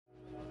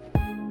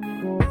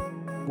Hello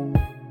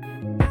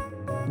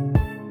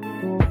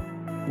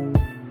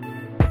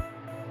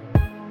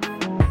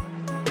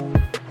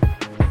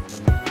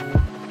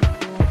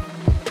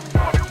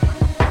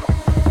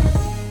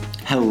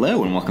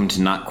and welcome to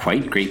Not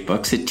Quite Great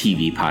Books, a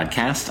TV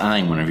podcast.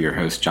 I'm one of your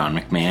hosts, John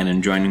McMahon,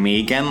 and joining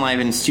me again live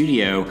in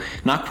studio,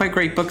 Not Quite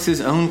Great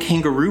Books' own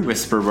kangaroo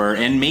whisperer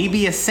and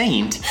maybe a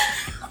saint,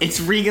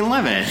 it's Regan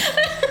Levitt.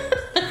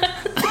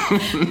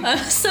 I'm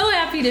so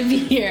happy to be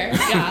here.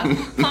 Yeah,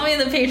 call me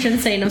the patron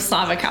saint of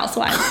Slavic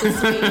housewives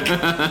this week.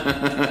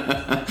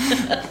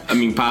 I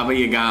mean, Baba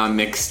Yaga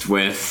mixed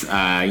with,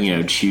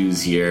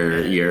 choose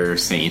your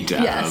saint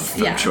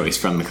of choice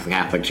from the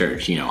Catholic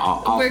Church. You know,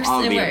 all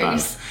the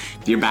above.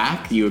 You're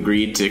back. You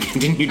agreed to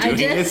continue doing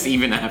this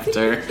even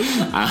after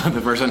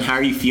the first one. How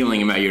are you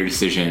feeling about your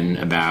decision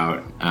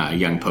about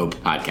Young Pope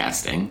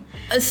podcasting?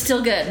 It's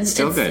still good. It's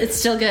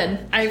still good.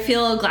 I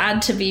feel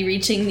glad to be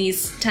reaching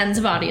these tens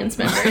of audience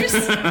members.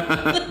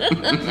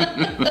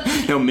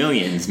 No,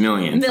 millions.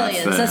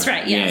 That's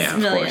right. Yes, yeah, of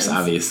millions. Course,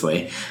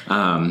 obviously.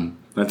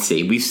 Let's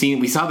see. We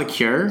saw The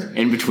Cure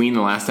in between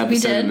the last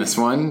episode and this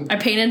one. I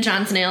painted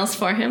John's nails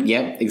for him.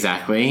 Yep,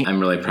 exactly. I'm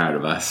really proud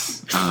of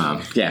us.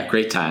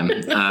 Great time.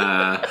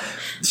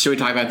 Should we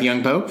talk about the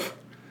Young Pope?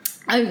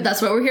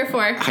 That's what we're here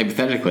for.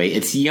 Hypothetically,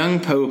 it's Young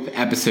Pope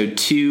episode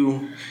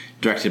 2,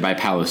 directed by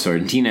Paolo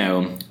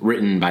Sorrentino,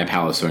 written by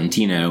Paolo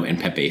Sorrentino and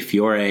Pepe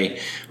Fiore.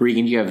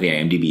 Regan, do you have the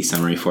IMDb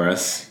summary for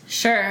us?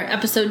 Sure.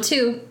 Episode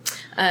 2.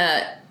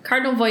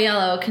 Cardinal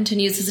Voiello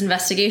continues his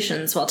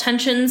investigations while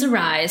tensions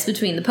arise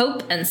between the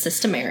Pope and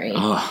Sister Mary.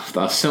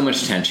 Oh, so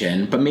much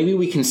tension. But maybe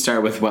we can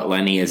start with what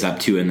Lenny is up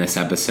to in this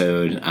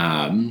episode.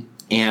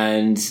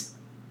 And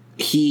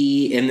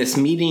he, in this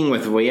meeting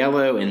with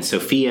Voiello and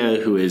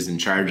Sophia, who is in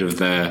charge of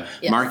the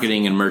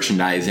marketing and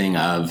merchandising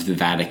of the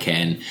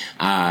Vatican,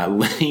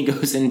 Lenny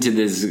goes into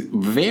this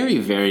very,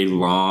 very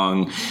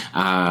long,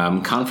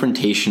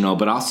 confrontational,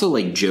 but also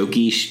like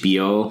jokey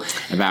spiel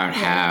about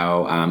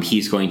how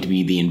he's going to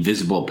be the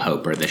invisible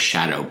Pope or the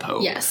shadow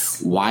Pope.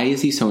 Yes. Why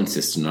is he so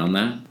insistent on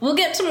that? We'll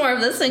get to more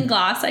of this in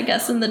gloss, I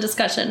guess, in the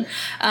discussion,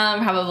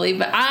 probably.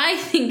 But I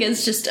think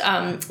it's just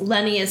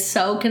Lenny is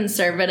so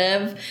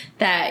conservative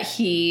that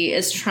he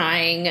is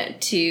trying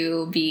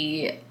to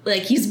be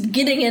like he's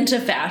getting into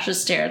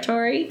fascist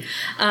territory,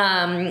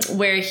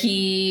 where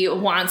he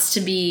wants to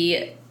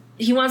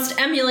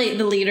emulate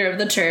the leader of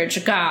the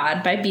church,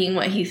 God, by being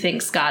what he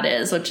thinks God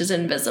is, which is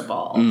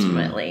invisible,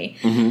 ultimately.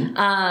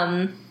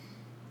 Mm-hmm.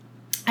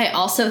 I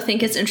also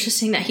think it's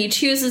interesting that he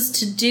chooses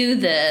to do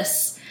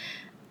this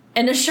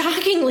in a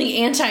shockingly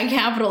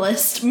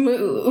anti-capitalist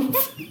move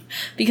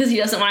because he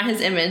doesn't want his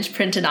image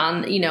printed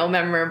on,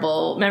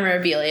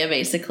 memorabilia,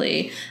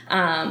 basically.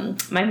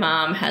 My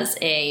mom has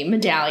a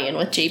medallion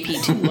with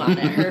JP2 on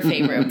it, her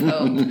favorite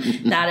Pope.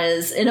 That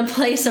is in a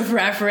place of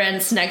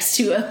reverence next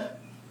to a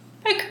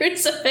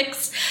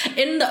crucifix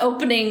in the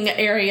opening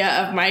area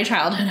of my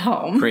childhood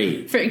home.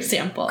 Great. For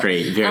example.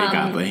 Great. Very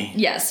godly.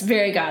 Yes,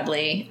 very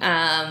godly.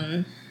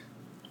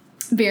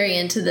 Very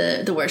into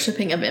the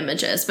worshiping of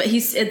images, but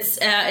it's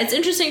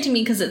interesting to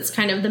me because it's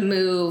kind of the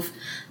move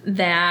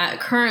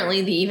that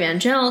currently the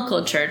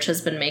evangelical church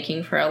has been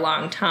making for a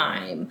long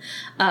time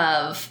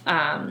of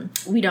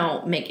we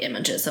don't make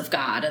images of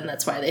God, and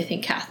that's why they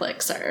think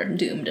Catholics are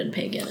doomed and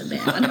pagan and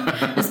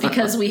bad. It's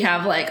because we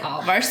have like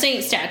all of our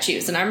saint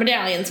statues and our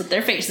medallions with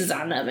their faces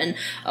on them, and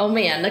oh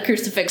man, the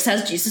crucifix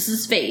has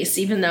Jesus's face,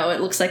 even though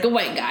it looks like a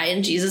white guy,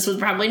 and Jesus was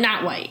probably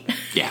not white.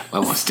 Yeah,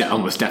 almost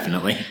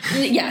definitely.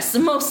 Yes,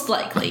 most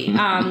likely,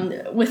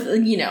 with a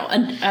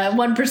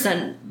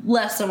 1%,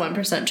 less than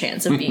 1%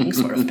 chance of being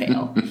sort of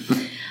pale.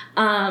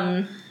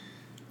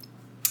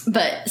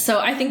 But so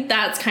I think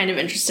that's kind of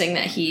interesting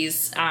that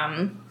he's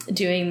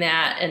doing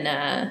that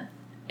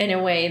in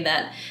a way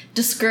that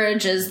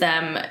discourages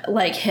them,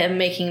 like him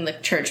making the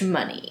church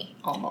money.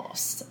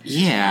 Almost.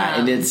 Yeah,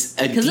 and it's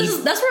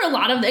because that's where a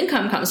lot of the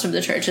income comes from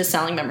the church, is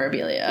selling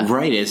memorabilia.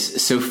 Right,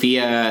 as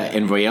Sophia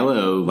and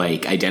Voiello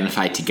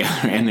identify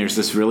together, and there's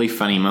this really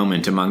funny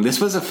moment this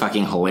was a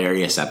fucking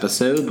hilarious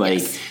episode.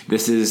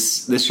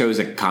 This show is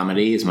a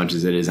comedy as much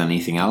as it is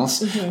anything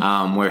else.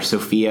 Mm-hmm. Where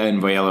Sophia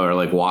and Voiello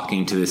are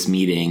walking to this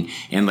meeting,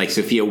 and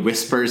Sophia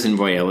whispers in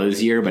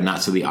Voiello's ear, but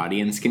not so the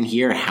audience can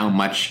hear, how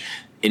much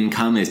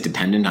income is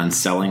dependent on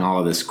selling all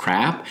of this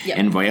crap. Yep.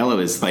 And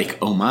Voiello is like,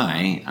 oh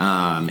my.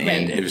 And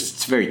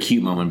it's a very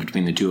cute moment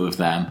between the two of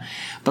them.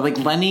 But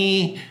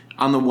Lenny,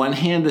 on the one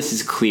hand, this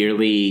is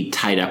clearly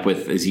tied up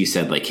with, as you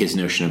said, his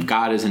notion of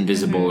God is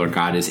invisible, mm-hmm. or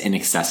God is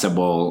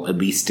inaccessible, at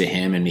least to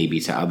him and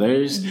maybe to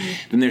others.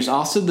 Mm-hmm. Then there's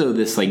also, though,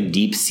 this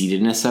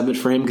deep-seatedness of it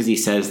for him, because he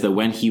says that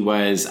when he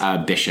was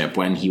bishop,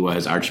 when he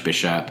was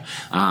archbishop,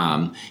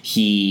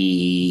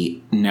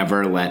 he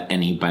never let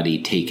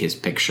anybody take his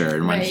picture.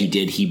 And when he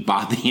did, he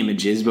bought the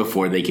images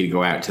before they could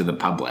go out to the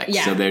public.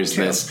 Yeah, so there's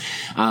this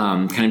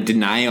kind of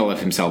denial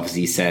of himself, as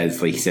he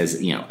says,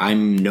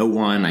 I'm no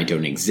one, I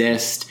don't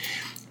exist.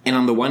 And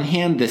on the one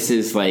hand, this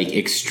is like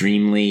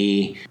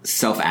extremely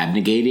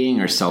self-abnegating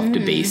or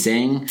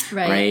self-debasing,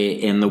 right?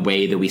 In the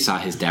way that we saw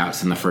his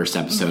doubts in the first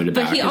episode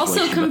about But he his also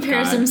relationship with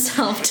compares God.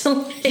 himself to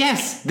like,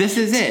 Yes, this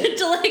is it.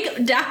 to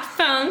like Daft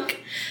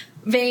Punk,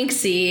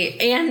 Banksy,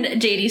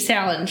 and J.D.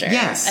 Salinger.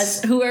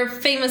 Yes. Who are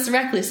famous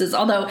recluses,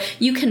 although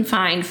you can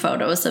find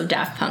photos of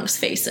Daft Punk's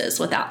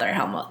faces without their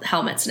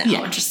helmets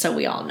now, just so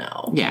we all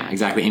know. Yeah,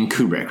 exactly. And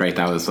Kubrick, right?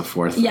 That was the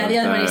fourth. Yeah, the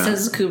other one he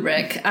says is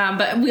Kubrick.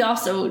 But we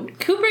also,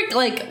 Kubrick,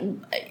 like,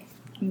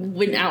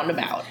 went out and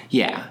about.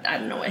 Yeah. I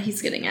don't know what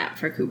he's getting at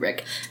for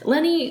Kubrick.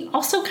 Lenny,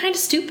 also kind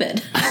of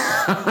stupid.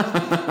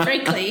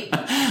 Frankly.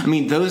 I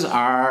mean,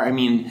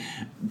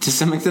 to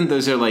some extent,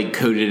 those are like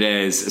coded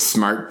as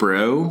smart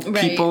bro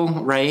people,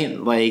 right?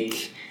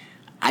 Like,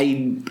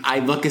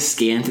 I look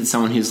askance at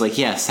someone who's like,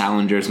 yeah,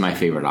 Salinger's my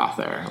favorite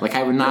author. Like,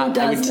 I would not. Who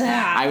does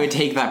that? I would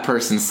take that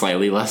person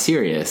slightly less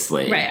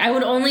seriously. Right. I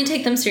would only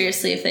take them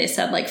seriously if they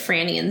said, like,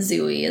 Franny and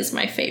Zooey is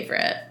my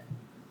favorite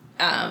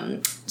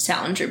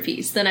Salinger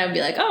piece. Then I would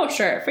be like, oh,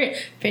 sure.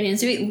 Franny and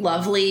Zooey,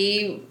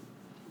 lovely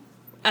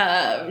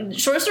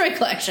short story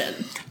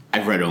collection.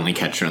 I've read only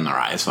Catcher in the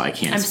Rye, so I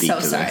can't speak to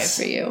this. I'm so sorry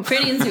for you.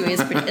 Franny and Zooey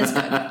is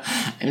good.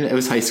 And it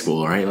was high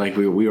school, right? Like,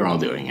 we were all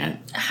doing it.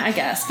 I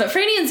guess. But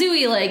Franny and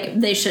Zooey,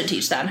 like, they should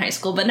teach that in high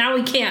school. But now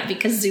we can't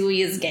because Zooey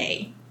is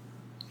gay.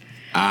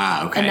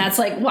 Ah, okay. And that's,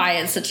 like, why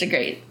it's such a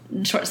great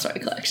short story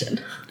collection.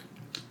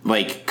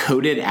 Like,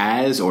 coded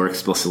as or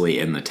explicitly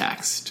in the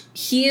text?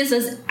 He is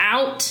as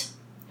out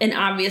and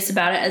obvious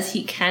about it as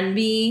he can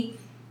be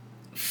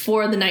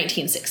for the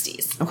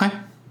 1960s. Okay.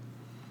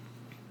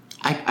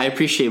 I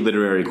appreciate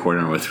Literary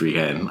Corner with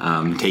Regan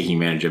taking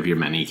advantage of your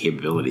many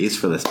capabilities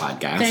for this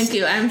podcast. Thank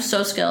you. I'm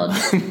so skilled.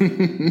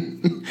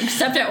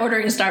 Except at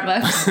ordering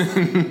Starbucks.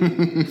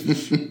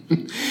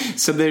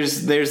 So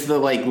there's the,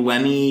 like,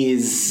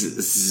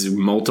 Lenny's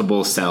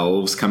multiple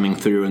selves coming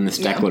through in this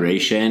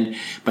declaration,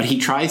 but he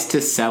tries to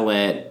sell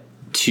it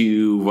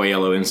to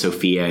Voyello and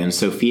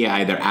Sophia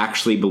either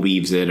actually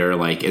believes it or,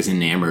 like, is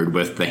enamored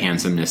with the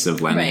handsomeness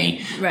of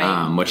Lenny,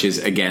 right. Which is,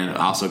 again,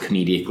 also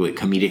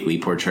comedically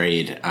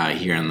portrayed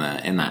here in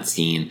that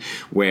scene,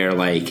 where,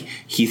 like,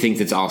 he thinks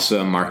it's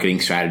also a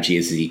marketing strategy,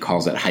 as he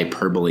calls it,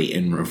 hyperbole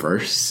in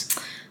reverse.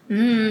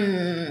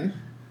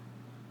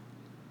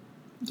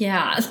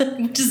 Yeah,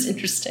 which is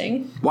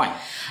interesting. Why?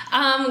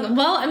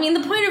 Well, I mean,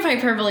 the point of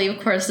hyperbole, of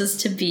course, is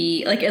to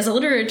be, like, as a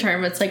literary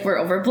term, it's like we're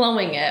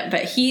overblowing it,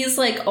 but he's,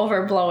 like,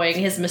 overblowing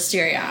his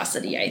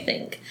mysteriosity, I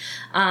think.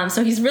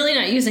 So he's really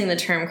not using the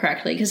term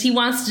correctly, because he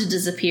wants to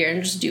disappear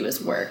and just do his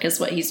work,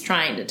 is what he's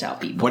trying to tell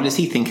people. What does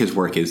he think his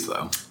work is,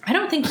 though? I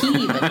don't think he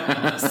even knows.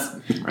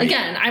 Right.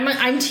 Again,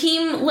 I'm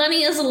team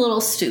Lenny is a little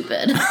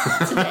stupid,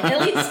 today,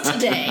 at least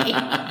today.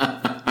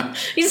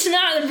 He's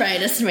not the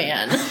brightest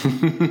man.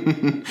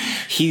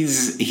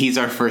 He's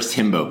our first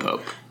himbo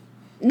pope.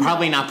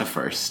 Probably not the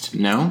first.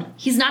 No?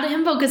 He's not a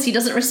himbo because he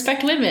doesn't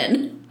respect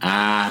women.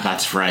 Ah,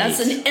 that's right. That's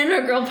an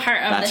integral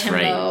part of the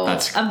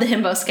himbo of the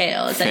himbo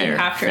scale, is that you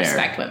have to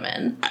respect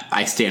women.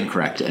 I stand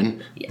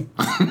corrected. Yeah.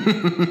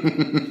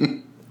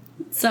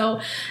 So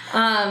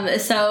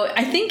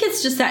I think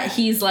it's just that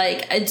he's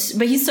like,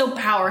 but he's so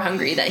power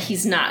hungry that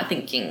he's not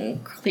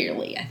thinking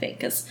clearly, I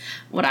think, is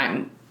where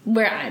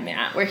I'm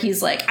at, where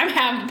he's like, I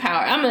have the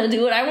power, I'm going to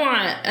do what I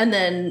want, and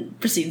then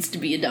proceeds to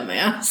be a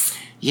dumbass.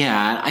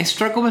 Yeah, I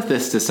struggle with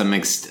this to some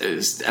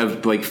extent,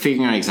 of, like,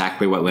 figuring out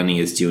exactly what Lenny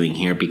is doing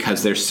here,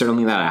 because there's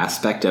certainly that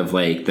aspect of,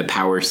 like, the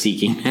power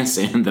seekingness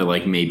and the,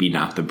 like, maybe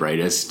not the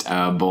brightest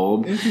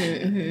bulb.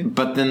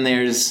 But then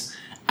there's,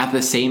 at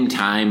the same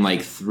time,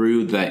 like,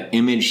 through the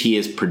image he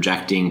is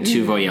projecting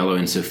to Voyello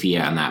and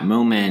Sophia in that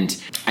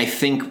moment, I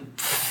think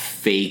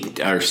faked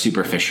or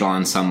superficial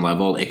on some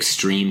level,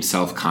 extreme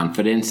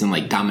self-confidence and,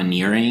 like,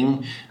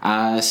 domineering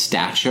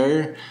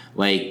stature,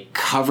 like,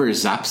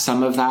 covers up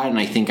some of that, and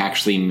I think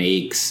actually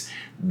makes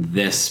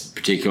this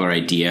particular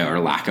idea or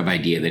lack of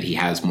idea that he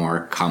has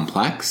more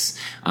complex.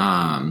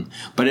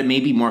 But it may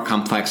be more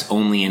complex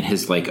only in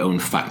his, like, own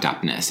fucked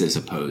upness as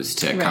opposed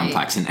to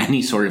complex in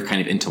any sort of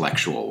kind of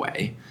intellectual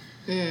way.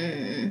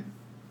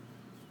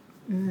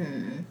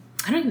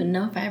 I don't even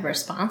know if I have a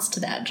response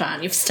to that,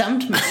 John. You've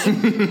stumped me.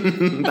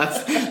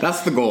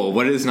 That's the goal.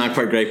 What is Not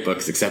Quite Great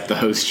Books except the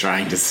host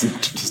trying to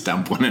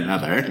stump one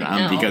another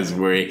because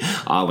we're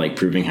all, like,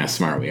 proving how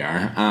smart we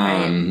are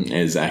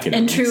as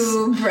academics. In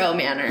true bro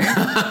manner.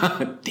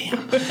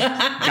 Damn.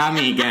 Got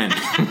me again.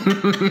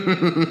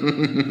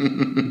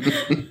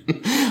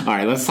 All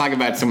right, let's talk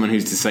about someone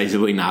who's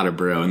decisively not a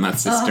bro, and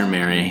that's Sister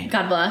Mary.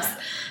 God bless.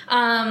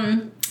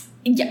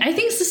 Yeah, I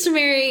think Sister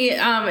Mary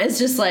is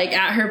just, like,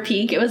 at her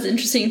peak. It was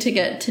interesting to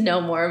get to know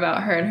more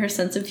about her and her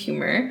sense of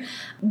humor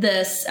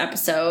this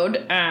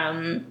episode,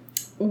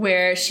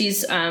 where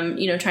she's, trying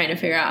to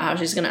figure out how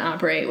she's going to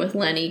operate with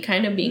Lenny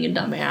kind of being a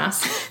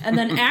dumbass, and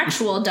then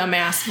actual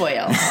dumbass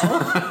Voyello.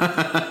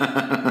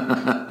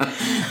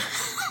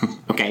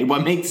 Okay,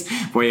 what makes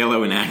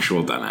Voyello an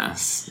actual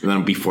dumbass?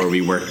 Then before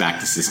we work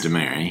back to Sister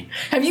Mary.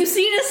 Have you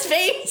seen his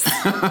face?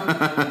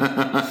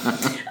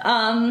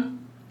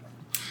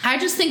 I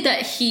just think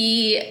that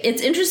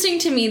it's interesting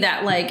to me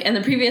that, like, in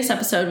the previous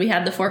episode, we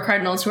had the 4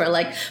 cardinals who are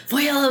like,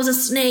 Voyello's a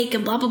snake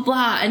and blah, blah,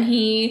 blah. And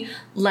he,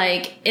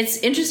 like, it's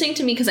interesting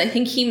to me because I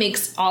think he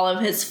makes all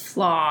of his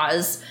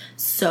flaws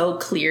so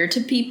clear to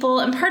people.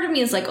 And part of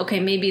me is like, okay,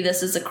 maybe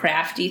this is a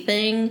crafty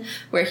thing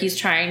where he's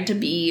trying to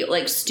be,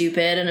 like,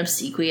 stupid and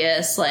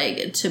obsequious,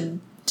 like, to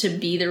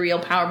be the real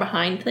power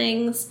behind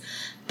things.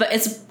 But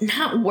it's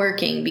not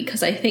working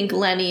because I think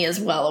Lenny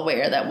is well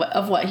aware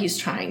of what he's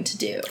trying to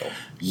do.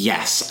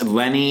 Yes,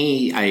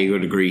 Lenny, I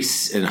would agree,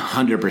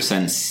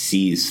 100%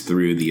 sees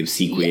through the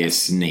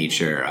obsequious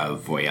nature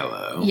of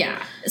Voyello.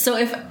 Yeah. So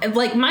if,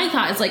 like, my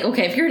thought is like,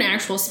 okay, if you're an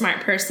actual smart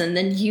person,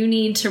 then you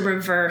need to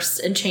reverse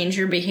and change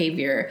your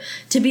behavior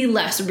to be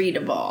less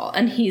readable.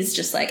 And he's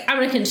just like, I'm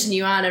going to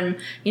continue on and,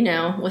 you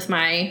know, with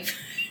my...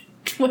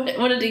 What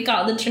did he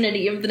call it? The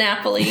Trinity of the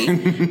Napoli?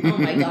 Oh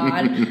my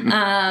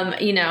God.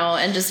 You know,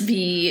 and just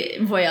be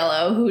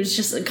Voyello, who's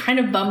just kind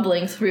of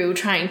bumbling through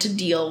trying to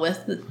deal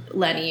with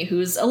Lenny,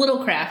 who's a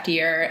little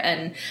craftier.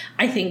 And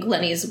I think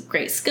Lenny's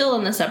great skill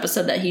in this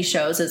episode that he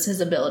shows is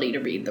his ability to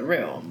read the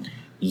room.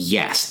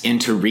 Yes,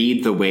 and to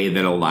read the way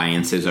that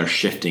alliances are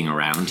shifting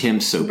around him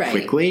so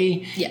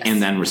quickly,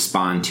 and then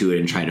respond to it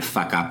and try to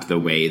fuck up the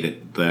way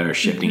that they're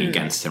shifting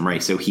against him,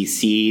 right? So he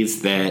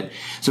sees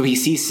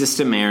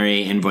Sister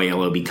Mary and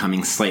Voyello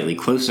becoming slightly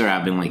closer,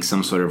 having like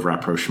some sort of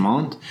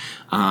rapprochement.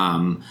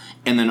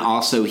 And then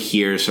also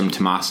hears from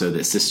Tommaso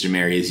that Sister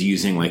Mary is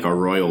using like a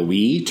royal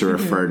we to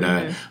refer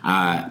to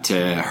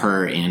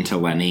her and to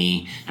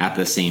Lenny at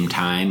the same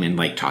time, and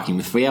like talking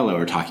with Voyello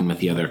or talking with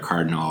the other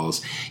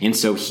cardinals. And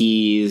so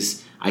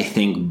he's, I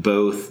think,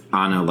 both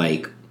on a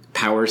like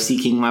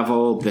power-seeking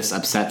level, this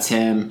upsets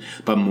him,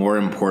 but more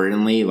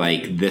importantly,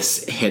 like,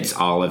 this hits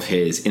all of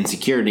his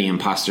insecurity,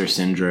 imposter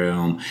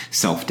syndrome,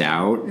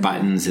 self-doubt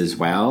buttons as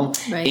well,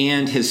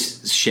 and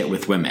his shit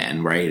with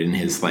women, right, and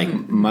his, like,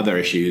 mother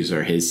issues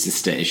or his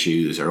sister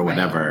issues or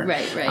whatever,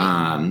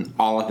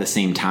 all at the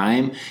same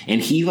time, and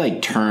he,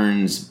 like,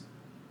 turns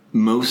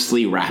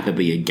mostly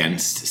rapidly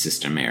against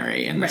Sister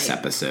Mary in this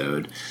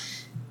episode.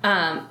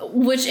 And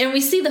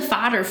we see the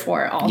fodder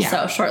for it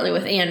also shortly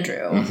with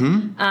Andrew,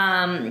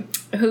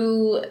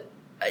 who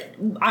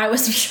I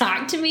was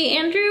shocked to meet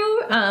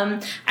Andrew.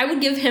 I would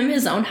give him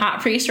his own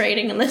hot priest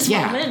rating in this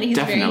moment. He's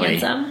very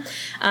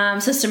handsome.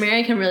 Sister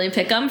Mary can really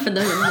pick him for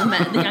the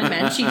young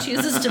men she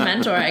chooses to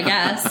mentor, I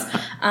guess.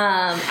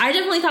 I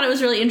definitely thought it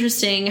was really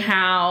interesting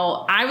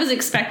how I was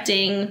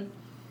expecting,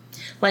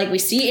 like, we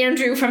see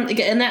Andrew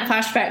in that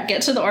flashback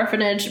get to the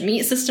orphanage,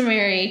 meet Sister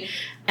Mary,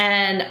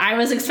 and I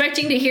was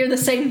expecting to hear the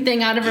same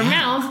thing out of her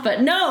mouth,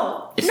 but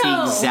no. It's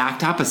the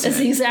exact opposite. It's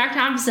the exact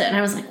opposite. And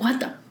I was like, what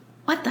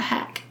the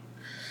heck?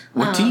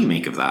 What do you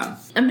make of that?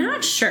 I'm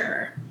not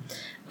sure.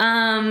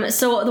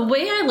 So the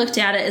way I looked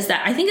at it is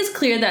that I think it's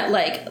clear that,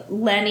 like,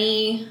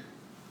 Lenny,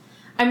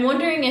 I'm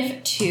wondering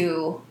if,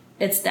 too,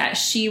 it's that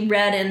she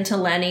read into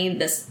Lenny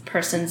this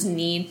person's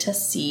need to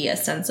see a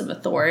sense of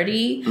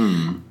authority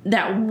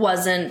that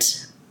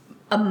wasn't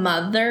a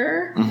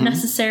mother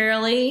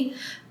necessarily,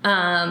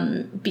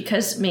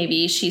 because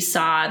maybe she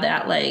saw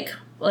that, like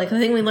the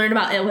thing we learned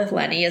about it with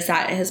Lenny is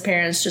that his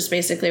parents just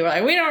basically were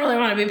like, we don't really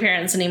want to be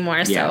parents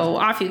anymore, so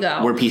off you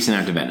go. We're piecing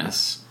out to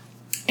Venice.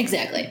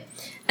 Exactly.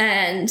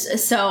 And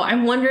so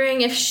I'm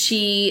wondering if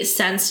she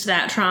sensed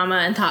that trauma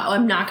and thought,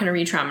 I'm not going to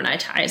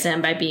re-traumatize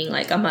him by being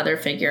like a mother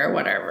figure or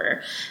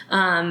whatever.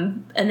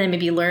 And then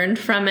maybe learned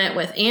from it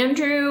with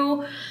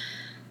Andrew.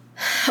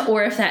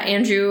 Or if that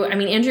Andrew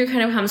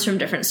kind of comes from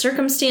different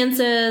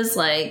circumstances,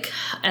 like,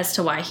 as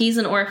to why he's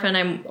an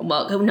orphan.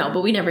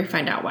 But we never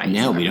find out why he's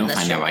an orphan. No, we don't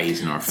find out why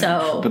he's an orphan.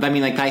 So, but I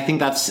mean, like, I think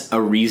that's a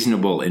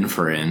reasonable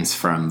inference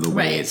from the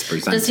way it's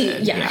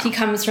presented. He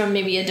comes from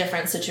maybe a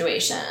different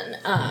situation.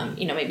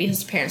 Maybe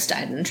his parents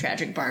died in a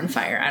tragic barn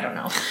fire. I don't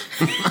know.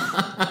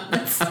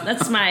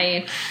 that's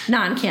my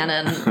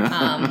non-canon,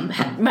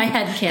 my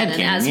headcanon,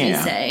 as we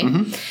say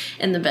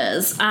in the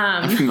biz.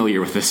 I'm familiar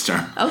with this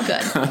term. Oh,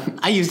 good.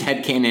 I used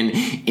headcanon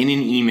in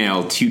an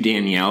email to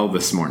Danielle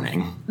this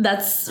morning.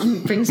 That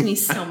brings me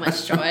so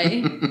much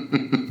joy.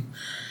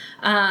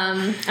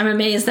 I'm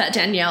amazed that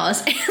Danielle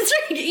is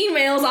answering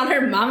emails on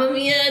her Mamma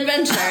Mia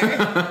adventure.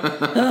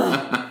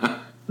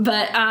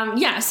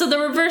 But, so the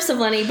reverse of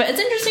Lenny. But it's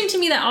interesting to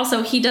me that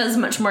also he does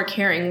much more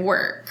caring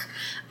work.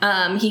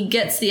 He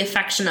gets the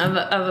affection of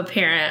a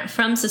parent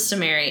from Sister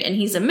Mary, and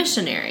he's a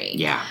missionary.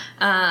 Yeah.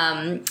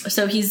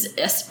 So he's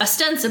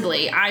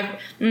ostensibly,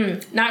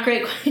 not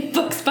Great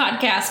Books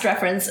podcast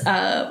reference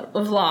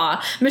of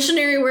law.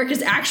 Missionary work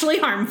is actually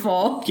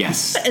harmful.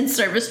 Yes. And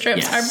service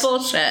trips are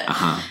bullshit.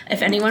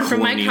 If anyone from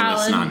my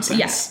college,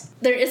 nonsense.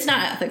 It's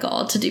not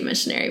ethical to do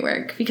missionary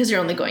work because you're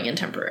only going in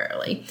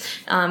temporarily.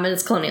 And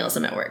it's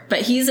colonialism at work.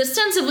 But he's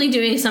ostensibly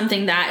doing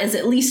something that is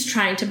at least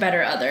trying to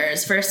better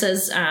others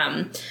versus,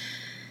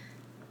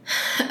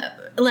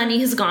 Lenny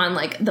has gone,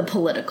 like, the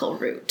political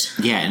route.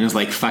 Yeah, and is,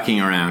 like, fucking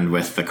around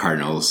with the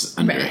cardinals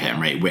under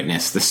him, right?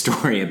 Witness the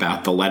story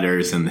about the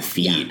letters and the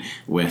feet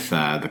with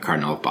the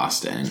Cardinal of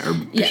Boston, or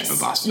Bishop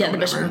of Boston. Yeah, the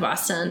Bishop of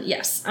Boston,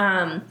 yes.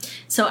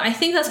 So I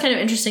think that's kind of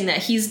interesting that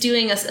he's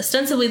doing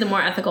ostensibly the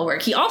more ethical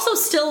work. He also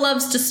still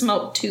loves to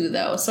smoke, too,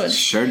 though. So it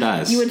sure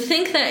does. You would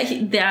think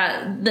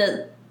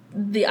that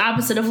the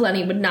opposite of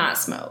Lenny would not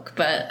smoke,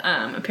 but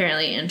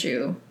apparently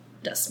Andrew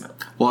does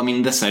smoke. Well, I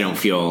mean, this I don't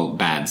feel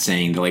bad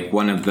saying that, like,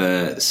 one of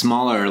the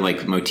smaller,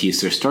 like,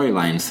 motifs or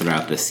storylines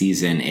throughout the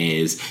season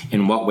is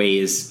in what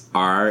ways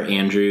are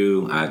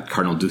Andrew,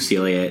 Cardinal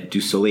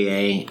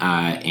Dussolier,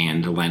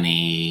 and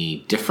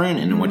Lenny different,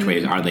 and in which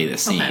ways are they the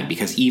same? Okay.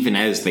 Because even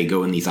as they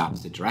go in these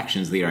opposite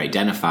directions, they are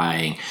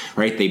identifying,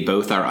 right? They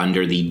both are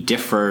under the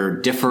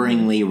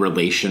differingly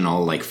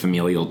relational, like,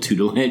 familial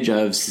tutelage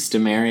of Sister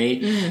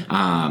Mary.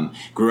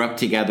 Grew up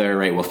together,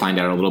 right? We'll find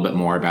out a little bit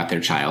more about their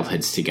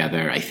childhoods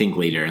together, I think,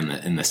 later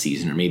in the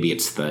season, or maybe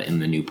it's in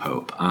the new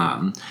Pope.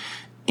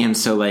 And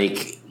so,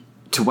 like,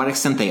 to what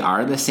extent they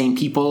are the same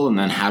people, and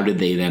then how did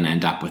they then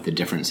end up with the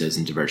differences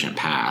and divergent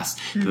paths,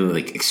 the,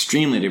 like,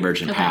 extremely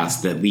divergent paths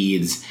that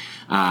leads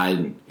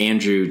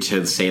Andrew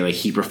to say, like,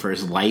 he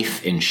prefers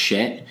life and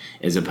shit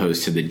as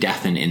opposed to the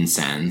death and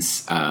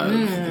incense of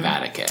the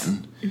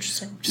Vatican.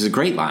 Interesting. Which is a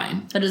great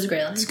line. That is a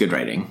great line. It's good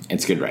writing.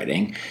 It's good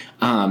writing.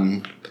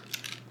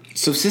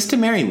 So Sister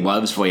Mary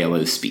loves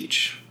Voyello's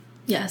speech.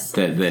 Yes.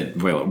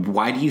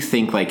 Why do you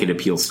think, like, it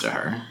appeals to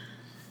her?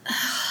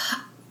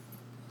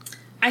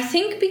 I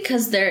think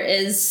because there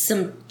is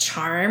some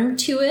charm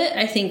to it.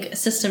 I think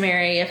Sister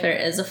Mary, if there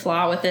is a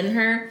flaw within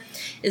her,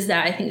 is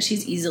that I think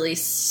she's easily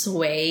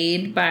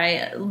swayed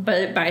by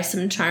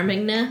some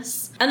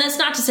charmingness. And that's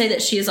not to say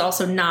that she is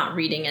also not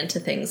reading into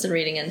things and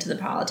reading into the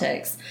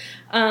politics.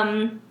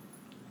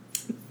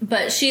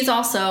 But she's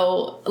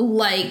also,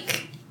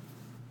 like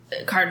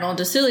Cardinal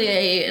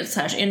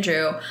Dussolier /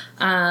 Andrew,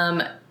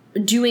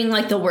 doing,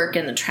 like, the work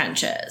in the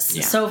trenches.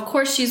 Yeah. So, of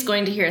course, she's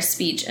going to hear a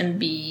speech and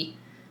be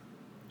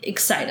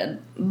excited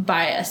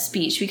by a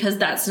speech, because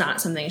that's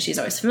not something she's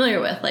always familiar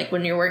with. Like,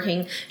 when you're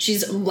working,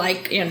 she's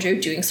like Andrew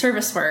doing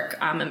service work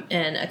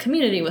in a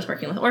community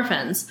working with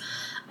orphans.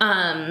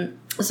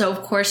 So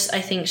of course I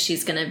think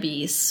she's going to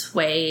be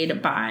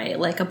swayed by,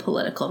 like, a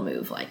political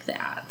move like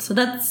that. So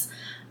that's,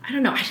 I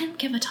don't know. I didn't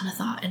give a ton of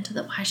thought into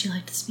why she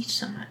liked the speech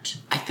so much.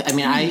 I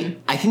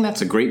think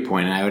that's a great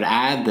point, and I would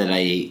add that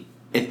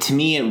to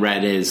me it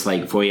read as,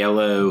 like,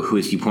 Voyello, who,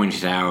 as you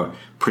pointed out,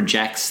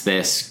 projects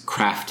this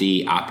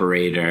crafty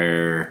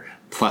operator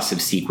plus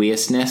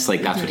obsequiousness,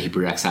 like, that's what he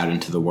projects out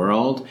into the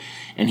world.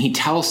 And he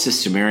tells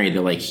Sister Mary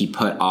that, like, he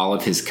put all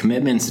of his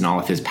commitments and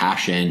all of his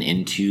passion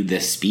into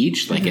this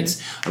speech. Like,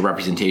 it's a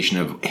representation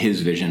of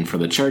his vision for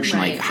the church and,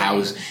 like,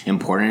 how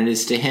important it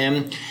is to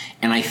him.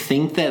 And I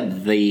think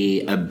that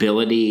the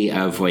ability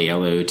of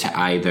Voyello to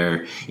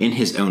either, in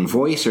his own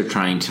voice, or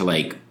trying to,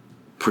 like,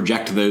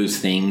 project those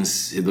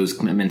things, those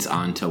commitments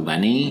onto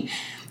Lenny,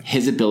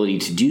 his ability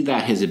to do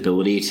that, his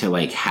ability to,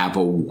 like, have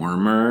a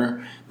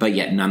warmer, but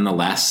yet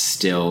nonetheless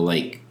still,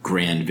 like,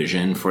 grand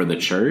vision for the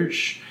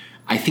church,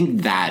 I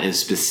think that is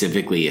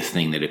specifically a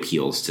thing that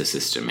appeals to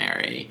Sister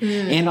Mary.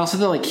 And also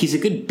that, like, he's a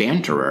good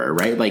banterer,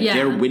 right? Like,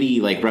 their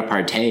witty, like,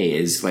 repartee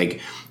is,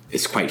 like,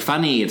 it's quite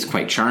funny, it's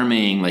quite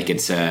charming, like,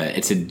 it's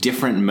a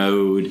different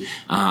mode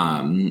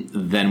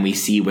than we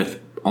see with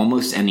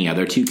almost any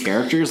other two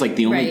characters. Like,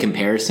 the only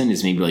comparison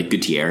is maybe, like,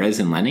 Gutierrez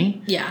and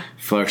Lenny. Yeah.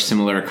 For a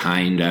similar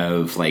kind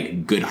of,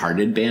 like,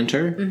 good-hearted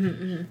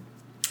banter.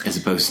 As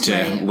opposed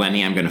to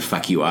Lenny, I'm going to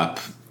fuck you up,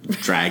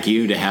 drag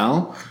you to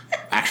hell.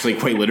 Actually,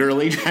 quite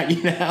literally drag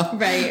you to hell.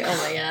 Right. Oh,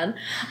 my God.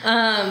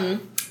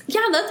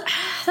 Yeah,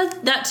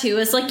 that too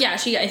is, like, yeah,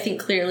 she, I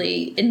think,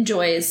 clearly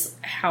enjoys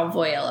how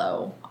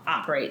Voyello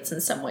operates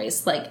in some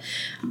ways. Like,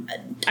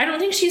 I don't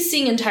think she's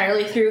seeing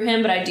entirely through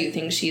him, but I do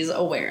think she's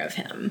aware of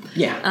him.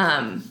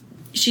 Yeah.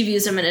 She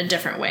views him in a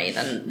different way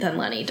than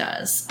Lenny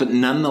does. But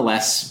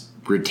nonetheless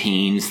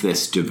retains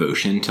this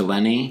devotion to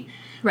Lenny.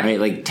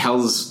 Right? Like,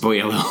 tells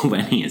Voyello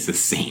Lenny is a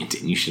saint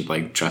and you should,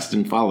 like, trust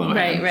and follow him.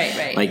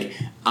 Right. Like,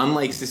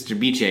 unlike Sister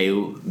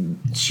Biche,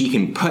 she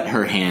can put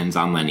her hands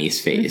on Lenny's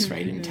face,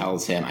 right? And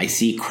tells him, I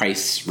see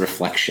Christ's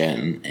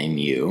reflection in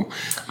you.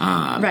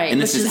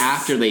 And this is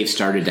after they've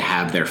started to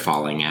have their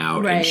falling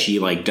out. And she,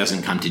 like,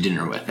 doesn't come to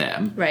dinner with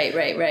him. Right.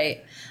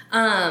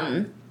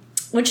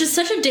 Which is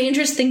such a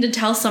dangerous thing to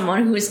tell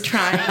someone who is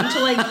trying to,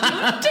 like, a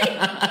fascist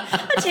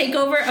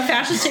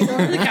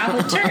takeover of the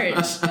Catholic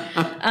Church.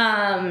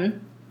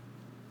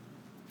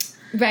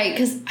 Right,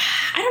 because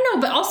I don't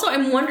know, but also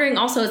I'm wondering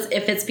also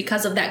if it's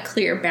because of that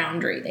clear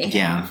boundary they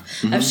have.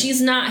 If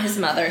she's not his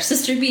mother.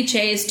 Sister Biche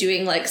is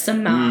doing, like,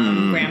 some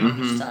mom,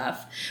 grandma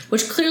stuff,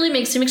 which clearly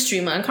makes him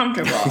extremely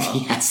uncomfortable.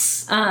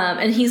 Yes.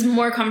 And he's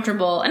more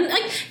comfortable. And,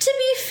 like, to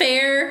be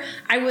fair,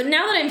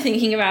 now that I'm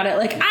thinking about it,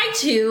 like, I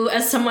too,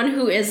 as someone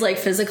who is, like,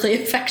 physically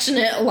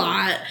affectionate a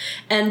lot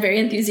and very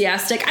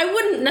enthusiastic, I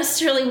wouldn't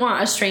necessarily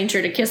want a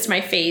stranger to kiss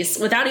my face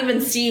without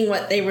even seeing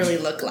what they really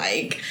look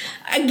like.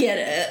 I get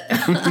it.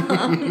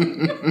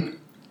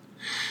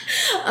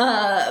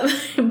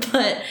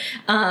 But,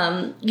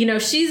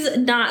 she's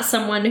not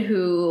someone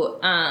who,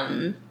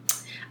 I'm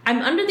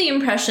under the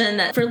impression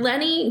that for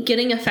Lenny,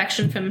 getting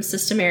affection from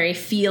Sister Mary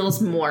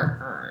feels more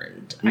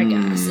earned, I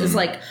guess, is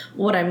like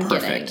what I'm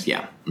getting.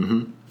 Yeah.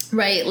 Mm-hmm.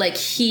 Right? Like,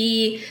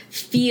 he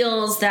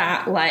feels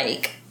that,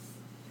 like,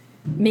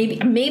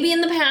 maybe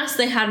in the past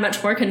they had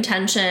much more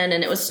contention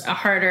and it was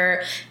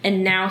harder,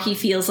 and now he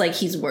feels like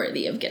he's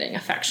worthy of getting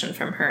affection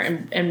from her.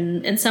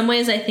 And in some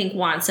ways I think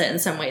wants it, in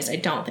some ways I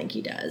don't think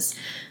he does.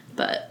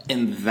 But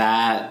and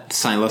that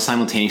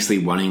simultaneously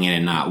wanting it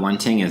and not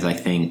wanting is, I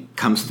think,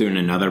 comes through in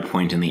another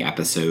point in the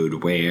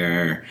episode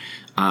where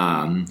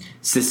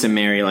Sister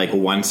Mary like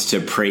wants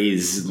to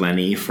praise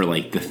Lenny for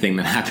like the thing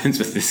that happens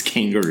with this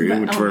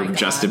kangaroo, which we're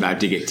just about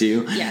to get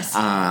to. Yes.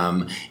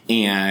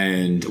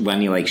 And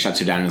Lenny like shuts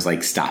her down and is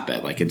like, stop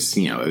it. Like, it's,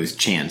 it was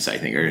chance, I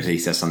think, or he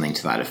says something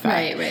to that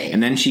effect. Right.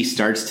 And then she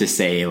starts to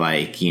say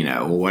like,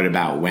 what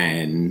about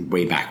when,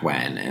 way back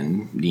when?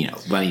 And,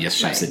 Lenny just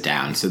shuts it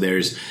down. So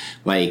there's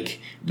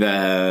like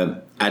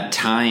at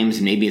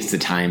times, maybe it's the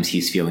times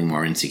he's feeling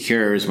more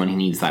insecure is when he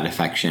needs that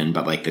affection,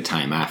 but like the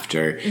time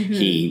after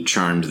he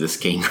charmed this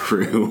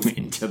kangaroo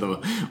into the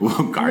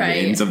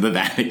gardens of the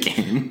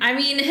Vatican. I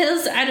mean,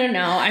 I don't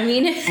know. I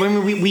mean,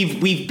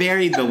 we've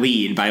buried the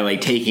lead by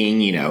like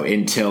taking,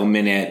 until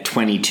minute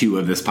 22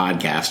 of this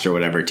podcast or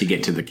whatever to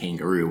get to the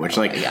kangaroo, which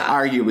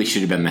arguably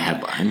should have been the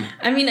headline.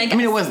 I mean,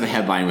 it was the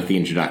headline with the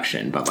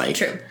introduction, but like,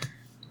 true.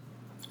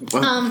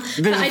 Well,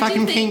 there's a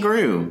fucking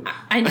kangaroo.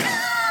 I know.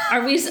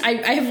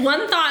 I have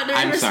one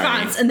thought in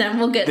response, and then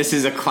we'll get... This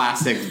is a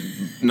classic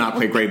Not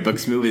Quite Great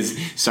Books move, is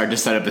start to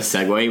set up a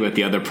segue with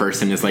the other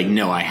person is like,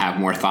 no, I have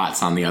more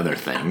thoughts on the other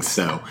things.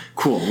 So,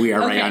 cool, we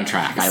are right on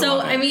track. I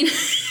love it. I mean,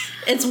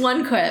 it's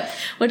one quip,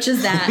 which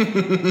is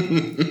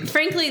that,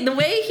 frankly, the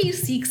way he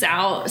seeks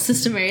out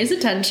Sister Mary's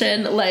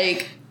attention,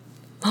 like...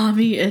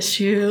 mommy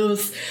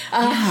issues,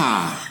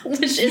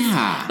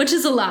 which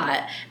is a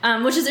lot,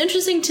 which is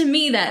interesting to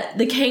me that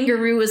the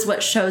kangaroo is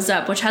what shows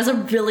up, which has a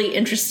really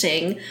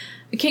interesting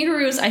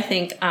kangaroos. I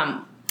think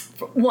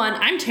one,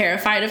 I'm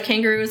terrified of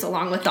kangaroos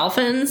along with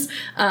dolphins.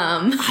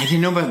 I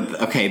didn't know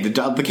about,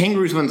 the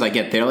kangaroos ones I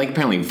get, they're like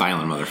apparently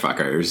violent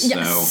motherfuckers.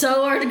 Yeah,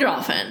 so are the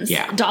dolphins.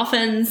 Yeah.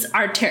 Dolphins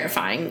are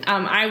terrifying.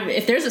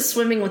 If there's a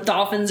swimming with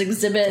dolphins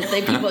exhibit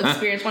that people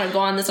experience want to go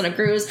on this on a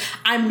cruise,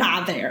 I'm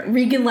not there.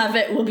 Regan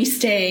Levitt will be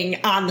staying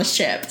on the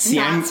ship,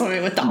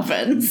 swimming with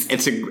dolphins.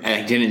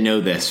 I didn't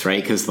know this,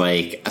 right? Because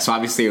so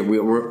obviously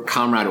we're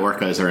comrade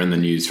orcas are in the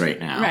news right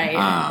now. Right.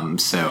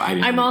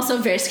 I'm also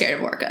very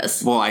scared of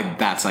orcas. Well,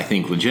 that's I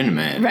think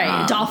legitimate.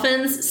 Right.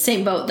 Dolphins,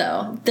 same boat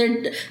though.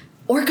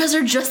 Orcas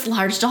are just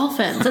large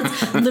dolphins.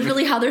 That's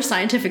literally how they're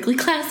scientifically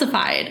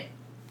classified.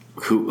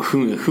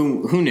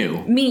 Who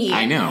knew? Me.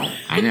 I know.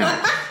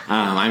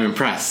 I'm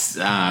impressed.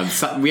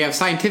 We have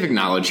scientific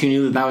knowledge. Who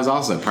knew that was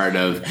also part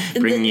of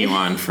bringing you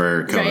on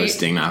for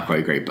co-hosting Not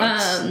Quite Great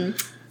Books?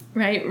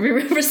 Right,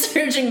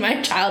 resurging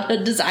my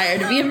childhood desire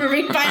to be a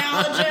marine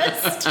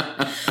biologist.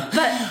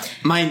 But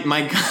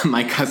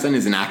my cousin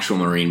is an actual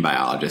marine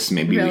biologist.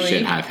 Maybe we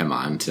should have him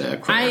on to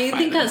clarify I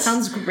think this. That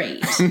sounds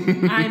great.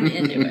 I'm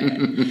into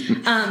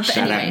it.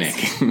 Shout out Nick.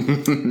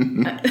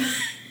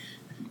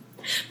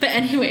 But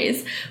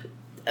anyways,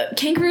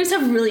 kangaroos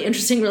have a really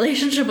interesting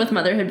relationship with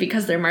motherhood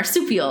because they're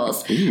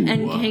marsupials. Ooh.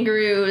 And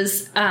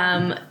kangaroos...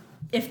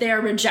 if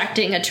they're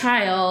rejecting a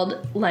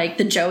child, like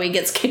the Joey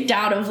gets kicked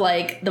out of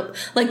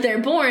they're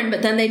born,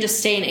 but then they just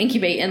stay and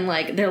incubate in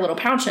like their little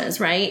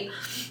pouches, right?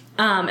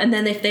 And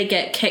then if they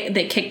get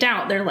kicked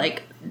out, they're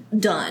like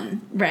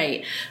done,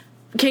 right?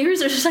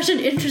 Kangaroos are such an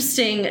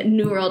interesting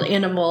New World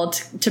animal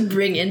to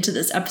bring into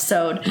this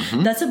episode.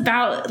 That's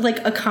about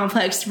like a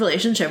complex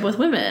relationship with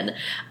women,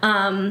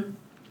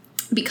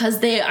 because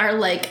they are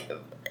like.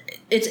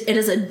 It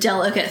is a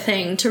delicate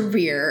thing to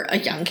rear a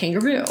young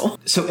kangaroo.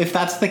 So if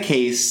that's the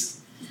case,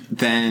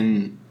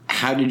 then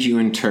how did you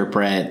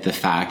interpret the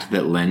fact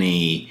that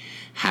Lenny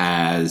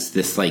has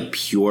this like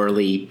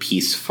purely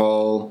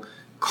peaceful,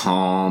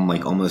 calm,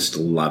 like almost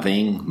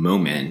loving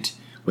moment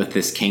with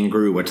this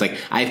kangaroo, which like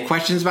I have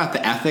questions about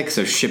the ethics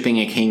of shipping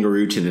a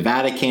kangaroo to the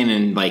Vatican,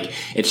 and like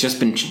it's just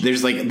been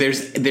there's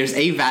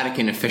a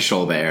Vatican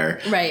official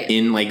there, right,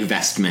 in like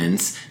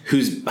vestments,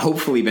 who's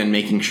hopefully been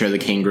making sure the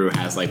kangaroo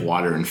has like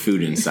water and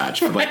food and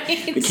such. But like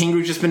the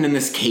kangaroo's just been in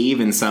this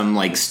cave in some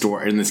like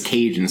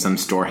cage in some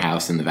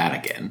storehouse in the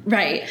Vatican,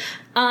 right?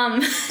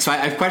 So I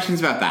have questions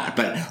about that,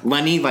 but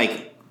Lenny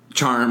like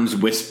charms,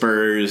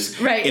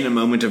 whispers, right, in a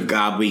moment of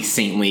godly,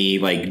 saintly,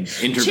 like,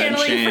 intervention.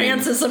 Channeling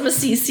Francis of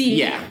Assisi.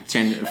 Yeah,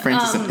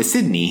 Francis of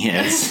Sydney,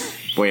 as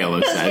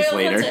Boyello says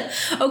later.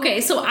 Okay,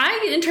 so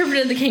I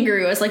interpreted the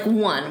kangaroo as, like,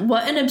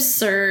 what an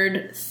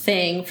absurd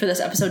thing for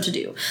this episode to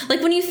do. Like,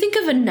 when you think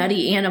of a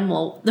nutty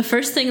animal, the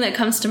first thing that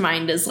comes to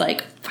mind is,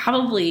 like,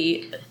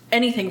 probably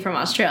anything from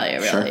Australia,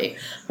 really. Sure.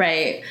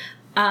 Right?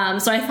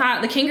 So I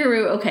thought the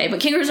kangaroo, okay,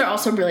 but kangaroos are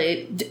also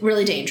really,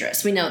 really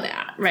dangerous. We know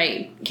that,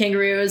 right?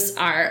 Kangaroos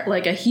are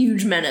like a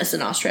huge menace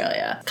in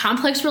Australia.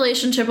 Complex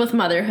relationship with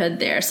motherhood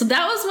there. So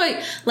that was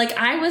what, like,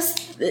 I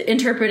was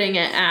interpreting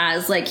it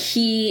as like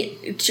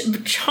he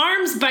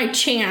charms by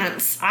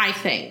chance, I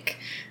think.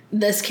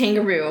 This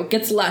kangaroo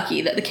gets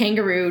lucky that the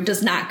kangaroo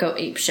does not go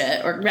ape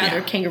shit, or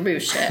rather kangaroo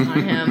shit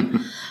on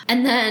him.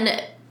 And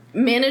then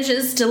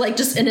manages to like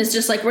just, and is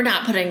just like, we're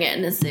not putting it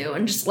in a zoo,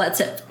 and just lets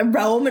it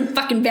roam in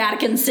fucking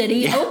Vatican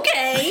City. Yeah.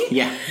 Okay.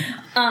 Yeah.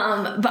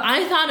 But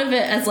I thought of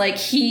it as like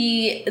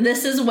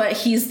this is what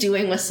he's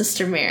doing with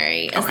Sister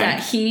Mary, is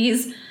that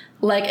he's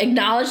like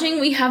acknowledging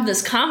we have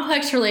this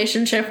complex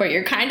relationship where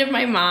you're kind of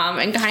my mom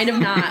and kind of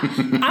not.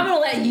 I'm gonna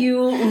let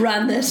you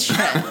run this ship,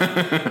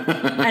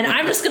 and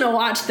I'm just gonna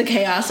watch the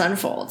chaos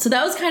unfold. So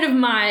that was kind of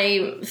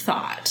my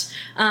thought.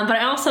 But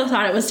I also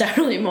thought it was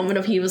definitely a moment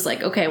of he was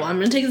like, okay, well, I'm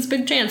gonna take this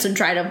big chance and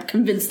try to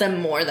convince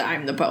them more that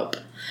I'm the Pope,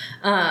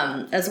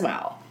 as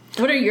well.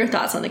 What are your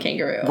thoughts on the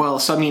kangaroo? Well,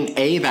 so I mean,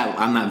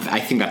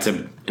 I think that's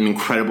an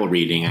incredible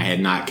reading. I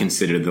had not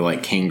considered the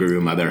like kangaroo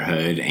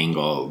motherhood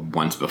angle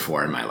once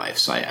before in my life,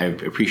 so I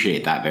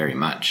appreciate that very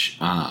much.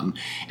 And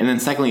then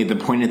secondly, the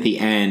point at the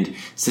end,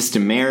 Sister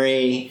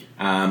Mary,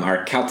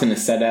 our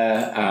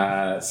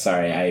Caltanissetta,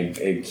 sorry,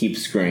 I keep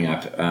screwing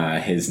up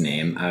his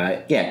name.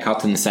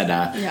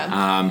 Caltanissetta.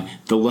 Yeah.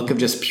 The look of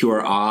just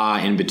pure awe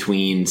in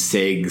between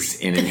cigs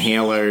and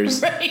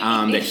inhalers right.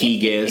 That he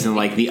gives, and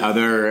like the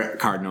other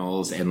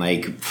cardinals and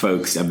like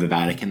folks of the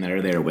Vatican that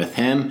are there with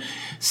him,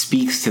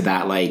 speaks to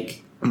that.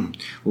 Like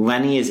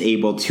Lenny is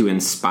able to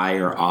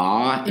inspire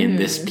awe in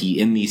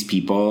these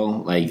people,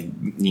 like,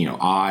 you know,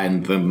 awe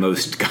in the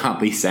most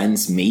godly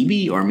sense,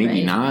 maybe or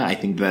maybe not. I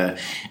think the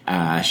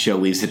show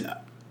leaves it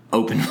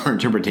open for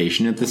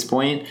interpretation at this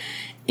point,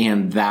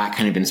 and that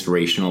kind of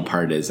inspirational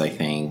part is, I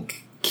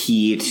think,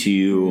 key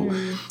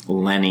to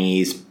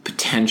Lenny's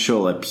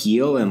potential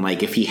appeal. And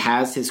like, if he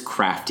has his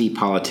crafty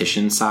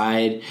politician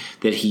side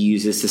that he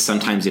uses to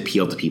sometimes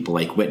appeal to people,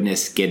 like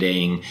witness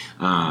getting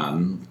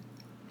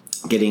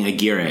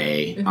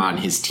Aguirre on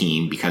his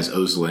team because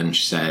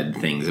Oz-Lynch said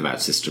things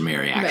about Sister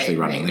Mary actually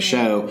running the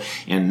show.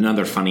 And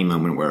another funny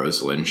moment where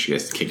Oz-Lynch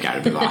gets kicked out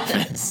of his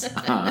office.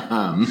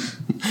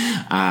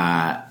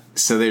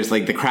 So there's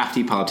like the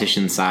crafty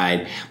politician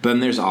side, but then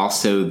there's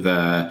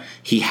also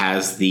he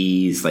has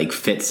these like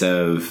fits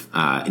of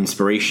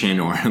inspiration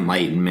or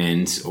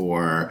enlightenment,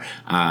 or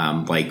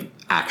like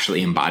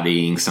actually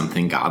embodying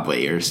something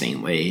godly or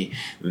saintly.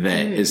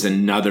 That is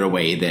another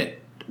way that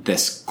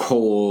this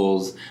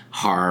cold,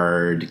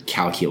 hard,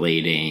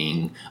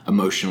 calculating,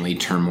 emotionally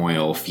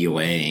turmoil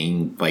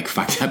feeling, like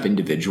fucked up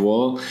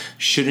individual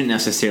shouldn't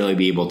necessarily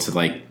be able to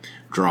like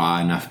draw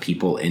enough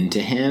people into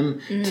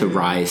him to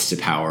rise to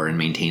power and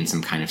maintain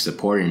some kind of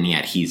support, and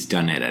yet he's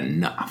done it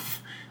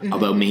enough.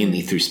 Although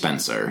mainly through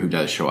Spencer, who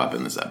does show up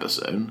in this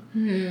episode.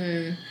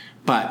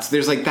 But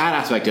there's like that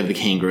aspect of the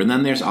kangaroo, and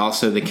then there's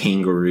also the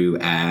kangaroo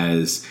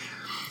as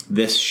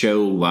this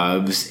show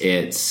loves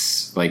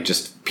its like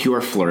just pure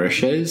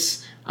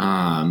flourishes,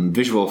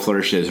 visual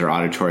flourishes or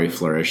auditory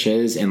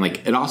flourishes, and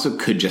like it also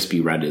could just be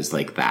read as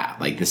like that.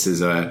 Like, this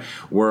is a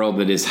world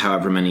that is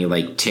however many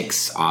like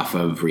ticks off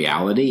of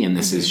reality, and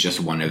this is just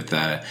one of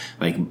the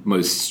like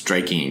most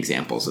striking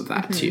examples of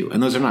that too.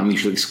 And those are not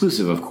mutually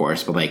exclusive, of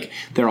course, but like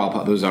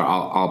those are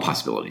all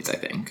possibilities, I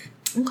think.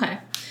 Okay.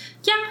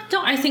 Yeah,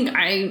 no, I think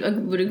I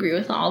would agree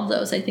with all of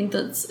those. I think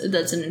that's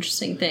an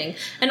interesting thing.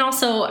 And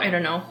also, I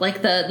don't know,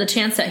 like the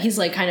chance that he's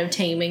like kind of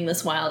taming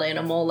this wild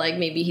animal, like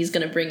maybe he's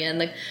going to bring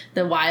in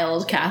the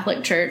wild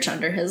Catholic Church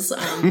under his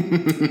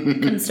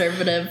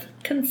conservative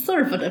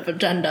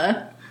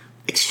agenda.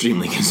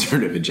 Extremely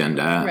conservative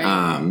agenda.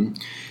 Right.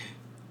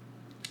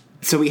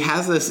 So he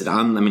has this,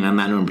 on that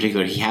note in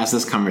particular, he has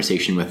this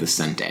conversation with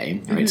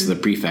Vicente, right? So the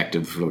prefect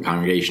of the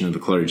congregation of the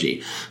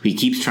clergy, who he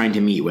keeps trying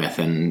to meet with,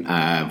 and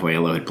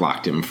Voyello had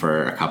blocked him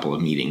for a couple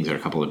of meetings or a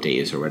couple of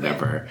days or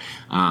whatever.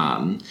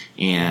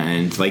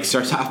 And like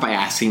starts off by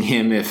asking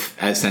him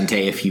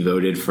Vicente if he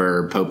voted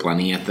for Pope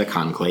Lenny at the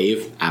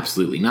conclave.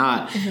 Absolutely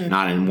not.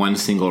 Not in one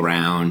single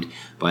round.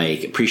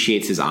 Like,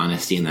 appreciates his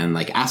honesty, and then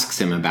like asks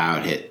him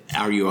about it.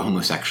 Are you a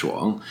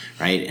homosexual?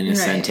 Right? And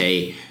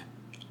Vicente,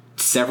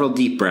 several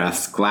deep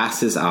breaths,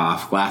 glasses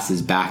off,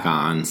 glasses back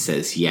on,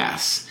 says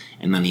yes,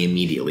 and then he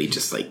immediately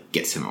just like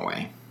gets him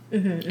away,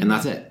 and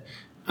that's it.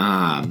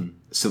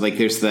 So like,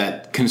 there's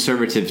that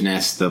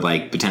conservativeness, the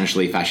like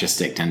potentially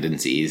fascistic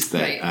tendencies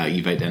that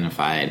you've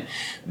identified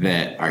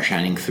that are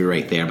shining through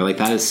right there. But like,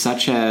 that is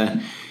such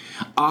a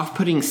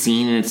off-putting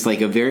scene, and it's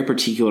like a very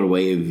particular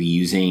way of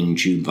using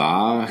Jude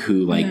Law,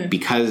 who like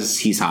because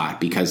he's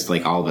hot, because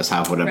like all of us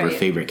have whatever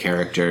favorite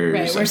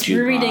characters. Right,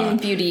 we're reading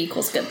Beauty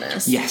Equals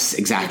Goodness. Yes,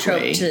 exactly. The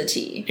trope to the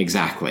T.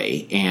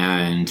 Exactly.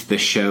 And the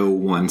show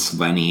wants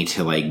Lenny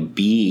to like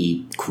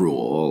be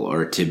cruel,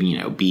 or to, you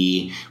know,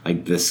 be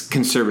like this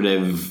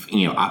conservative,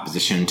 you know,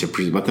 opposition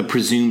to what the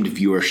presumed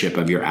viewership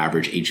of your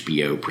average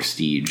HBO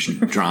prestige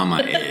drama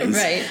is.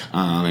 Right.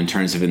 In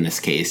terms of, in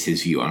this case,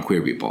 his view on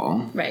queer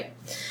people. Right.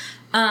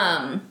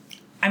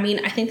 I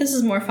mean, I think this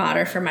is more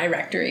fodder for my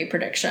rectory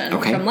prediction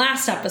from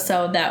last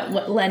episode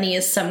that Lenny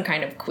is some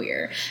kind of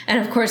queer. And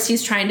of course,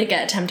 he's trying to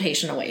get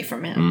temptation away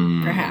from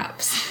him,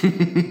 perhaps.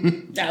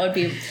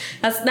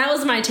 That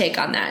was my take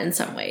on that in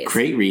some ways.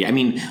 Great read. I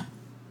mean,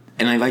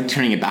 and I like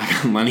turning it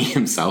back on Lenny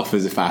himself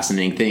is a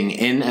fascinating thing.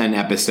 In an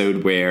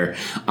episode where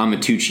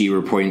Amatucci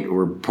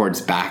reports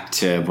back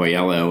to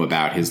Voyello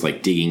about his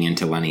like digging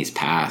into Lenny's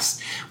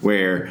past,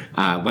 where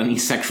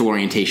Lenny's sexual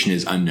orientation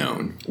is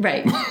unknown.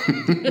 Right.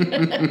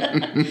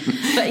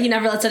 But he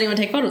never lets anyone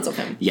take photos of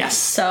him. Yes.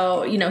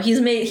 So,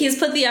 he's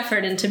put the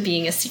effort into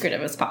being as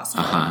secretive as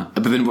possible.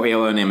 But then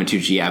Voyello and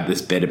Amatucci have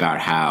this bit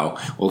about how,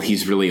 well,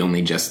 he's really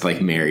only just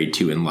like married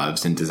to and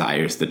loves and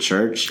desires the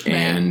church. Right.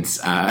 And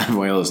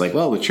Voyello's like,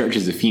 well, the church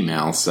is a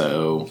female,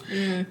 so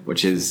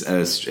which is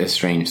a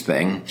strange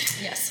thing.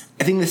 Yes.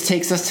 I think this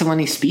takes us to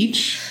Lenny's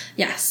speech.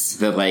 Yes.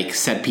 The like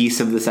set piece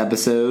of this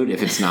episode,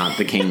 if it's not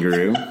the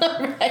kangaroo.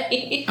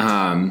 Right.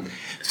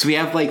 So we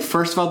have like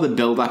first of all the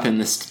build up in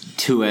this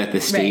to it,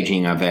 the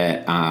staging of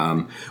it,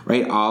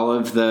 right? All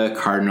of the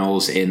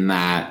cardinals in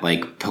that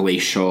like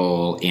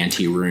palatial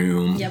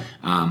anteroom,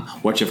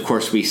 which of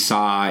course we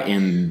saw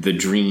in the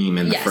dream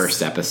in the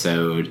first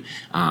episode.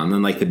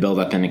 And like the build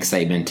up and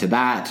excitement to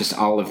that, just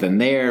all of them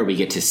there. We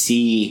get to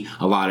see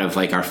a lot of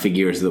like our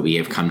figures that we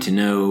have come to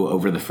know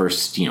over the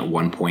first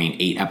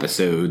 1.8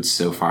 episodes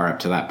so far up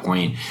to that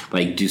point.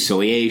 Like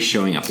Dussolier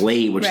showing up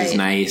late, which is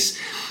nice.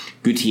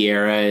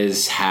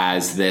 Gutierrez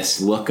has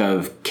this look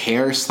of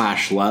care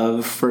 /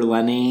 love for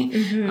Lenny,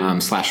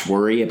 /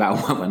 worry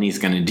about what Lenny's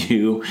going to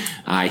do,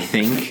 I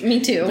think. Me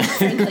too,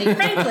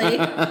 frankly.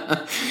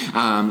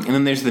 And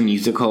then there's the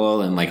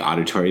musical and like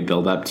auditory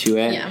build up to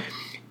it. Yeah.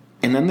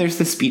 And then there's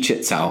the speech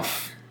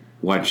itself,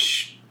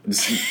 which...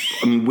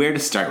 I mean, where to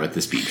start with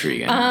the speech,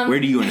 Regan?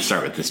 Where do you want to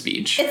start with the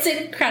speech? It's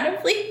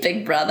incredibly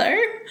Big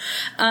Brother,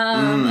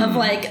 of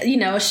like,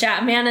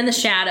 man in the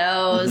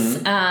shadows,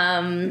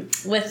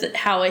 with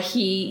how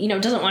he,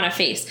 doesn't want to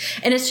face.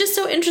 And it's just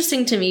so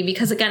interesting to me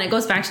because, again, it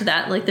goes back to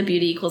that, like, the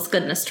beauty equals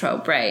goodness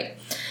trope, right?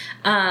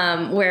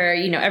 Where,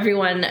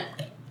 everyone,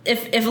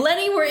 if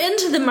Lenny were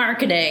into the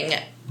marketing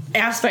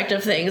aspect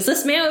of things,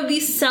 this man would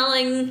be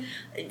selling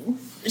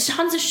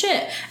tons of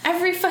shit.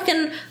 Every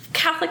fucking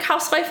Catholic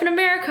housewife in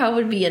America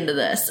would be into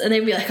this, and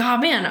they'd be like, "Oh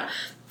man,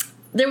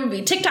 there would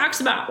be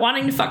TikToks about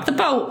wanting to fuck the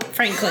Pope."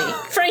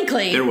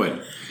 Frankly,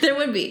 there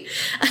would be.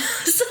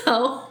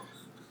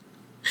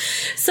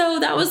 So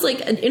that was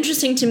like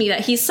interesting to me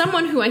that he's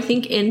someone who I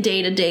think in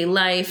day-to-day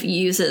life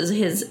uses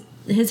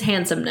his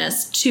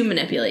handsomeness to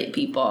manipulate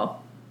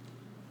people,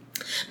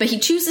 but he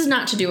chooses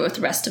not to do it with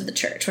the rest of the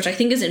church, which I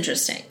think is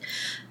interesting.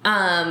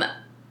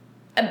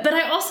 But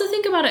I also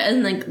think about it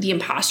in, like, the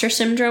imposter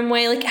syndrome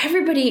way. Like,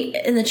 everybody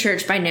in the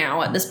church by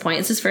now, at this point,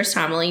 it's his first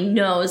homily,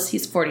 knows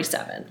he's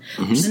 47,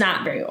 which is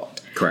not very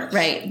old. Correct.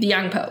 Right? The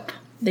young pope.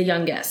 The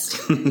youngest,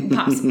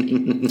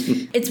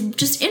 possibly. It's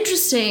just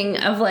interesting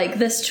of, like,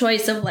 this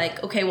choice of,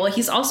 like, okay, well,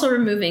 he's also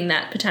removing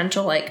that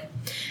potential, like,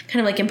 kind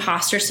of like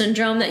imposter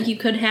syndrome that he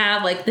could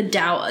have, like the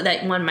doubt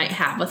that one might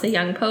have with a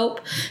young pope.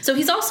 So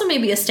he's also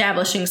maybe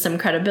establishing some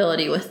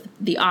credibility with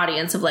the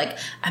audience of like,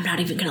 I'm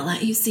not even going to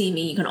let you see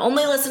me. You can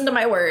only listen to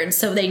my words.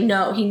 So they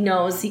know, he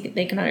knows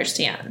they can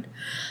understand.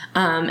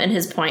 And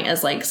his point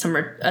as like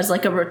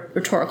a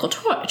rhetorical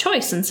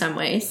choice in some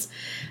ways.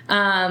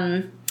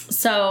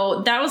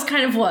 So that was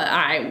kind of what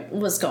I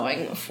was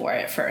going for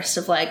at first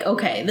of like,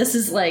 okay, this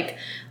is like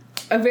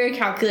a very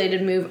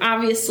calculated move,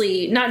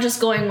 obviously not just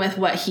going with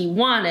what he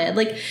wanted.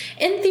 Like,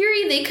 in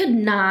theory, they could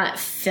not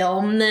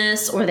film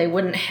this or they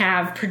wouldn't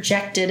have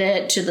projected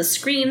it to the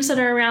screens that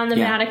are around the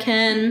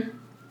Vatican.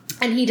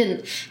 And he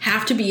didn't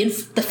have to be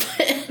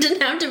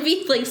didn't have to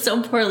be like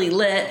so poorly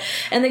lit.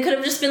 And they could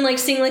have just been like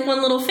seeing like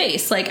one little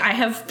face. Like I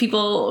have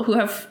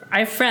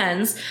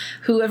friends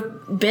who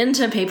have been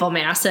to papal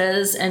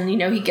masses and,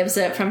 he gives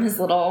it from his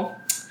little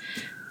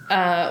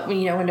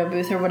window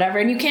booth or whatever,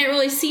 and you can't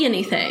really see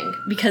anything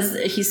because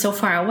he's so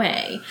far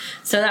away.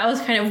 So that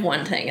was kind of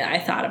one thing that I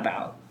thought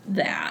about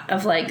that,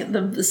 of like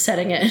the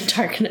setting it in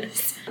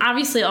darkness.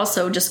 Obviously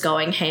also just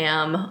going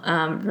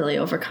ham, really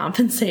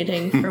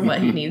overcompensating for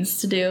what he needs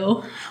to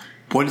do.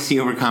 What is he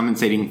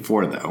overcompensating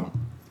for, though?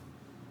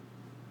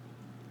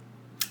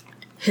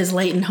 His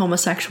latent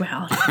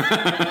homosexuality.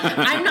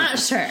 I'm not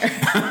sure.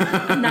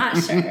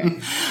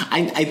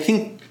 I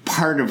think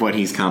part of what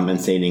he's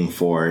compensating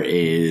for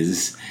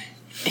is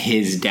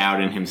his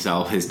doubt in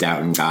himself, his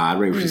doubt in God,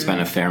 right? Which we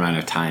spent a fair amount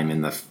of time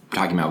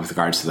talking about with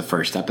regards to the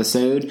first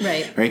episode.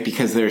 Right?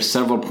 Because there are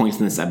several points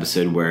in this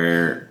episode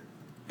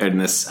in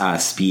this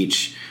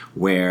speech,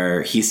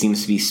 where he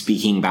seems to be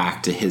speaking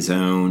back to his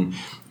own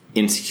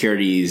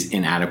insecurities,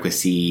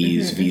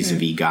 inadequacies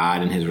vis-a-vis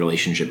God and his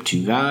relationship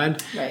to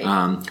God.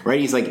 Right?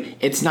 He's like,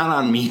 it's not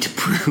on me to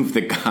prove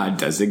that God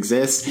does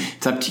exist.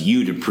 It's up to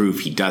you to prove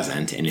he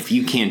doesn't. And if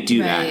you can't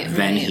do that,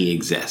 then he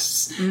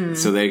exists.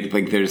 So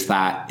there's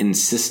that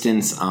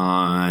insistence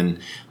on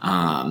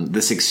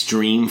this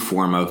extreme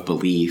form of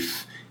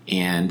belief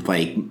and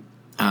like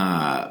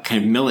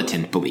kind of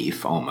militant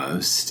belief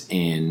almost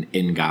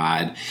in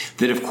God,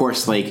 that of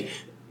course, like,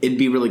 it'd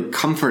be really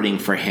comforting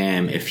for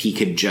him if he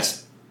could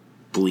just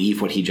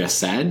believe what he just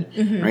said,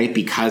 right?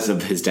 Because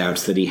of his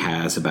doubts that he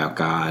has about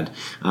God.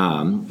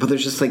 But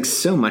there's just like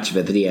so much of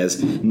it that he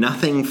has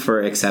nothing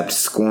for except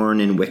scorn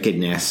and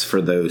wickedness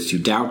for those who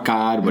doubt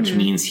God, which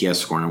means he has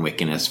scorn and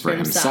wickedness for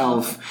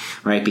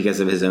himself, right? Because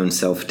of his own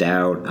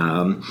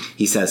self-doubt.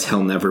 He says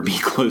he'll never be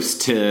close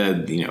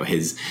to,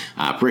 his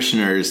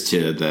parishioners,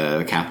 to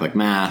the Catholic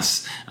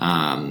Mass,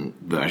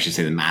 I should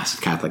say the mass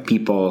of Catholic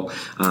people,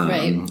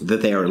 that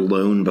they are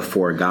alone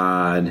before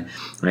God,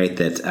 right?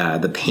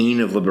 That the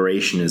pain of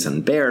liberation is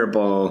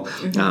unbearable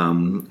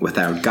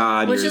without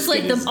God. Which is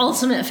like the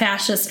ultimate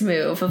fascist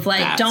move of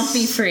like, don't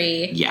be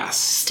free. Yes.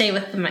 Stay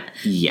with the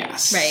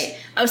Yes. Right.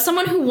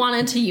 Someone who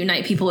wanted to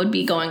unite people would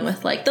be going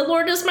with like, the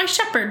Lord is my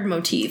shepherd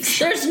motif.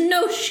 There's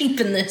no sheep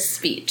in this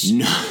speech.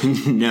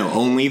 No,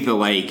 only the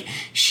like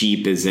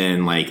sheep is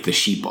in like the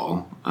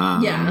sheeple.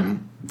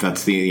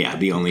 That's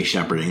the only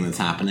shepherding that's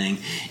happening.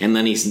 And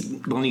then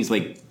he's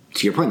like,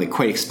 to your point, like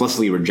quite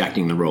explicitly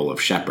rejecting the role of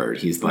shepherd.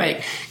 He's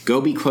like,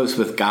 go be close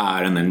with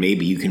God, and then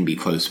maybe you can be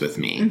close with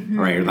me,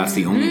 right? Or that's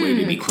the only way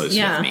to be close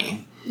with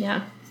me.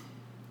 Yeah.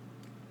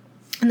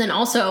 And then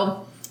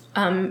also,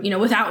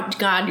 without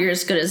God, you're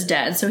as good as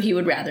dead. So he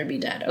would rather be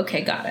dead.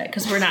 Okay, got it.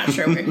 Because we're not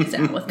sure where he's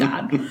at with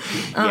God.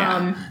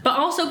 But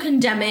also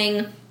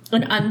condemning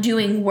and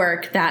undoing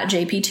work that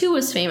JP2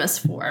 was famous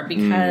for,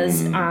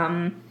 because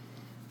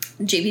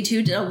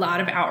JP2 did a lot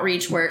of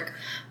outreach work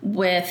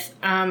with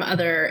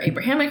other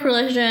Abrahamic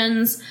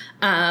religions,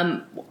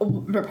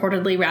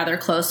 reportedly rather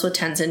close with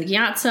Tenzin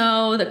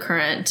Gyatso, the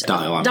current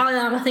Dalai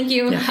Lama, thank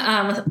you.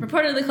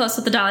 Reportedly close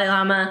with the Dalai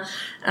Lama,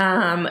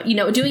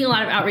 doing a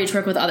lot of outreach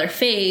work with other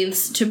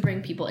faiths to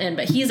bring people in.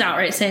 But he's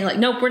outright saying like,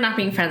 nope, we're not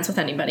being friends with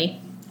anybody.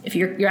 If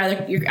you're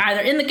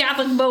either in the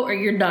Catholic boat or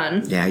you're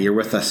done. Yeah, you're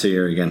with us or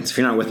you're against. If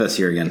you're not with us,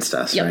 you're against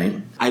us,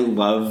 right? I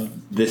love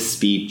this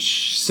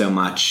speech so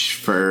much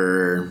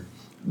for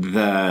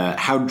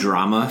how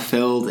drama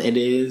filled it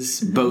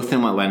is, both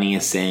in what Lenny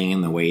is saying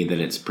and the way that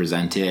it's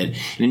presented,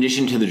 in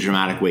addition to the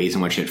dramatic ways in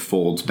which it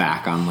folds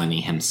back on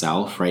Lenny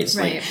himself, right? So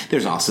like,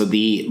 there's also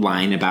the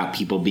line about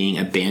people being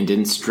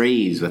abandoned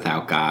strays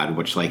without God,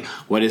 which like,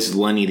 what is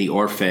Lenny the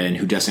orphan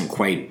who doesn't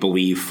quite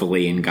believe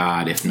fully in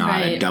God, if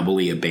not a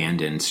doubly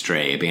abandoned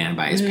stray, abandoned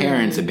by his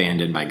parents,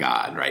 abandoned by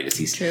God, right? As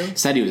he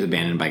said he was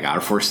abandoned by God,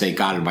 or forsake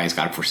God, and by his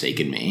God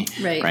forsaken me,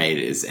 right?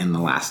 Is in the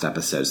last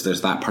episode. So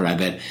there's that part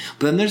of it.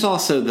 But then there's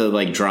also the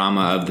like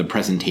drama of the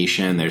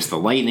presentation. There's the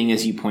lightning,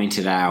 as you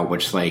pointed out,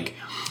 which like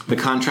the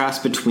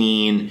contrast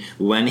between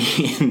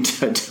Lenny and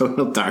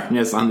total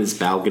darkness on this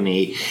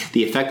balcony,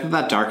 the effect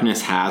that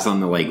darkness has on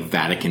the like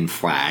Vatican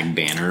flag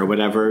banner or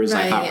whatever is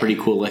I thought pretty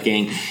cool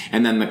looking.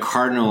 And then the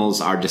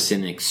cardinals are just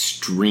in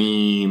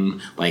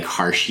extreme like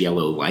harsh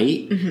yellow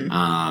light,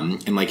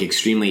 and like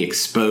extremely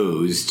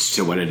exposed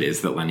to what it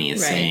is that Lenny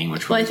is saying.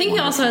 Which I think he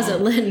also has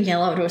it lit in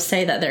yellow to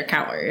say that they're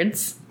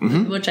cowards.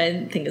 Which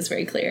I think is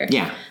very clear.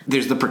 Yeah.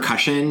 There's the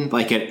percussion,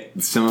 like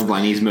at some of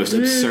Lenny's most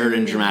absurd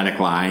and dramatic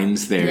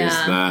lines. There's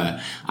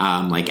the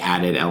like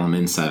added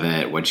elements of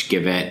it, which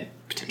give it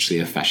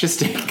potentially a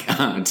fascistic,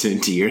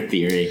 to your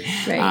theory,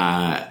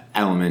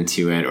 element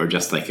to it, or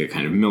just like a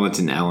kind of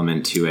militant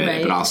element to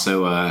it. But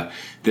also,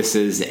 this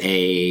is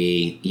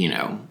a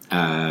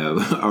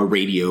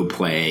radio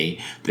play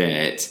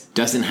that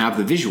doesn't have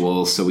the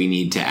visuals, so we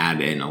need to add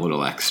in a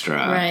little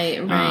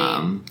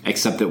extra.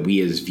 Except that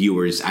we as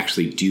viewers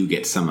actually do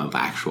get some of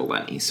actual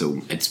Lenny,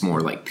 so it's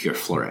more like pure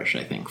flourish,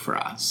 I think, for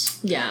us.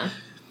 Yeah.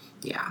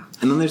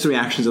 And then there's the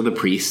reactions of the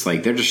priests.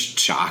 Like, they're just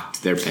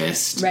shocked. They're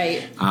pissed.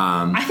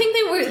 I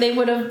think they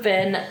would have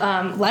been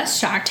less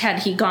shocked had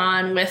he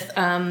gone with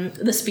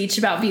the speech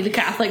about be the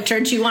Catholic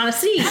Church you want to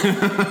see.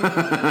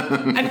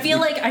 I feel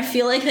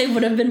like they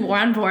would have been more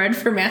on board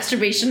for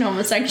masturbation,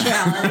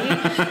 homosexuality.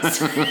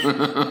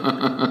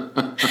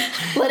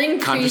 Letting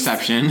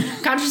contraception,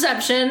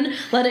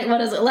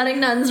 letting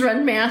nuns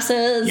run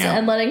masses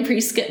and letting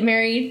priests get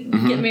married.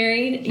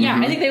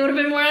 I think they would have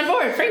been more on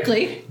board,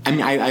 frankly. I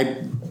mean,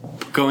 I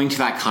going to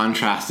that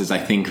contrast is, I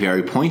think,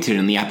 very pointed,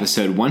 and the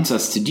episode wants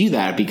us to do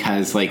that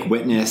because, like,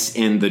 witness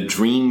in the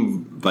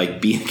dream, like,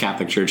 be the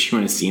Catholic Church you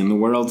want to see in the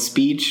world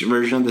speech,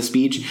 version of the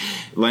speech,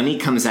 Lenny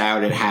comes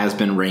out, it has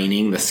been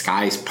raining, the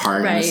skies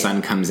part, and the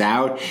sun comes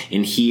out,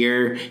 and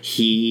here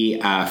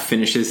he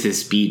finishes his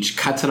speech,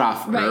 cuts it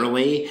off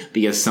early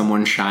because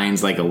someone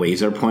shines, like, a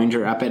laser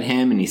pointer up at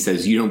him, and he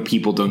says,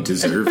 people don't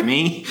deserve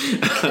me.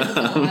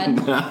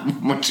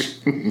 Which,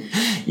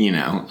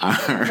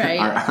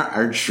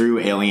 our true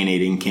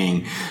alienating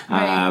king,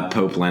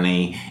 Pope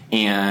Lenny.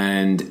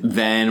 And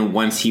then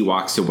once he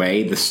walks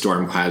away, the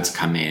storm clouds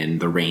come in,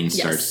 the rain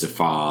starts to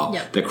fall,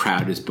 the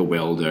crowd is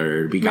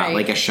bewildered. We got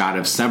like a shot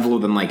of several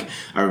of them, like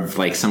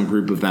some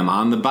group of them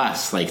on the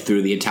bus, like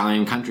through the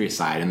Italian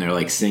countryside, and they're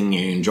like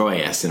singing and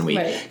joyous, and we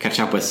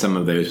catch up with some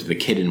of those, the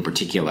kid in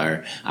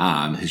particular,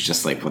 who's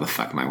just like, what the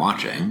fuck am I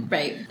watching?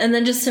 And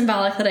then just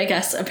symbolic that I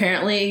guess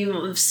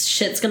apparently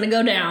shit's gonna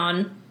go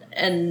down.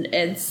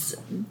 it's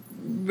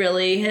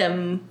really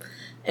him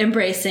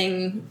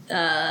embracing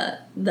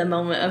the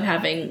moment of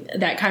having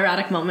that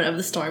kairotic moment of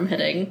the storm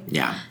hitting.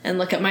 Yeah. And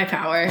look at my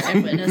power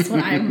and witness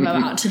what I'm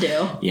about to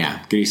do.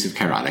 Yeah. Good use of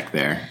kairotic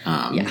there.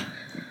 Yeah.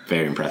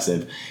 Very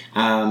impressive.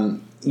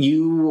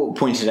 You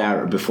pointed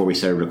out before we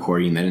started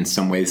recording that in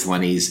some ways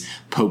Lenny's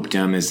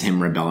popedom is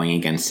him rebelling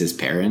against his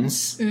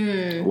parents.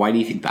 Why do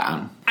you think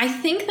that? I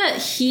think that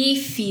he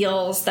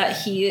feels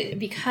that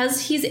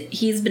because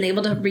he's been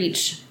able to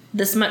reach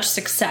this much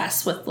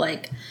success with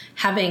like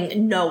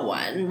having no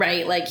one,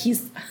 right? Like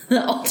he's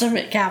the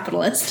ultimate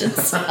capitalist in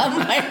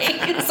some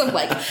ways of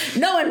like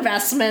no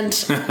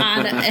investment in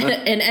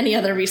any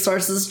other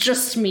resources,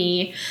 just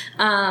me.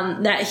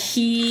 That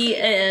he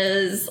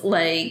is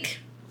like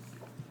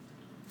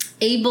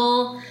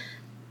able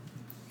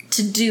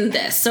to do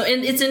this. So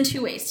it's in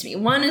two ways to me.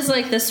 One is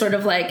like this sort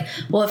of like,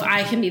 well, if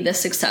I can be this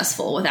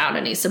successful without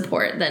any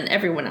support, then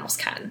everyone else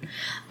can.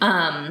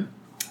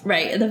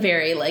 Right. The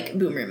very like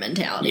boomer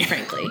mentality,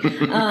 frankly.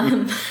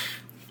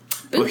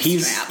 Well,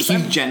 he's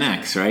Gen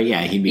X, right?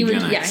 Yeah, he'd be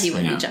Gen X. Yeah, he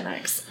would be Gen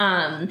X.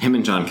 Him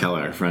and John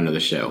Keller, friend of the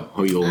show,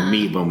 who you'll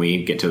meet when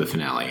we get to the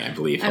finale, I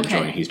believe.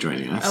 He's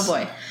joining us. Oh,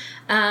 boy.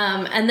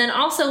 And then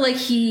also, like,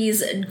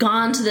 he's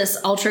gone to this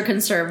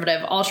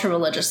ultra-conservative,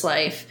 ultra-religious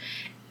life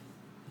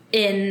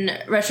in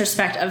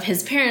retrospect of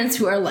his parents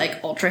who are,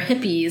 like,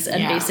 ultra-hippies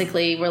and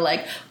basically were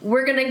like,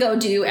 we're gonna go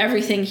do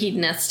everything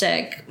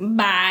hedonistic.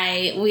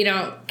 Bye. We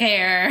don't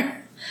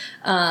care.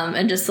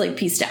 And just, like,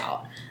 peaced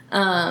out.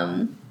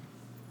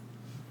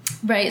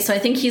 Right. So I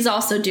think he's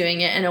also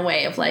doing it in a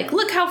way of, like,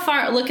 look how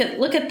far, look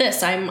at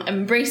this. I'm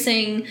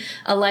embracing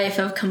a life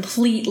of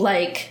complete,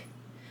 like,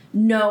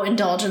 no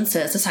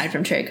indulgences aside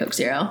from Cherry Coke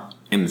Zero.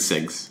 And the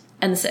cigs.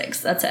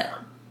 That's it.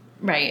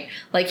 Right.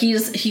 Like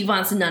he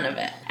wants none of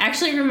it.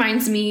 Actually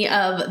reminds me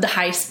of the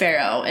High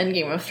Sparrow in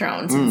Game of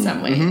Thrones in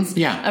some ways. Mm-hmm,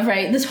 yeah.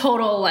 Of the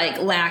total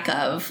like lack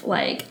of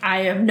like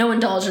I have no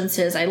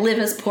indulgences. I live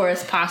as poor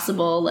as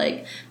possible.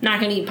 Like not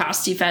gonna eat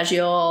pasti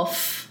fagioli.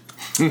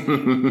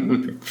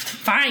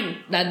 Fine.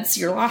 That's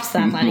your loss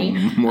then, Lenny.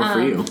 More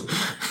for you.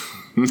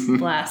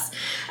 Bless.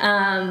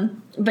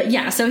 But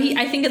yeah, so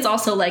I think it's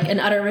also like an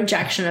utter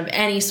rejection of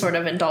any sort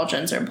of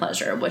indulgence or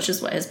pleasure, which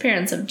is what his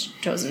parents have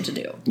chosen to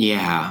do.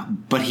 Yeah,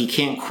 but he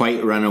can't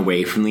quite run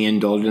away from the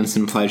indulgence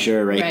and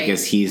pleasure, right?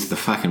 Because he's the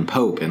fucking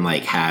Pope and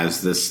like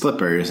has the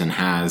slippers and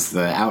has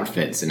the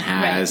outfits and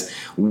has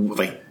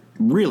like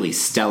really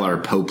stellar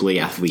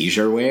popely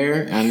athleisure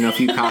wear. I don't know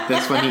if you caught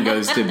this when he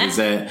goes to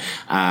visit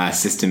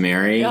Sister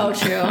Mary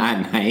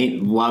at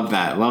night. Love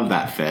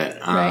that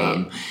fit.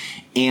 Right.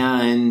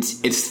 And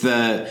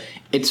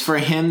it's for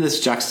him this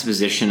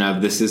juxtaposition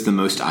of this is the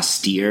most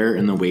austere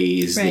in the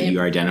ways that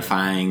you're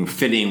identifying,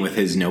 fitting with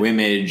his no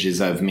images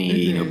of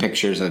me, no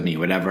pictures of me,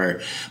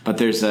 whatever. But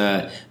there's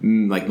a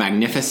like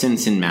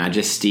magnificence and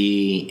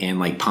majesty and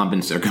like pomp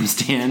and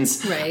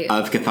circumstance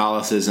of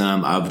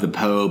Catholicism, of the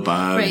Pope,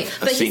 of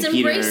but St. he's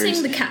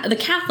embracing the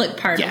Catholic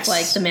part of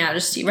like the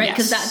majesty, right?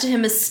 Because that to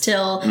him is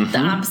still the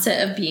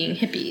opposite of being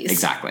hippies.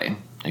 Exactly.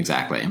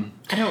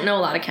 I don't know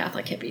a lot of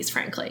Catholic hippies,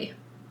 frankly.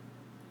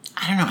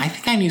 I don't know. I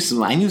think I knew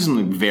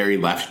some very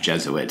left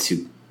Jesuits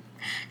who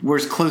were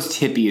as close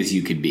to hippie as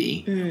you could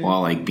be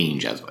while like being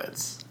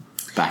Jesuits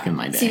back in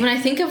my day. See, when I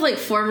think of like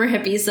former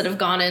hippies that have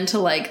gone into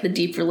like the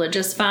deep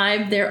religious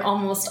vibe, they're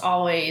almost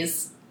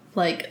always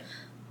like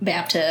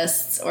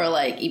Baptists or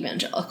like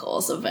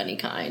evangelicals of any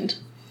kind.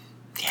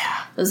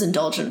 Yeah. Those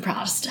indulgent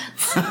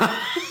Protestants.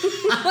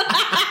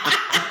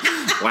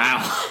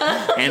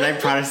 Wow.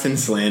 Anti-Protestant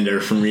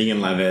slander from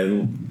Regan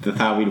Levin. The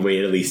thought we'd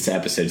wait at least to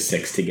episode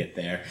 6 to get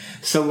there.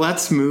 So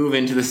let's move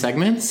into the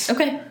segments.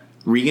 Okay.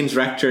 Regan's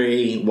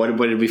Rectory. What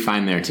did we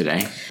find there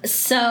today?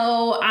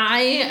 So I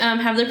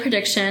have the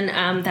prediction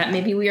that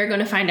maybe we are going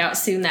to find out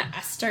soon that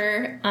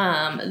Esther,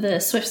 the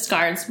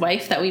Swiftsguard's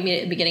wife that we meet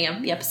at the beginning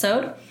of the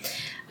episode,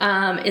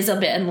 is a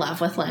bit in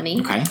love with Lenny.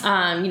 Okay.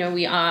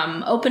 We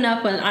open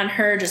up on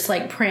her just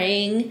like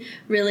praying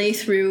really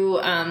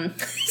through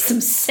some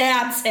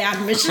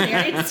sad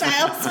missionary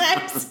style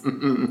sex.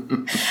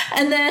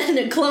 And then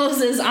it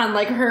closes on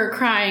like her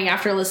crying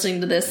after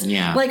listening to this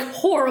like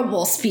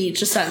horrible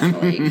speech,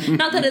 essentially.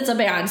 Not that it's a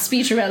bad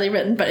speech or badly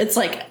written, but it's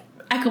like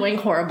echoing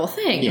horrible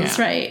things,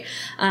 right?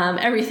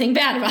 Everything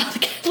bad about the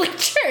Catholic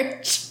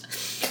Church.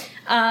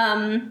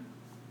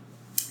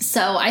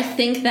 So I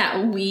think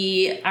that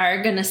we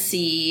are going to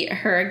see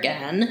her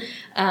again,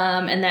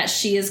 and that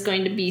she is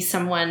going to be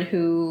someone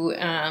who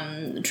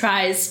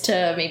tries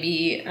to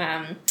maybe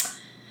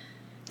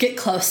get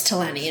close to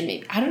Lenny. And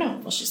maybe, I don't know,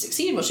 will she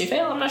succeed? Will she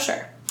fail? I'm not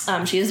sure.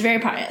 She is very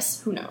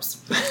pious. Who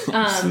knows?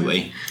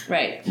 Absolutely.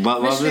 Right.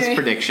 Love this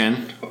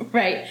prediction.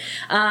 Right.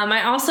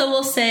 I also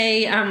will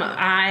say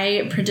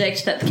I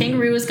predict that the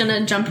kangaroo is going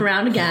to jump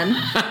around again,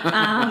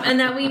 and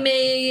that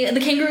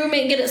the kangaroo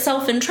may get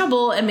itself in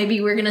trouble, and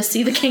maybe we're going to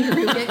see the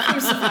kangaroo get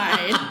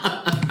crucified.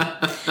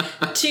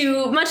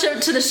 To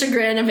the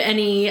chagrin of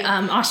any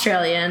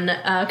Australian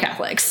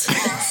Catholics.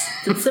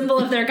 It's the symbol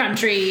of their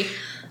country,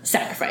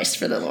 sacrificed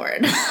for the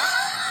Lord.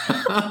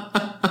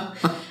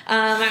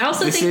 I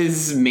also This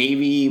is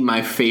maybe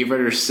my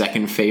favorite or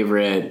second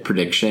favorite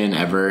prediction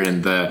ever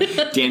in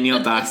the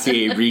Daniel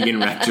Dossier Regan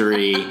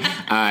Rectory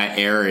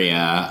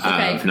area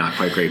of Not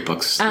Quite Great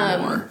books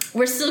lore.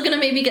 We're still going to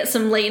maybe get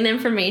some latent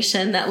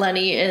information that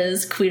Lenny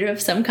is queer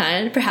of some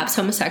kind, perhaps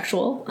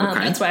homosexual.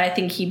 That's why I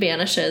think he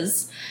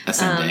banishes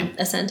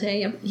Ascente.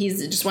 Yep. He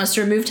just wants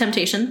to remove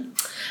temptation,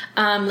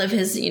 live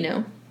his,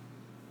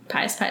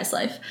 pious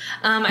life.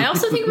 I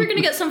also think we're going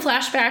to get some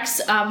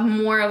flashbacks of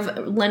more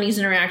of Lenny's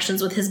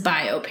interactions with his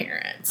bio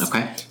parents.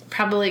 Okay.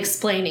 Probably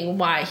explaining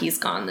why he's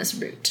gone this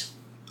route.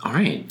 All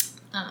right.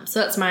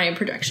 So that's my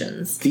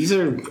predictions. These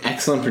are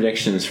excellent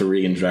predictions for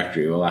Regan's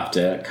Rectory. We'll have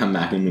to come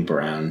back and loop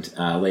around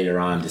later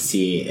on to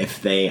see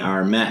if they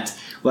are met.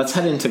 Let's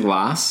head into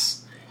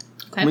Gloss.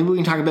 Okay. Maybe we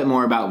can talk a bit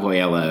more about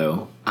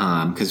Voyello,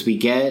 because we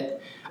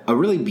get a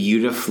really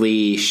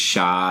beautifully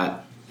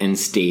shot and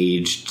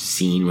staged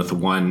scene with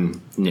one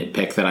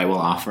nitpick that I will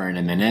offer in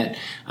a minute,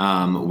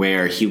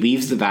 where he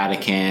leaves the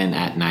Vatican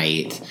at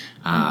night.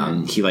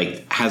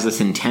 He has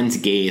this intense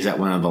gaze at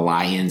one of the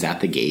lions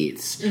at the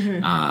gates,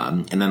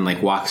 and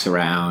then walks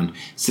around.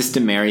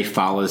 Sister Mary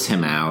follows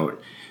him out.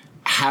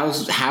 How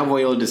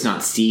Voyello does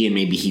not see, and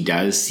maybe he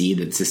does see,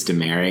 that Sister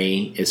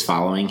Mary is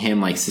following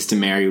him. Sister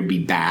Mary would be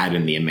bad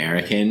in the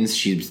Americans.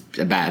 She's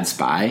a bad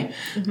spy.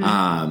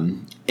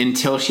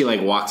 Until she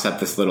walks up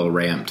this little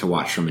ramp to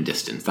watch from a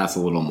distance. That's a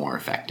little more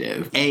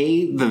effective.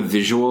 The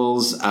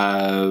visuals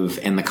of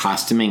and the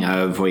costuming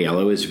of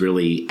Voyello is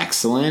really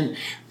excellent.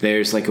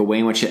 There's a way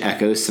in which it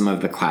echoes some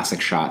of the classic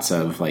shots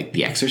of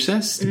The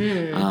Exorcist.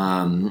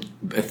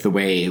 With the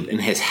way in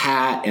his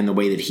hat and the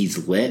way that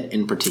he's lit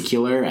in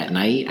particular at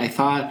night, I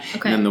thought.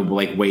 Okay. And then the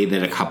way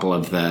that a couple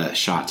of the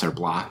shots are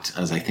blocked,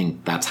 as I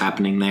think that's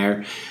happening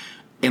there.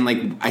 And,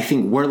 I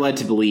think we're led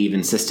to believe,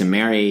 and Sister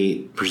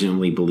Mary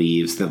presumably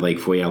believes, that,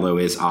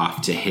 Voyello is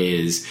off to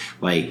his,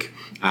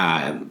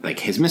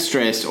 his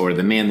mistress or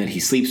the man that he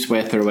sleeps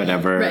with or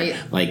whatever.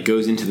 Right.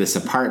 Goes into this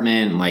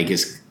apartment,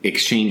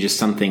 exchanges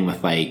something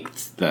with,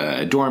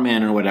 the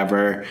doorman or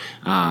whatever.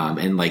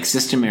 And,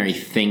 Sister Mary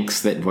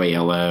thinks that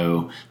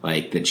Voyello,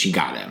 that she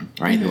got him,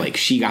 right? Mm-hmm.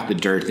 She got the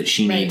dirt that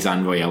she needs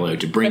on Voyello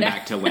to bring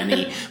back to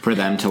Lenny for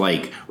them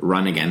to,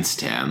 run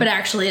against him. But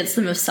actually, it's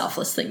the most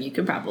selfless thing you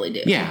could probably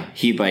do. Yeah.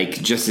 He,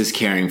 just is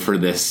caring for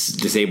this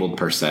disabled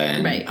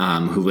person,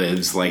 who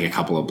lives, a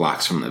couple of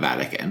blocks from the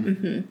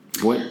Vatican.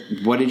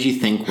 Mm-hmm. What did you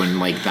think when,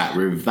 that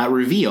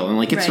reveal,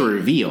 and, it's a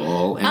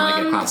reveal,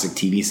 and, a classic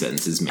TV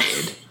sentence is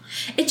made?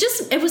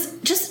 It was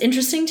just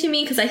interesting to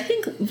me because I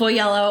think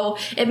Voyello,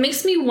 it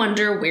makes me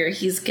wonder where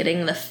he's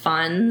getting the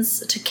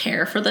funds to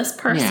care for this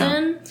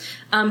person,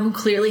 who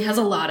clearly has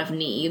a lot of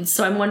needs.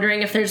 So I'm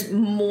wondering if there's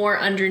more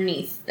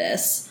underneath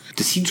this.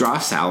 Does he draw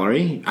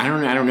salary? I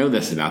don't know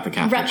this about the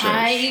Catholic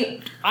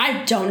Church.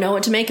 I don't know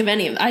what to make of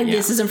any of it.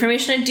 This is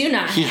information I do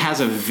not have. He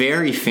has a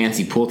very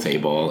fancy pool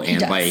table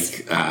and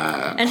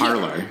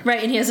parlor.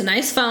 And he has a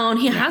nice phone.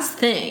 He has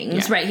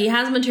things, right? He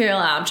has material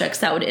objects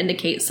that would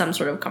indicate some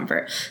sort of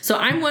comfort. So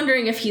I'm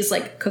wondering if he's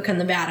cooking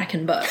the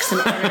Vatican books in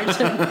order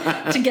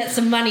to get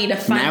some money to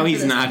fund. Now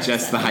he's not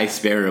just the High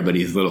Sparrow, but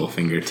he's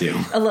Littlefinger too.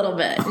 A little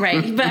bit,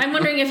 right? But I'm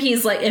wondering if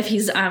he's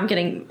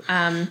getting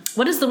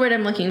what is the word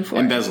I'm looking for?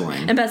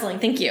 Embezzling.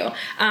 Thank you.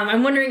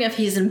 I'm wondering if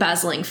he's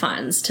embezzling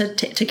funds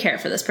to care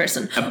for this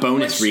person. A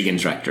bonus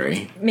Regan's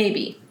Rectory.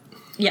 Maybe.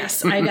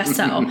 Yes, I guess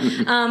so.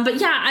 But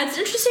yeah, it's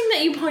interesting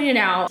that you pointed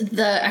out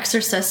the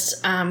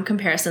Exorcist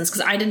comparisons,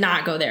 because I did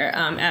not go there,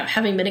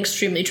 having been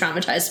extremely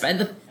traumatized by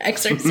the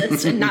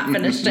Exorcist and not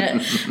finished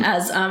it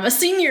as a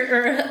senior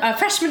or a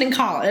freshman in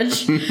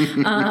college.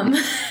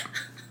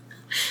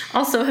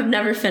 Also have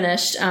never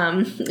finished,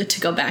 to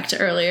go back to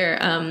earlier,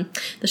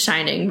 The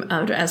Shining,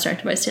 as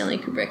directed by Stanley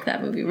Kubrick.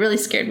 That movie really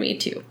scared me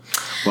too.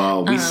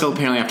 Well, we still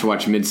apparently have to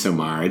watch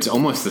Midsommar. It's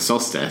almost the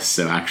solstice,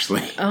 so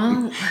actually.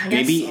 Oh, I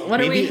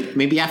guess,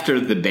 maybe after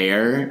the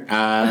bear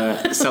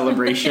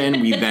celebration,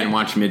 we then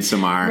watch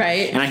Midsommar.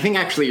 Right. And I think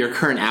actually your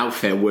current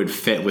outfit would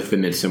fit with the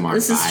Midsommar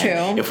This vibe. Is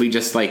true. If we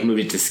just moved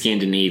it to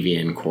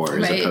Scandinavian core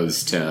as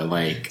opposed to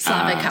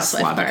Slavic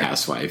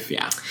housewife,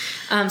 yeah.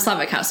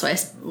 Slavic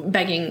housewife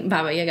begging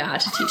Baba Yaga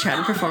to teach her how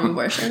to perform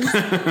abortions.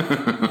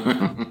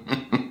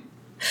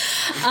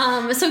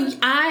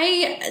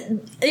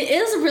 It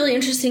is really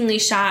interestingly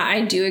shot.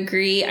 I do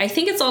agree. I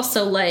think it's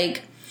also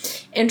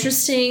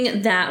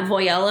interesting that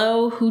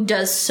Voyello, who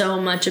does so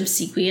much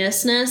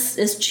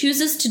obsequiousness,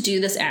 chooses to do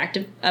this act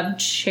of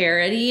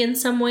charity in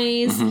some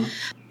ways.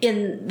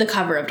 In the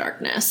cover of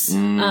darkness.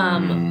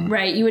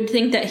 Right? You would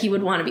think that he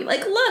would want to be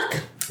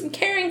look, I'm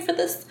caring for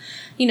this.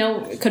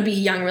 It could be a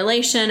young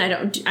relation. I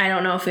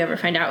don't know if we ever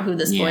find out who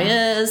this boy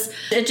is.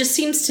 It just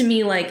seems to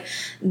me like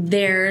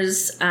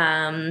there's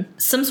some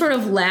sort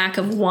of lack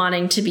of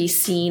wanting to be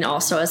seen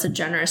also as a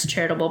generous,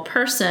 charitable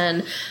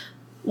person,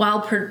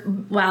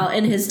 while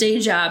in his day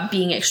job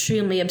being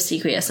extremely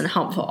obsequious and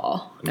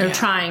helpful, or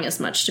trying as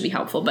much to be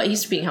helpful, but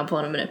he's being helpful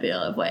in a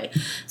manipulative way.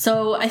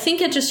 So I think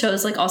it just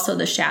shows also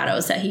the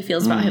shadows that he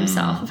feels about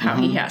himself, of how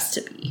he has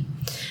to be.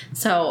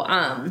 So,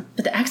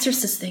 but the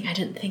exorcist thing I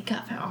didn't think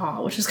of at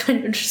all, which was kind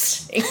of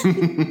interesting.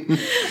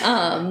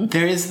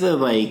 There is the,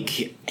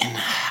 like, and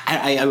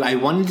I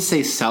wanted to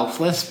say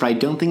selfless, but I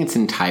don't think it's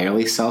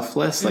entirely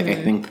selfless. Like, I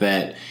think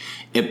that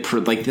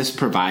this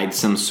provides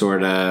some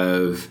sort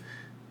of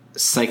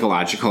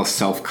psychological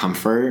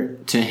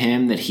self-comfort to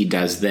him that he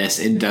does this.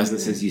 It does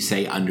this, as you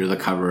say, under the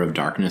cover of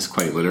darkness,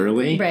 quite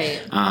literally.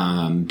 Right.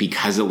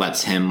 Because it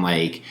lets him,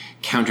 like,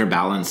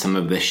 counterbalance some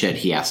of the shit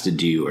he has to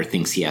do or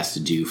thinks he has to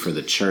do for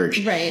the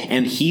church. Right.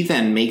 And he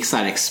then makes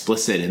that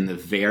explicit in the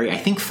very, I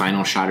think,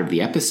 final shot of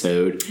the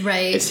episode.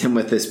 Right. It's him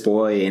with this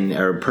boy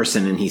or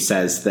person, and he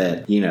says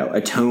that,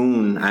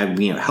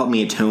 help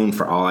me atone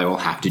for all I will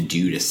have to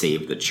do to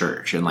save the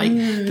church. And, like,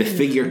 the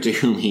figure to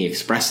whom he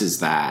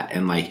expresses that,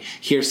 and, like,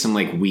 here's some,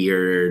 like,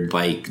 weird,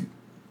 like,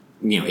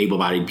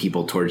 able-bodied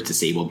people towards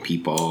disabled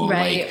people,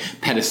 right. like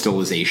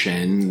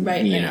pedestalization,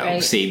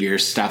 right. savior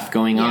stuff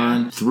going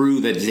on through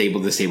the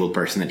disabled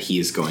person that he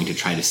is going to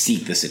try to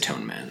seek this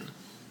atonement.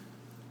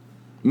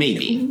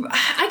 Maybe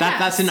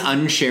that's an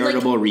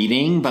uncharitable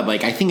reading, but,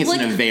 like, I think it's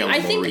an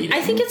available reading.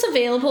 I think it's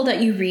available that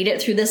you read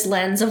it through this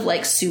lens of,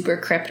 like, super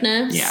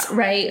cryptness,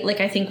 right? Like,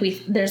 I think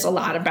there's a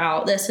lot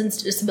about this in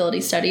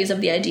disability studies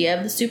of the idea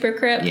of the super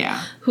crypt,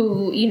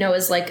 who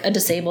is like a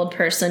disabled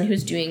person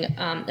who's doing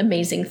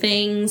amazing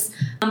things.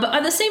 But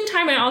at the same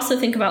time, I also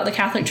think about the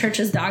Catholic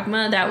Church's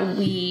dogma that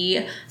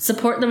we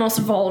support the most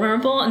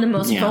vulnerable, and the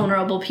most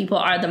vulnerable people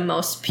are the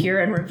most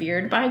pure and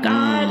revered by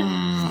God.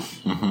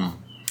 Mm-hmm.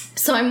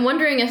 So I'm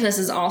wondering if this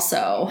is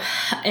also,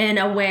 in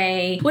a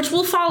way, which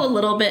will fall a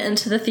little bit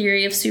into the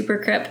theory of super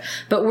crypt,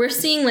 but we're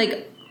seeing,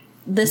 like,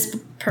 this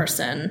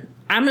person.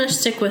 I'm going to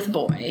stick with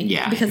boy,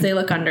 because they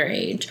look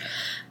underage,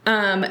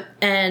 and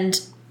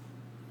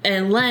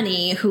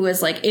Lenny, who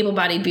is, like,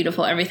 able-bodied,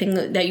 beautiful, everything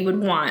that you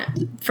would want,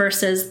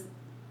 versus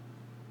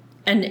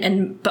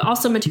but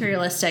also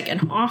materialistic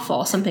and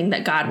awful, something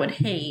that God would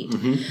hate,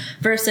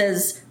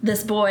 versus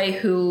this boy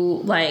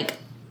who, like,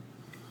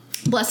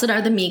 blessed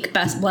are the meek,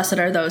 blessed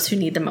are those who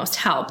need the most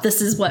help.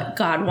 This is what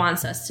God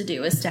wants us to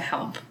do, is to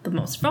help the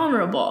most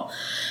vulnerable.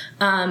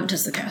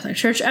 Does the Catholic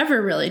Church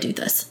ever really do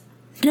this?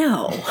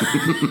 No.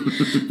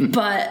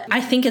 But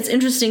I think it's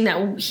interesting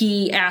that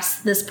he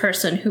asked this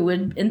person who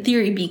would, in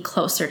theory, be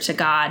closer to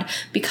God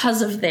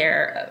because of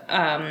their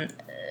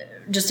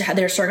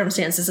their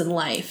circumstances in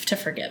life, to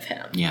forgive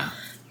him. Yeah.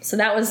 So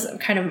that was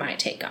kind of my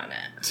take on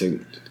it. It's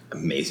an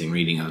amazing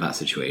reading of that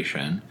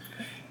situation.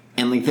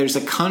 And, like, there's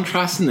a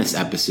contrast in this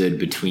episode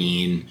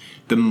between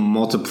the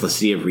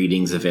multiplicity of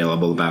readings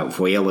available about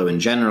Voyello in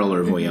general,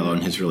 or Voyello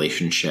and his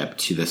relationship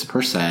to this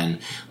person,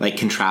 like,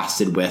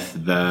 contrasted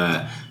with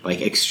the,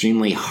 like,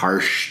 extremely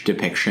harsh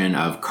depiction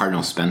of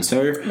Cardinal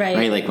Spencer,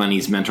 right? Like,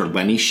 Lenny's mentor,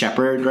 Lenny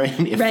Shepherd, right?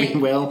 If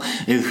we will,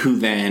 who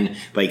then,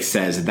 like,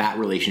 says that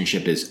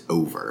relationship is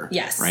over.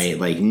 Yes. Right?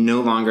 Like,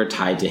 no longer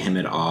tied to him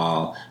at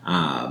all.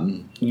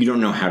 You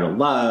don't know how to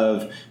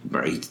love,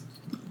 right?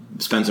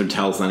 Spencer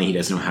tells Lenny he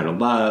doesn't know how to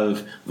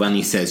love.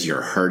 Lenny says,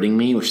 "You're hurting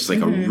me," which is,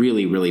 like, a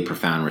really, really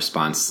profound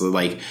response. So,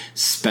 like,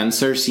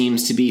 Spencer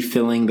seems to be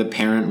filling the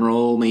parent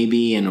role,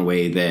 maybe, in a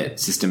way that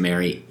Sister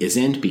Mary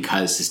isn't,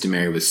 because Sister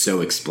Mary was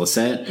so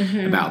explicit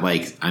about,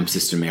 like, I'm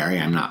Sister Mary,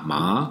 I'm not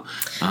Ma.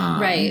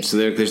 Right. So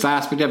there's that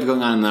aspect of it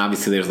going on, and then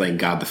obviously there's, like,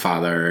 God the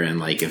Father, and,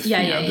 like, if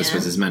this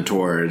was his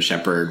mentor,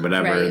 shepherd,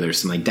 whatever,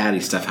 there's some, like, daddy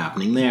stuff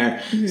happening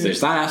there. So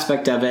there's that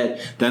aspect of it.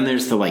 Then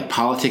there's the, like,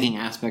 politicking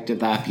aspect of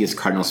that, because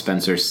Cardinal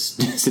Spencer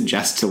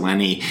suggests to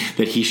Lenny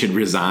that he should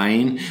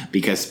resign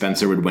because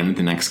Spencer would win at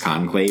the next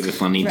conclave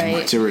if Lenny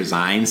wanted to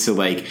resign. So,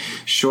 like,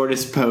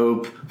 shortest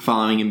pope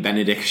following in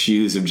Benedict's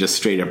shoes of just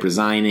straight up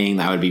resigning,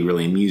 that would be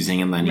really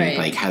amusing. And Lenny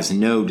like has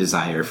no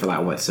desire for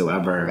that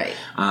whatsoever.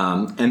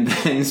 And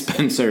then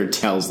Spencer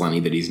tells Lenny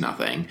that he's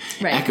nothing,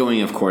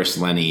 echoing, of course,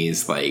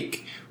 Lenny's,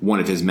 like,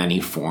 one of his many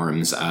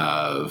forms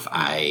of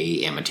I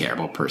am a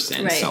terrible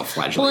person,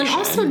 self-flagellation. Well, and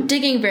also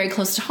digging very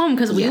close to home,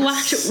 because we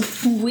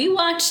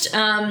watched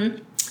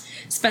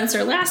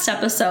Spencer last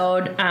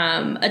episode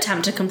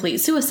attempt to complete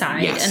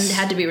suicide and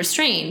had to be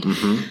restrained.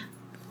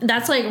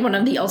 That's, like, one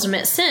of the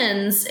ultimate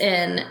sins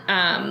in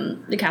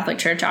the Catholic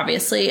Church,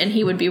 obviously, and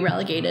he would be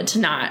relegated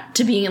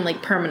to being in,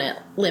 like, permanent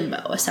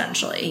limbo,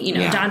 essentially. You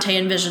know, Dante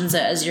envisions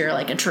it as you're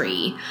like a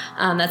tree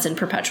that's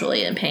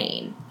perpetually in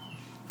pain.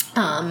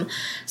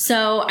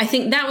 So I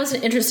think that was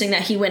interesting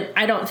that he went.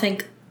 I don't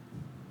think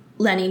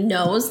Lenny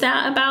knows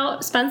that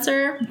about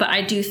Spencer, but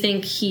I do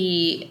think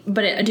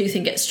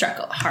it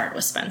struck hard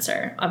with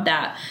Spencer of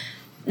that.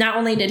 Not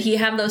only did he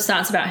have those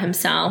thoughts about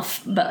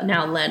himself, but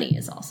now Lenny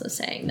is also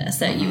saying this,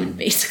 that you would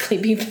basically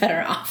be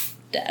better off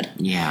dead.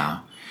 Yeah.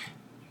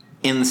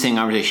 In the same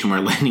conversation where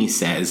Lenny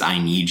says, "I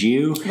need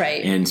you,"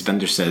 and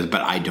Spencer says,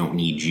 "But I don't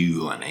need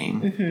you,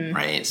 Lenny."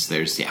 Right? So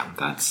there's,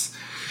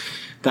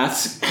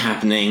 that's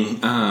happening.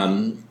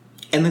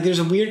 And like, there's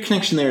a weird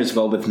connection there as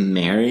well with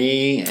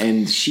Mary,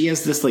 and she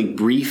has this like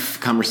brief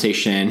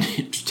conversation,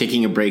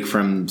 taking a break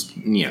from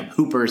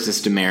Hooper,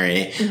 Sister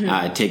Mary,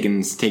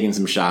 taking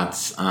some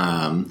shots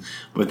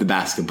with the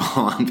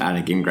basketball on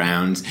Vatican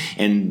grounds,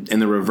 and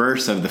the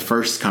reverse of the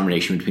first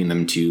conversation between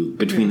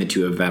the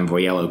two of them,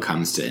 Voyello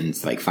comes to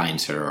and like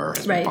finds her or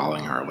has been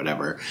following her or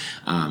whatever,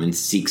 and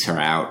seeks her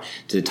out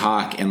to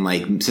talk, and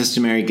like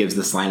Sister Mary gives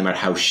this line about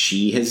how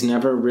she has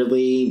never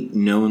really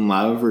known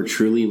love or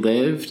truly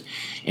lived.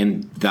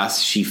 And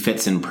thus she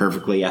fits in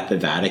perfectly at the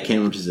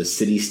Vatican, which is a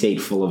city-state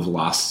full of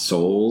lost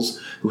souls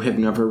who have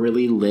never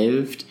really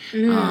lived.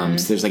 So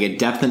there's like a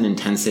depth and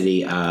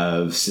intensity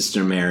of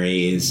Sister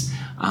Mary's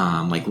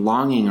like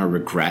longing or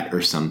regret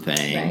or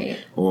something. Right.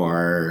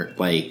 Or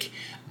like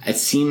it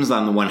seems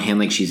on the one hand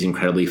like she's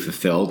incredibly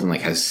fulfilled and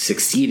like has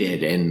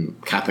succeeded in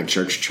Catholic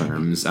Church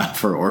terms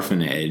for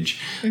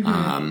orphanage.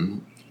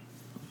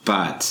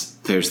 But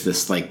there's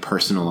this like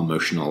personal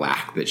emotional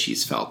lack that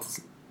she's felt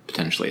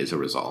potentially as a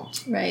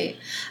result. Right.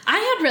 I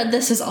had read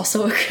this as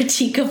also a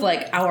critique of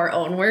like our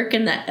own work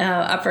in the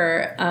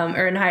upper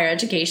or in higher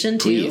education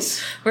too.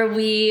 Please.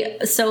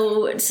 Where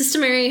so Sister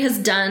Mary has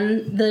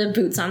done the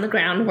boots on the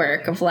ground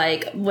work of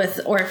like with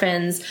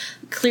orphans,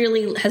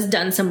 clearly has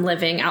done some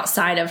living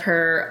outside of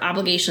her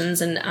obligations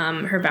and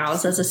her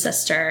vows as a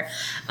sister.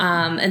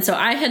 And so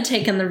I had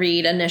taken the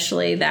read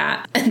initially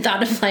that and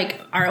thought of like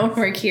our own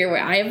work here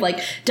where I have like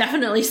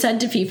definitely said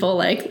to people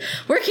like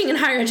working in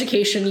higher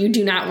education, you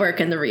do not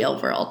work in the real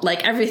world.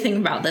 Like everything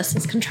about this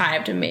is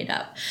contrived and made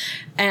up.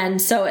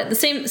 And so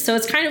so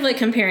it's kind of like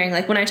comparing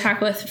like when I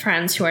talk with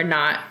friends who are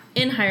not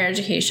in higher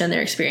education,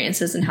 their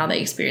experiences and how they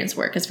experience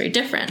work is very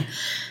different.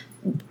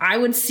 I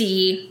would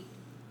see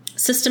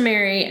Sister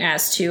Mary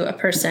as to a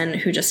person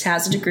who just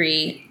has a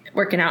degree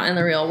working out in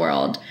the real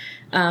world,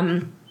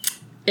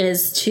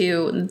 is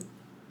to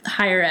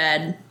higher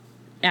ed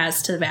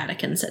as to the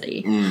Vatican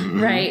City,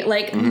 right?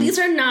 Like these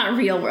are not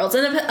real worlds,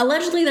 and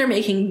allegedly they're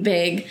making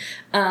big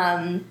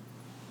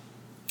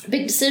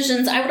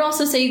decisions. I would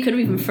also say you could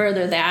even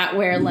further that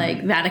where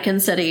like Vatican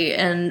City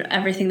and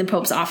everything the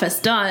Pope's office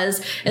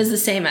does is the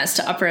same as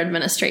to upper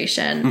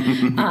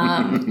administration.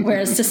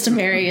 Whereas Sister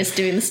Mary is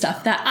doing the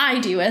stuff that I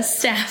do as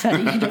staff at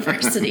a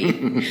university.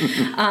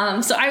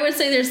 So I would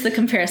say there's the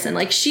comparison.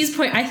 Like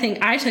I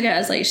think I took it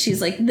as like,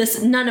 she's like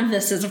this, none of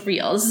this is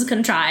real. This is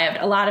contrived.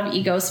 A lot of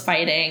egos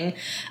fighting.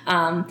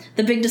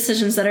 The big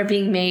decisions that are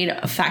being made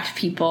affect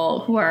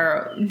people who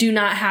do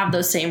not have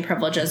those same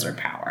privileges or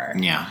power.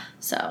 Yeah.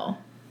 So.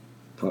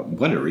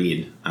 What a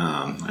read.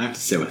 I have to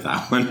sit with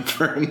that one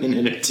for a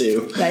minute or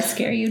two. Did I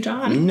scare you,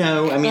 John?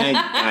 No, I mean,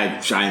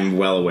 I'm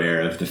well aware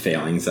of the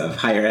failings of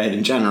higher ed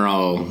in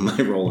general, my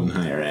role in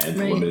higher ed,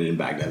 the limited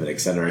impact of it, et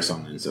cetera, so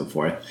on and so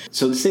forth.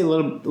 So to say a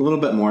little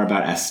bit more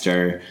about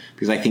Esther,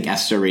 because I think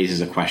Esther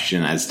raises a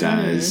question, as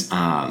does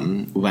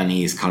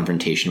Lenny's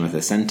confrontation with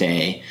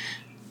Ascente,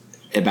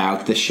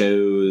 about the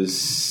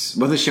show's,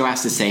 what the show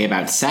has to say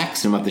about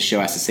sex and what the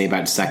show has to say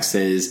about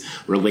sex's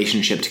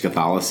relationship to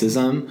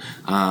Catholicism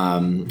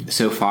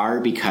so far,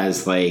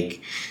 because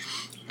like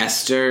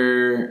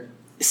Esther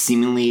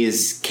seemingly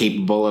is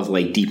capable of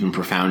like deep and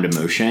profound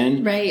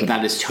emotion, right? But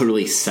that is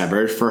totally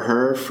severed for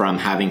her from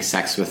having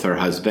sex with her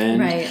husband,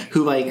 right?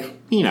 Who like,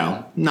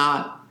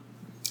 not...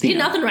 You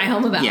nothing to write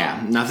home about.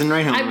 Yeah, nothing to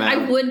write home about. I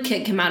would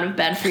kick him out of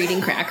bed for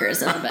eating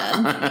crackers in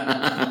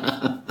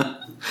the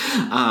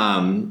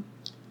bed.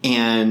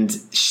 And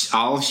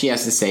all she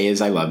has to say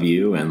is, I love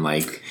you. And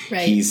like,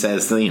 he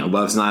says,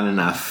 love's not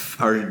enough,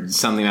 or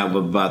something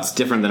about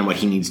different than what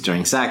he needs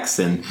during sex.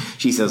 And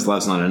she says,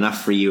 love's not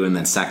enough for you. And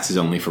that sex is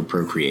only for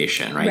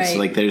procreation. Right. So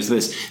like, there's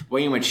this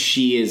way in which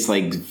she is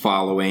like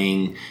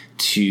following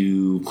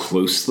too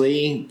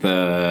closely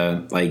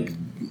the like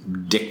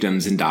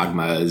dictums and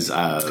dogmas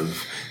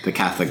of the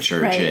Catholic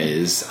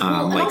Church's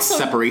like also,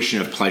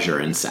 separation of pleasure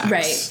and sex,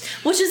 right?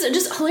 Which is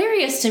just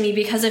hilarious to me,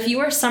 because if you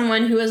are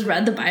someone who has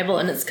read the Bible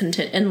in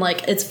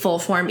its full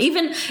form,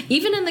 even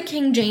in the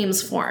King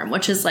James form,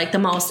 which is like the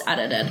most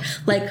edited,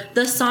 like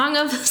the Song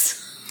of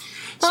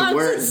So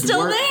we're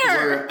there.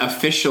 We're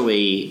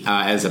officially,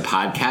 as a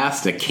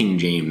podcast, a King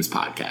James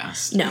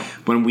podcast. No.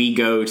 When we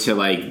go to,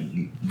 like,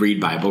 read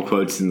Bible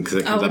quotes, and because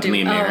it comes up in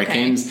the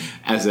Americans,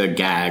 as a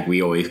gag,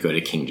 we always go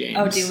to King James.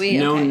 Oh, do we?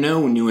 No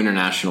New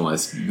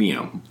Internationalist,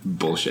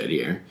 bullshit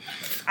here.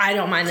 I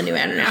don't mind the New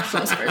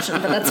Internationalist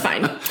version, but that's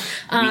fine.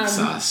 Weak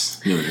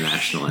sauce, New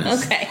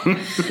Internationalist. Okay.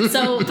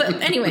 So,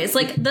 but anyways,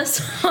 like, the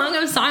Song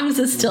of Songs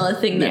is still a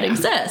thing that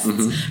exists,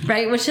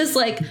 right? Which is,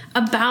 like,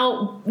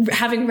 about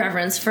having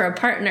reverence for a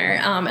partner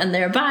and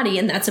their body,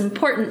 and that's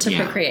important to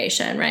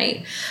procreation,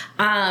 right?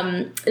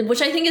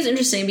 Which I think is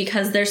interesting,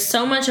 because there's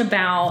so much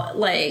about,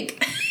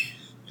 like...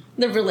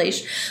 the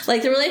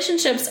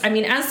relationships. I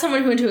mean, as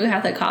someone who went to a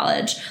Catholic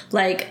college,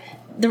 like,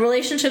 the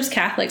relationships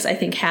Catholics, I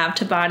think, have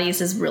to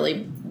bodies is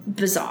really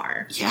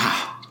bizarre.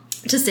 Yeah.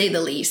 To say the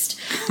least.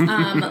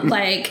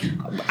 Like,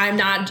 I'm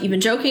not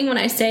even joking when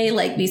I say,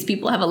 like, these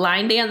people have a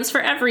line dance for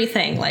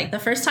everything. Like, the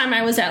first time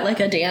I was at, like,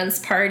 a dance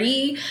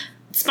party,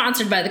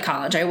 sponsored by the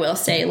college, I will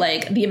say,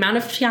 like, the amount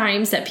of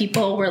times that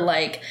people were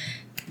like,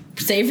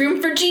 save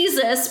room for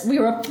Jesus. We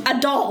were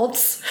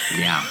adults.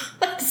 Yeah.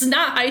 It's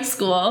not high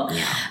school.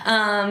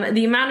 Yeah.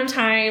 The amount of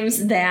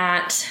times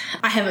that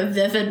I have a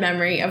vivid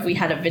memory of, we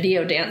had a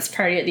video dance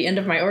party at the end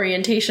of my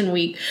orientation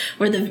week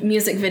where the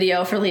music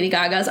video for Lady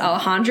Gaga's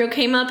Alejandro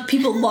came up.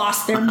 People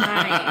lost their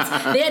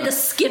minds. They had to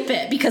skip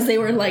it because they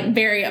were like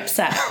very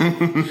upset.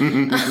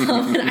 And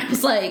I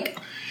was like,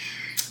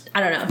 I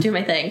don't know, do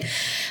my thing.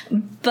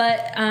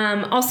 But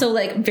also,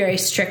 like, very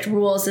strict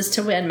rules as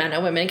to when men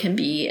and women can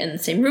be in the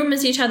same room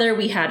as each other.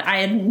 I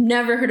had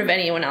never heard of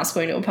anyone else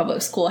going to a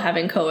public school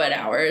having co-ed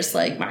hours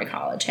like my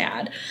college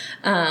had,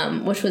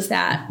 which was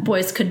that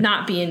boys could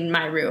not be in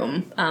my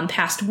room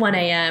past 1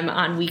 a.m.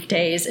 on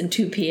weekdays and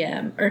 2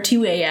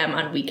 a.m.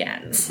 on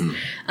weekends.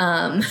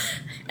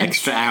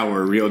 Extra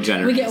hour, real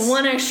generous. We get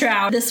 1 extra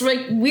hour. This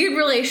like weird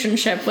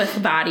relationship with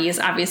the body is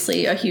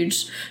obviously a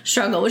huge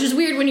struggle, which is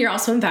weird when you're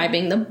also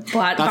imbibing the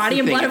body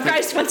and blood of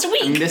Christ once a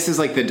week. And this is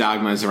like the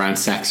dogmas around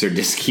sex or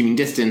keeping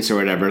distance or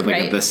whatever. Like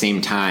right. At the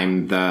same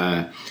time,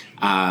 the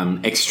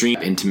extreme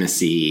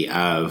intimacy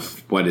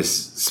of what is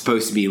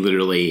supposed to be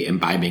literally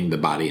imbibing the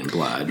body and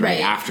blood,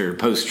 right? After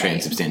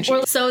post-transubstantiation.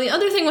 Right. So the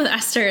other thing with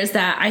Esther is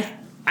that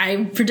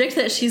I predict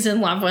that she's in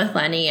love with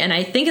Lenny, and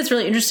I think it's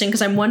really interesting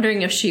because I'm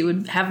wondering if she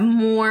would have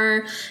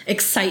more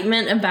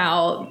excitement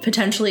about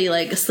potentially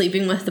like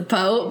sleeping with the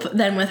Pope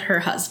than with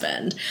her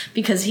husband,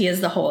 because he is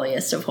the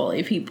holiest of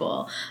holy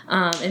people,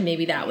 and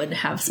maybe that would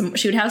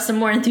she would have some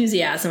more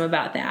enthusiasm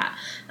about that.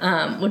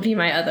 Would be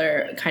my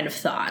other kind of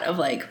thought of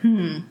like,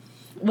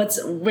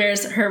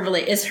 where's her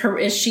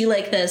is she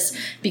like this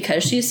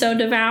because she's so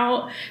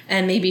devout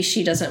and maybe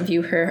she doesn't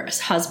view her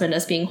husband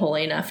as being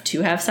holy enough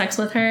to have sex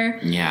with her?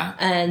 Yeah.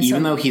 And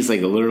even though he's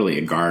like literally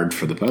a guard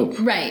for the Pope.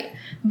 Right.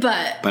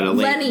 But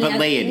Lenny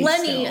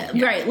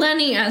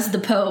as the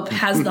Pope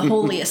has the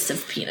holiest of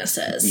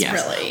penises, yes.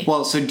 Really.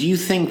 Well, so do you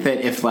think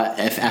that if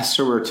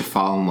Esther were to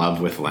fall in love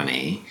with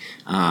Lenny,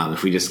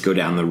 if we just go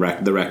down the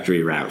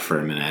rectory route for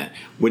a minute,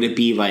 would it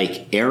be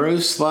like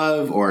eros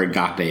love or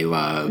agape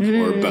love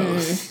or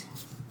both?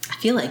 I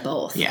feel like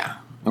both. Yeah.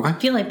 Okay. I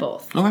feel like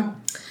both. Okay.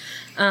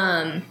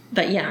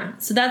 But yeah,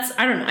 so that's,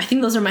 I don't know. I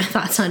think those are my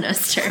thoughts on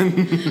Esther.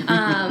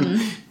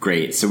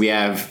 Great. So we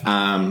have,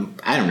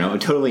 I don't know, a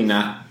totally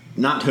not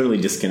totally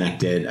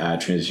disconnected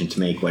transition to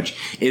make, which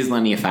is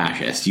Lenny a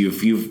fascist?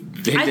 You've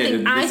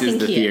hinted this is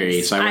the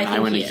theory, so I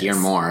want to hear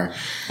more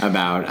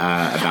about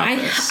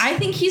this. I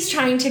think he's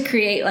trying to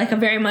create like a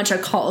very much a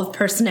cult of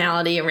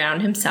personality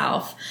around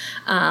himself,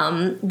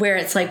 where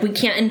it's like we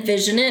can't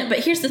envision it. But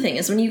here's the thing: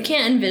 is when you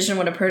can't envision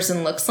what a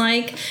person looks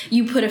like,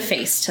 you put a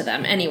face to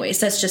them. Anyways,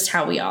 that's just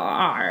how we all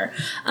are.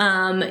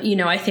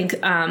 I think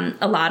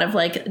a lot of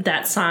like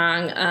that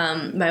song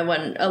by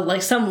one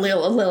like some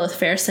Lilith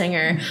Fair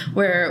singer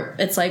where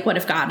it's like, what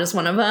if God is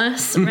one of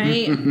us,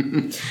 right?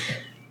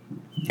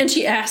 And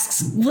she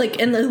asks, like,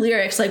 in the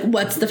lyrics, like,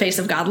 what's the face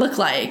of God look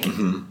like?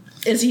 Mm-hmm.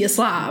 Is he a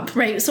slob,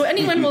 right? So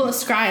anyone will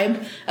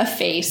ascribe a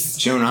face.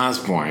 Joan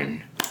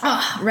Osborne.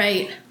 Oh,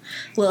 right.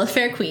 Lilith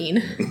Fair Queen.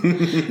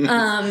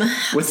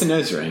 What's the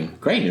nose ring?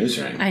 Great nose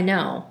ring. I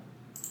know.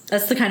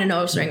 That's the kind of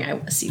nose ring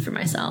I see for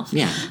myself.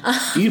 Yeah.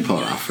 You pull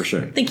it off for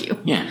sure. Thank you.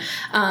 Yeah.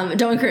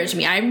 Don't encourage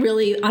me. I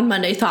really, on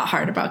Monday, thought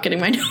hard about getting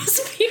my nose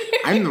pierced.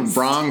 I'm the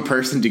wrong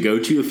person to go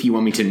to if you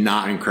want me to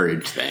not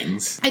encourage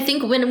things. I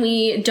think when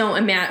we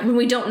don't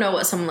know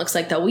what someone looks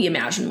like, though, we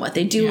imagine what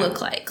they do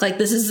look like. Like,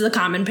 this is the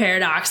common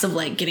paradox of,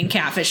 like, getting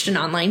catfished in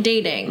online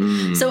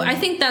dating. So I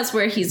think that's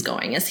where he's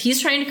going, is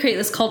he's trying to create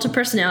this cult of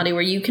personality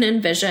where you can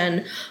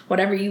envision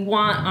whatever you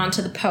want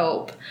onto the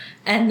Pope.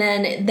 And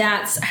then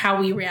that's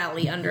how we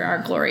rally under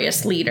our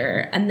glorious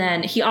leader. And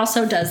then he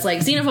also does like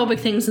xenophobic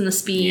things in the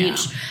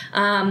speech.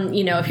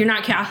 Yeah. If you're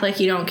not Catholic,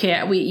 you don't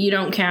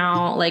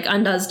count. Like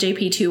undoes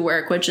JP2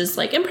 work, which is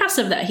like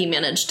impressive that he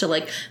managed to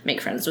like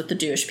make friends with the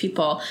Jewish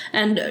people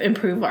and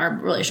improve our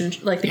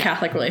relationship, like the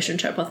Catholic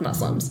relationship with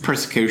Muslims.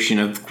 Persecution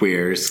of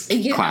queers,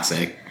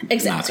 classic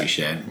Nazi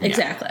shit. Yeah.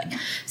 Exactly.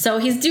 So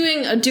he's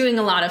doing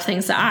a lot of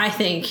things that I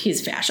think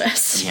he's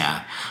fascist.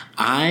 Yeah.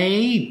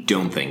 I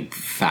don't think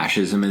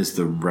fascism is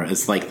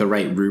it's like the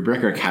right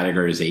rubric or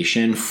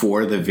categorization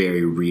for the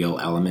very real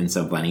elements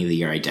of Lenny that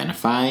you're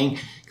identifying.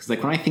 Because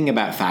like when I think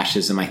about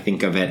fascism, I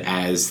think of it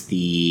as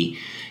the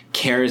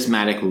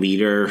charismatic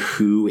leader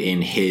who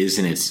and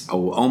it's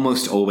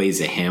almost always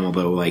a him,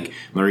 although like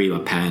Marie Le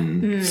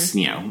Pen,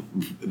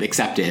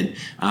 accepted,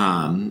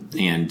 and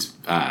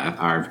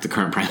the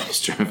current prime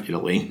minister of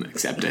Italy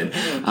accepted,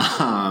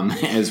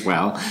 as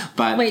well.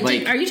 But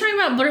wait, are you talking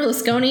about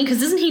Berlusconi?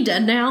 Because isn't he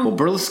dead now? Well,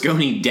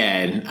 Berlusconi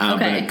dead,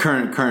 but a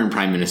current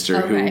prime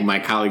minister who my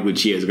colleague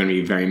Lucia is going to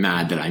be very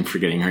mad that I'm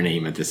forgetting her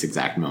name at this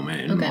exact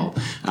moment, and we'll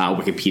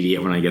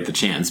Wikipedia when I get the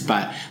chance.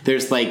 But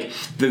there's like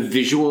the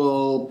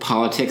visual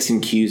politics aesthetics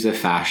and cues of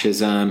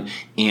fascism,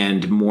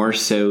 and more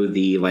so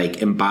the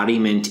like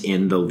embodiment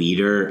in the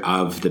leader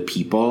of the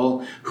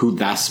people, who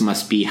thus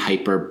must be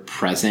hyper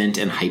present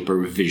and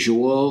hyper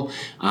visual.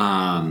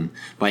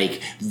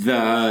 Like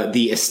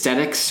the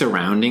aesthetics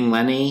surrounding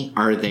Lenny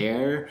are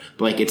there,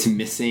 but like it's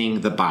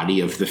missing the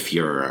body of the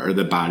Führer or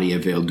the body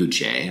of Il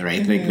Duce,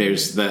 right? Like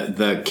there's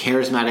the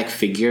charismatic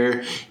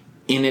figure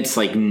in its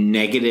like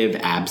negative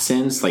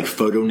absence, like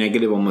photo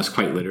negative, almost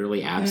quite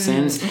literally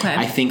absence,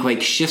 I think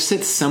like shifts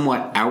it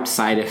somewhat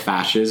outside of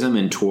fascism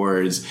and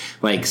towards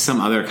like some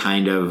other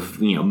kind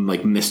of, you know,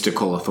 like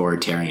mystical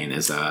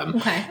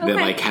authoritarianism that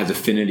like has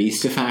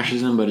affinities to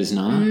fascism but is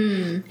not.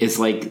 It's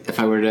like, if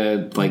I were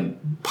to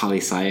like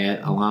poli-sci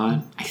it a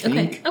lot, I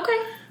think.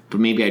 Okay. But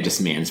maybe I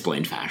just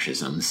mansplained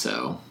fascism,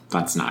 so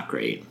that's not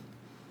great.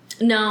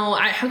 No,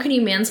 how can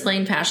you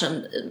mansplain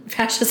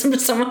fascism to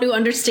someone who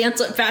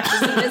understands what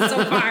fascism is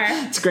so far?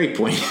 It's a great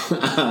point.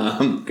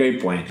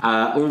 Great point.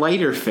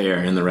 Lighter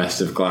fare in the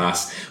rest of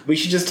Glass. We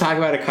should just talk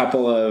about a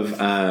couple of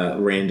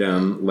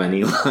random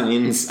Lenny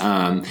lines.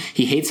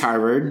 He hates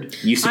Harvard.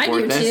 You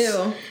support this? I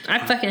do too.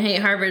 I fucking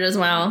hate Harvard as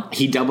well.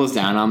 He doubles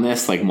down on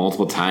this like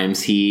multiple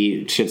times.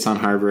 He shits on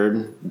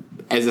Harvard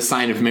as a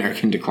sign of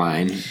American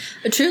decline.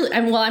 Truly.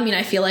 Well, I mean,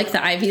 I feel like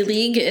the Ivy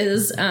League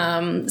is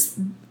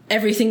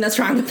everything that's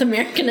wrong with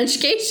American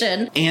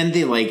education. And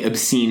the like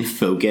obscene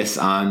focus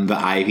on the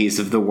Ivies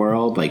of the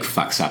world like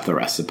fucks up the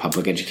rest of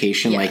public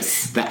education.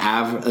 Yes.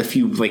 Like if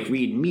you like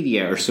read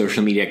media or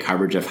social media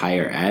coverage of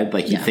higher ed,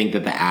 like you think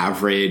that the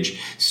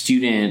average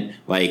student,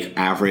 like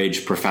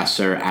average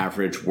professor,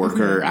 average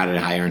worker at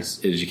a higher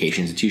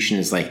education institution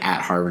is like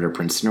at Harvard or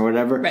Princeton or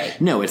whatever.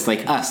 Right. No, it's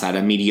like us at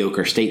a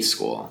mediocre state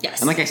school.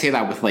 Yes. And like I say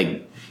that with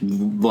like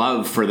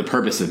love for the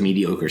purpose of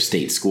mediocre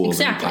state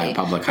schools and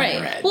public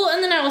higher ed. Well,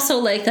 and then I also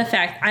like the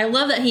fact, I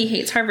love that he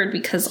hates Harvard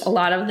because a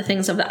lot of the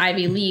things of the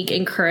Ivy League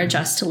encourage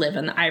us to live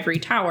in the ivory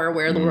tower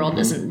where the world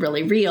isn't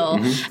really real.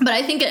 But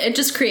I think it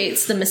just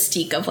creates the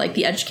mystique of like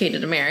the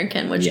educated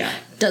American, which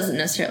doesn't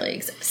necessarily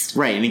exist.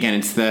 Right. And again,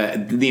 it's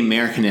the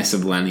Americanness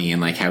of Lenny and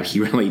like how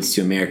he relates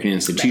to American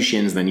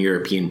institutions than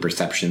European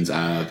perceptions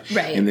of.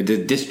 Right. And the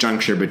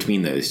disjuncture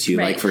between those two.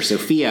 Like for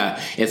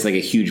Sophia, it's like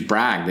a huge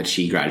brag that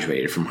she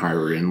graduated from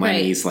Harvard. And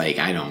Lenny's like,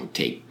 I don't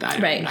take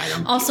that. I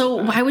don't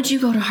also, why would you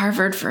go to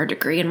Harvard for a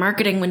degree in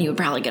marketing when you would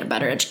probably get a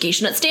better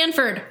education at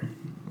Stanford?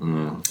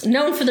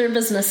 Known for their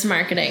business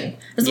marketing,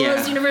 as well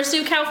as University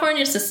of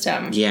California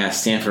system. Yeah,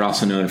 Stanford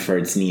also known for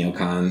its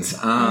neocons.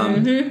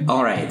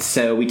 All right,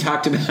 so we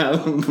talked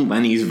about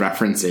Lenny's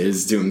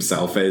references to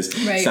himself as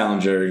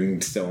Salinger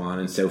and so on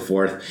and so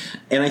forth.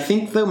 And I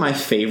think, though, my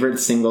favorite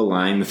single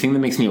line, the thing that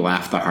makes me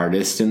laugh the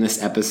hardest in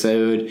this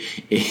episode,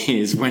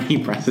 is when he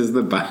presses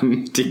the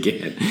button to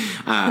get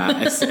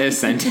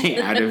Ascente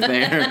out of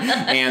there,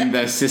 and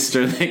the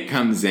sister that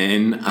comes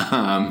in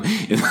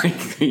is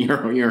like,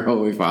 your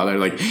Holy Father,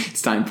 like,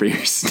 it's time for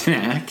your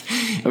snack,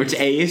 which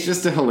is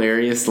just a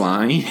hilarious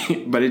line,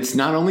 but it's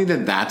not only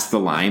that that's the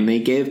line they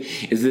give,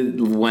 is that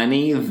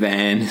Lenny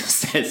then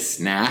says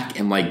snack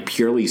and like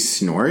purely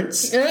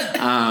snorts,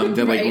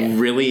 that like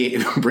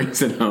really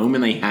brings it home,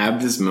 and they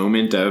have this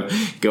moment of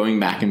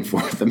going back and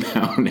forth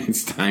about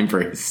it's time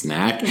for his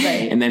snack,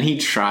 and then he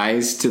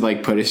tries to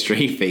like put a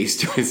straight face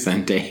to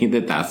Ascente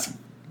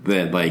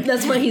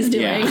that's what he's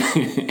doing.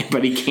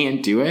 But he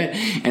can't do it,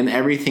 and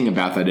everything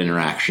about that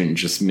interaction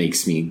just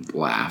makes me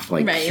laugh,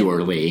 like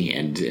purely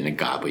and in a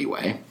godly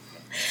way.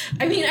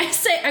 I mean,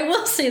 I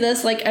will say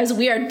this, like, as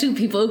we are two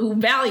people who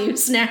value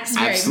snacks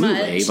very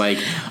much. Like,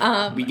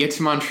 we get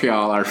to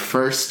Montreal, our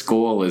first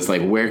goal is,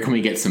 like, where can we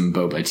get some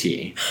boba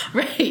tea?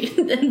 Right.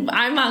 And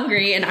I'm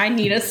hungry and I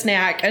need a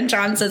snack. And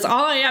John says,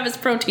 all I have is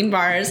protein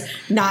bars.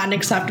 Not an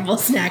acceptable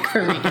snack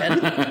for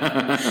Regan.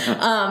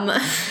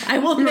 I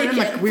will make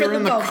it. We were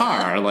in the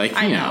car, like,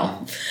 you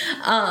know.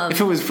 If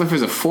it was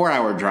a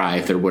 4-hour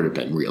drive, there would have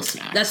been real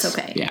snacks. That's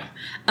okay. Yeah.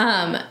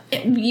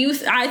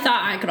 I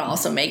thought I could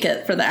also make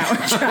it for the hour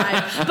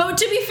drive, but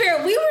to be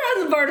fair, we were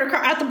on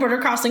at the border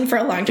crossing for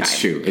a long time. It's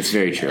true. It's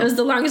very true. It was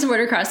the longest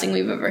border crossing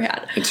we've ever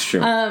had. It's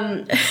true.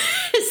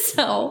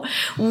 So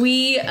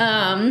we,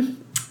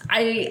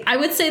 I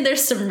would say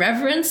there's some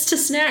reverence to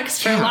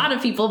snacks for a lot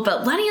of people,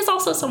 but Lenny is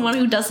also someone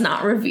who does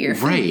not revere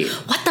food. Right.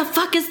 What the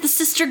fuck is the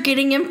sister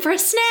getting him for a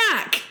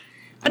snack?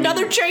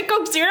 Another Cherry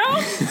Coke Zero?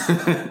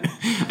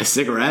 A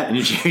cigarette and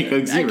a Cherry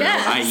Coke Zero,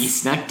 i.e.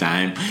 snack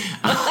time.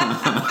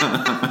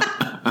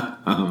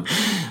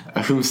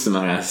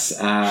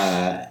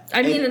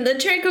 I mean, the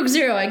Cherry Coke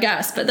Zero, I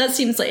guess, but that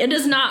seems like it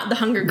is not the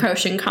Hunger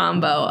Quotient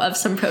combo of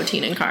some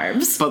protein and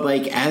carbs. But,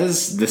 like,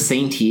 as the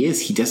saint he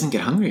is, he doesn't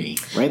get hungry,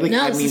 right? Like,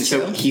 no, I mean,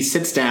 so true. He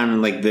sits down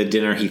and, like, the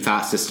dinner he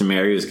thought Sister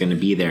Mary was going to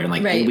be there, and,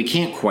 like, we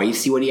can't quite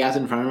see what he has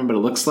in front of him, but it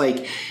looks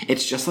like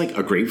it's just, like,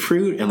 a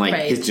grapefruit, and, like,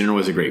 his dinner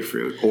was a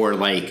grapefruit, or,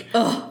 like,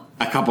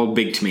 a couple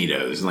big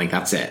tomatoes, and, like,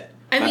 that's it.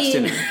 That's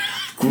dinner.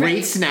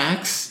 Great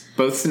snacks.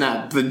 Both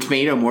the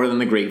tomato more than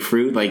the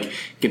grapefruit. Like,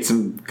 get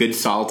some good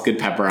salt, good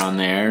pepper on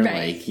there.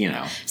 Like, you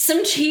know.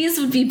 Some cheese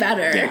would be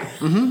better. Yeah.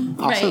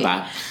 Also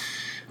that.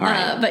 All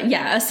right. But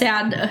yeah, a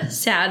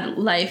sad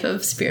life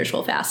of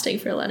spiritual fasting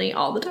for Lenny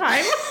all the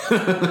time.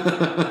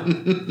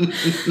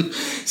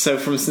 So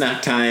from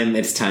snack time,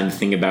 it's time to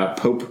think about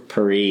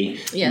potpourri.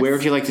 Yes. Where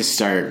would you like to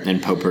start in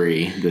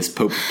potpourri this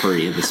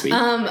week?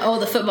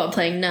 The football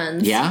playing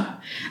nuns. Yeah?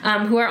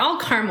 Who are all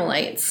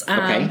Carmelites.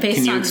 Okay.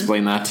 Can you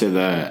explain that to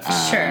the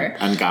Sure.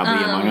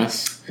 ungodly among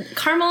us?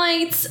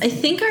 Carmelites, I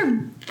think, are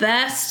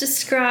best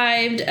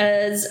described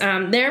as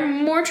they're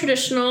more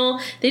traditional.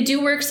 They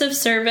do works of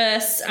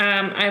service.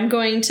 I'm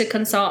going to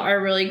consult our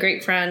really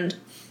great friend,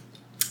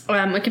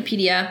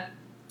 Wikipedia.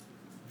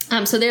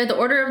 So they're the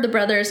Order of the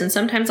Brothers and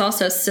sometimes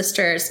also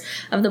Sisters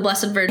of the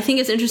Blessed Virgin. I think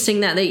it's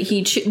interesting that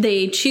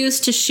they choose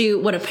to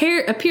shoot what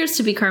appears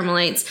to be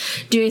Carmelites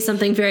doing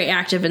something very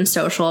active and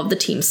social of the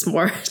team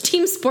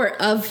sport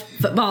of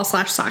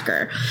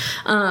football/soccer.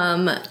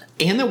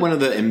 And that one of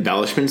the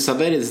embellishments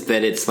of it is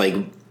that it's like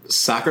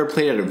soccer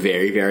played at a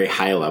very, very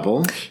high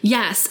level.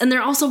 Yes, and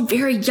they're also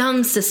very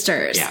young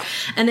sisters. Yeah.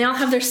 And they all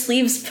have their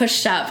sleeves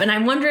pushed up. And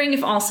I'm wondering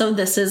if also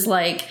this is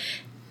like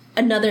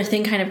another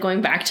thing, kind of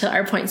going back to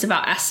our points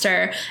about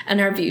Esther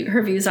and her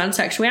views on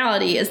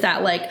sexuality, is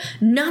that like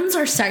nuns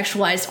are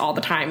sexualized all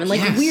the time in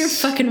like weird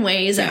fucking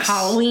ways at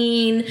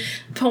Halloween,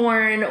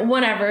 porn,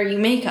 whatever you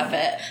make of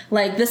it.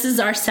 Like this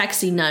is our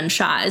sexy nun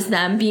shot, is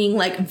them being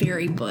like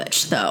very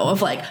butch though,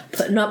 of like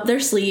putting up their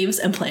sleeves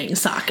and playing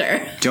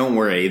soccer. Don't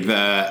worry,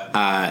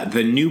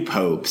 the new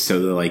pope, so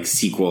the like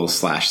sequel /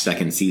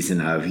 second season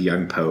of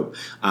Young Pope,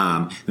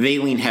 they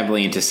lean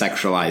heavily into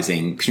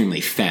sexualizing extremely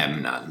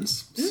femme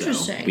nuns.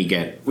 Interesting. So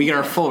we get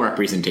our full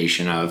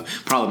representation of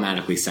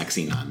problematically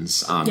sexy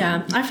nuns.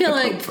 I feel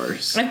like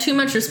I have too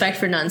much respect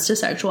for nuns to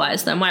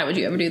sexualize them. Why would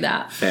you ever do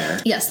that?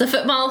 Fair. Yes, the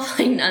football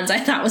playing nuns I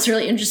thought was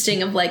really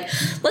interesting, of like,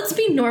 let's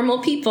be normal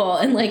people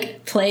and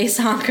like play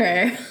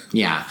soccer.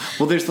 Yeah.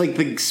 Well, there's like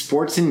the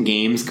sports and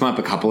games come up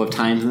a couple of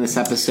times in this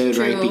episode,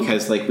 True. right?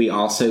 Because like we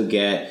also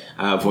get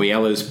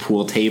Voyello's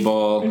pool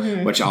table,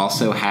 which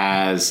also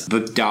has the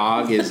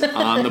dog is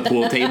on the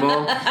pool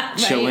table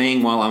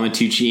chilling while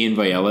Amatucci and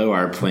Voyello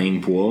are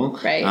playing pool,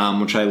 right?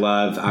 Which I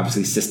love.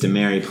 Obviously, Sister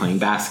Mary playing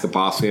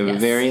basketball. So we have a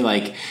very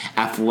like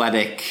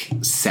athletic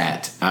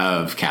set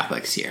of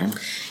Catholics here.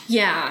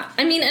 Yeah.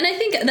 I mean, and I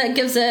think that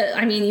gives it,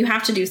 I mean, you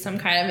have to do some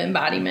kind of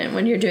embodiment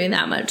when you're doing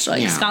that much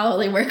like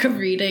scholarly work of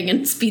reading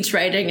and speech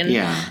writing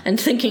and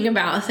thinking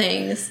about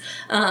things.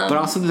 But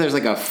also there's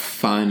like a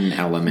fun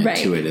element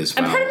to it as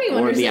well. And part of me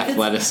wonders or the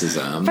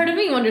athleticism. Part of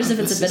me wonders if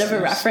it's a bit of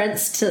a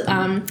reference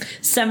to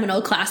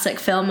seminal classic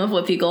film of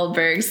Whoopi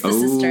Goldberg's The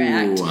Sister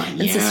Act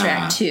and Sister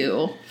Act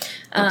 2.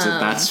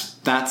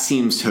 That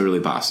seems totally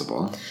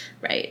possible.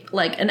 Right,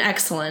 like an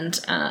excellent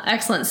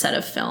set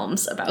of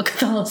films about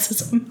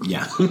Catholicism.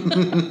 Yeah.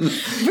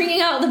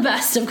 Bringing out the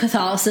best of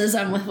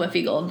Catholicism with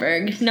Whoopi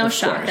Goldberg. No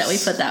shock that we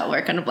put that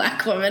work on a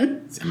black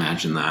woman.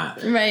 Imagine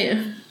that. Right.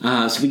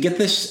 So we get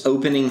this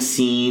opening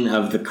scene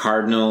of the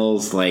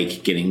cardinals,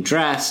 like, getting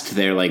dressed.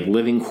 They're, like,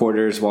 living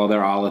quarters while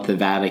they're all at the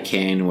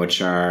Vatican,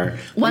 which are...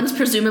 One's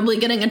presumably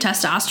getting a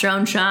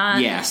testosterone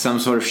shot. Yeah, some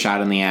sort of shot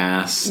in the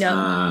ass. Yep.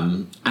 I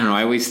don't know,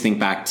 I always think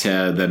back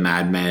to the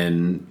Mad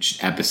Men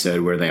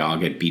episode where they all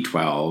get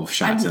B12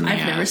 shots in the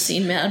ass. I've never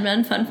seen Mad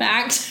Men, fun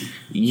fact.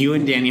 You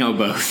and Danielle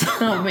both.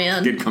 Oh,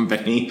 man. Good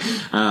company.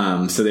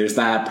 So there's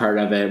that part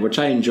of it, which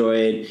I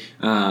enjoyed.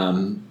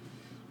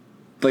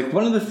 Like,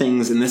 one of the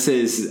things, and this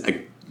is,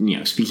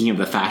 speaking of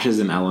the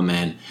fascism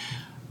element,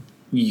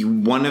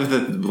 one of the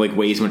like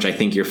ways in which I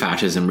think your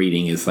fascism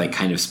reading is like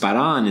kind of spot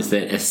on is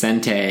that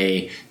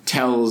Ascente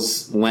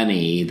tells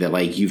Lenny that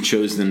like you've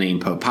chosen the name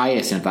Pope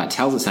Pius, and if that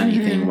tells us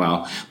anything,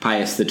 well,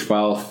 Pius the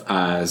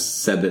 12th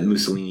said that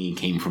Mussolini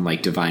came from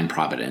like divine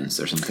providence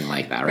or something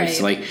like that, right?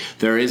 So like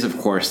there is of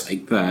course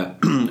like the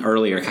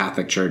earlier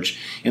Catholic Church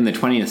in the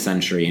 20th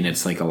century and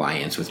its like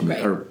alliance with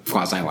or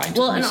quasi alliance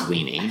with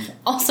Mussolini.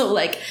 Also,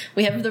 like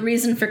we have the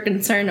reason for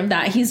concern of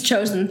that he's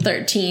chosen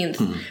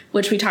 13th,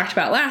 which we talked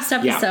about last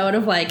episode.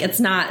 Of like it's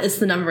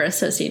the number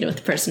associated with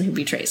the person who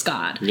betrays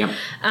God. Yep.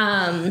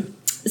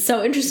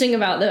 So interesting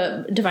about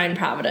the divine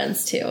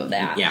providence too of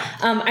that. Yeah.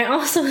 I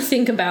also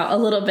think about a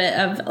little bit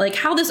of like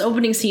how this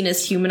opening scene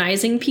is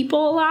humanizing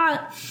people a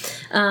lot.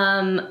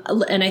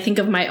 And I think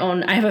of my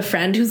own, I have a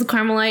friend who's a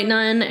Carmelite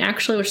nun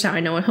actually, which is how I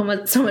know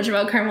so much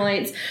about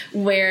Carmelites,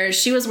 where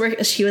she was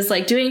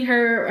like doing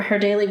her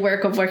daily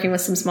work of working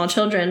with some small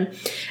children,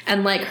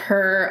 and like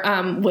her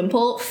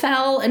wimple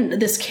fell, and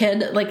this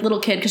kid, like little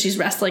kid, because she's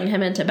wrestling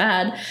him into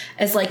bed,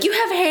 is like, "You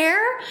have hair?"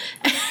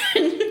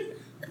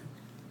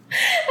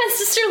 And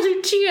Sister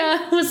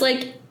Lucia was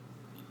like,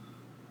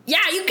 "Yeah,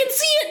 you can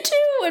see it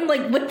too," and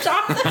like whipped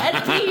off the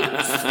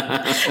headpiece,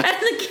 and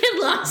the kid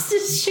lost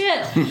his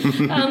shit.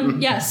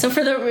 So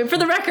for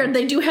the record,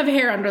 they do have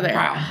hair under there.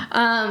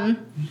 Wow.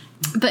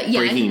 But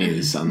yeah, breaking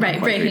news on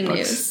right. Breaking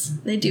news.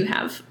 They do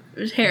have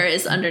hair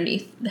is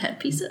underneath the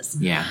headpieces.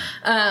 Yeah.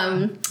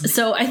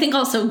 So I think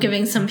also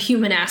giving some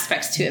human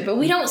aspects to it, but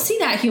we don't see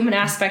that human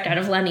aspect out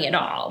of Lenny at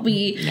all.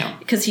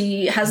 Because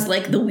he has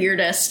like the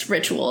weirdest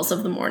rituals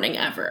of the morning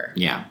ever.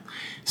 Yeah.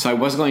 So I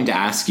was going to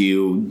ask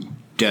you,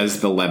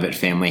 does the Levitt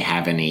family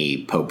have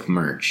any Pope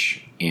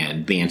merch?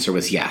 And the answer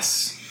was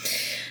yes.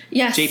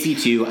 Yes.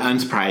 JP2,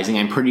 unsurprising.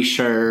 I'm pretty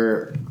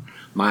sure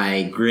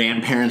my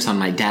grandparents on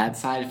my dad's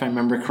side, if I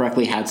remember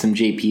correctly, had some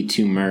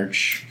JP2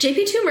 merch.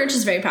 JP2 merch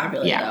is very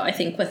popular, though, I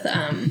think, with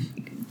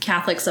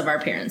Catholics of our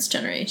parents'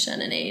 generation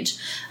and age.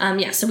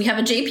 So we have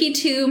a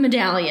JP2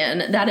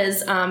 medallion that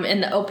is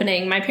in the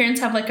opening. My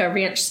parents have like a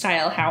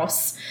ranch-style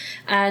house.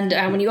 And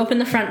when you open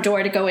the front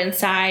door to go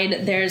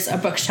inside, there's a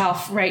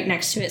bookshelf right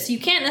next to it. So you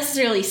can't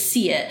necessarily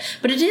see it.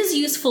 But it is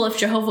useful if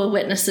Jehovah's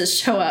Witnesses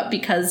show up,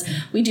 because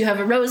we do have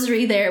a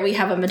rosary there. We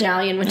have a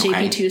medallion with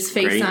JP2's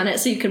face on it.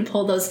 So you can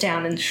pull those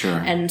down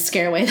and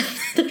scare away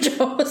the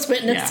Jehovah's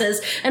Witnesses.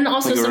 Yeah. And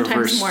also like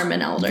sometimes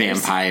Mormon elders.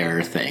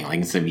 Vampire thing. Like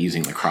instead of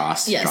using the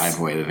cross to drive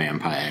away the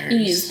vampires. You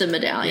use the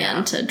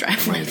medallion to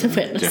drive away the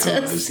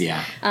witnesses.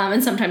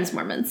 And sometimes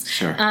Mormons.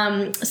 Sure.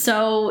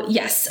 So,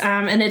 yes.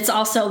 And it's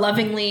also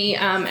lovingly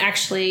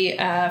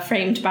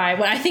framed by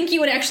what I think you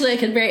would actually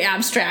like a very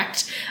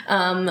abstract,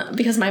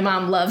 because my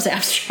mom loves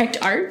abstract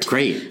art.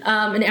 Great.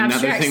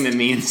 Another thing that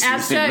means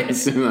abstract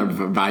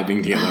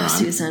vibing together on.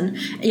 Susan.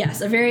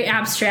 Yes, a very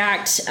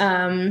abstract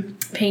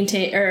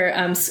painting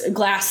or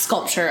glass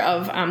sculpture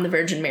of the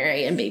Virgin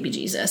Mary and baby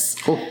Jesus.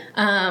 Cool.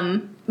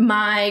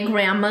 My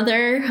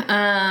grandmother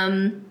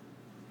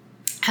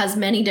has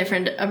many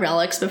different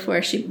relics before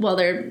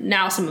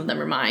now some of them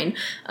are mine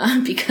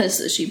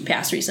because she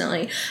passed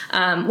recently.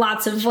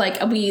 Lots of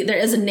there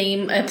is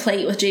a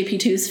plate with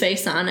JP2's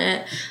face on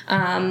it.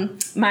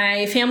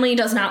 My family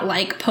does not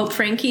like Pope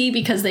Frankie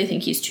because they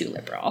think he's too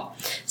liberal.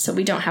 So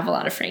we don't have a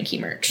lot of Frankie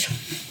merch.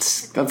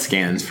 That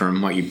scans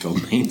from what you've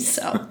told me.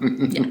 So,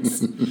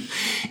 yes.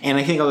 And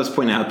I think I'll just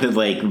point out that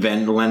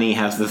Lenny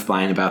has this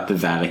line about the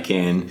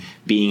Vatican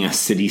being a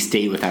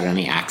city-state without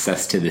any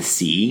access to the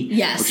sea.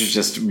 Yes. Which is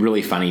just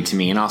really funny to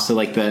me. And also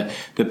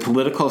the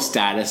political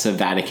status of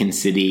Vatican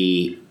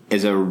City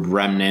is a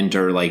remnant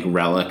or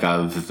relic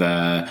of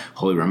the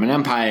Holy Roman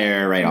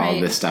Empire, right? All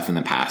of this stuff in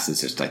the past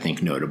is just, I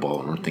think, notable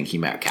when we're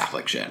thinking about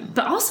Catholic shit.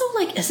 But also,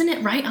 isn't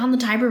it right on the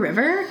Tiber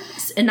River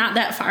and not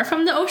that far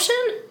from the ocean?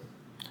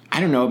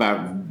 I don't know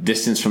about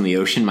distance from the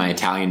ocean. My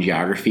Italian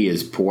geography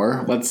is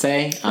poor, let's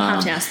say. We'll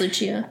have to ask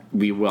Lucia.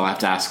 We will have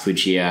to ask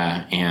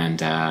Lucia.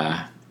 And,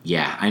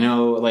 I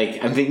know,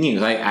 I'm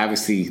thinking, I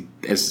obviously,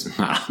 as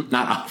not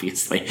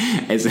obviously,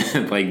 as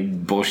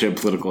bullshit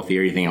political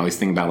theory thing, I always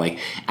think about,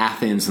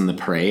 Athens and the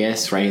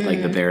Piraeus, right?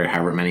 That they're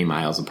however many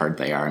miles apart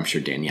they are. I'm sure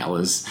Danielle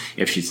is,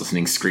 if she's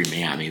listening,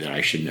 screaming at me that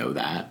I should know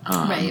that.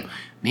 Right.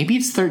 Maybe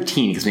it's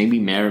 13 because maybe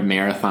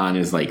Marathon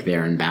is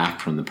there and back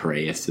from the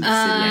Piraeus to the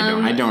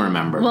city. I don't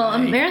remember. Well,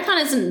 Marathon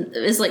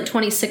is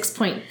 26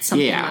 point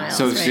something miles.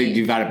 So you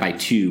divide it by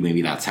 2.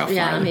 Maybe that's how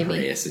far the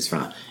Piraeus is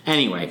from.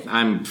 Anyway,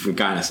 we've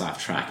gotten us off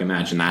track.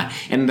 Imagine that,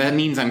 and that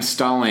means I'm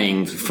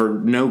stalling for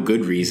no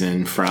good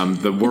reason from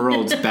the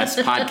world's best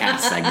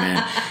podcast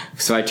segment.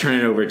 So I turn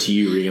it over to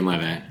you, Regan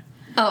Levitt.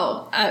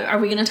 Oh, are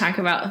we going to talk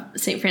about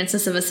St.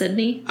 Francis of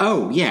Assisi?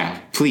 Oh, yeah,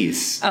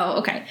 please. Oh,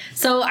 okay.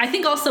 So I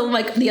think also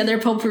the other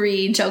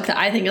potpourri joke that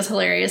I think is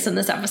hilarious in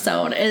this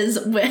episode is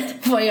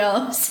with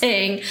Voyelle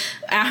saying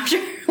after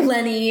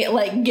Lenny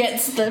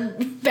bats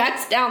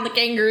down the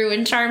kangaroo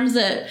and charms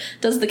it,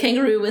 does the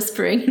kangaroo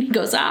whispering, and he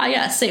goes,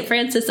 yes, St.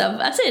 Francis of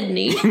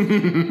Assisi.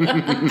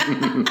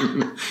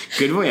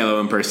 Good Voyelle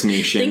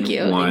impersonation. Thank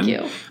you. One.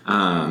 Thank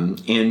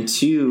you. And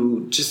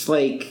 2, just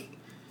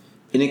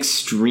an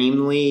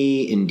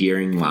extremely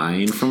endearing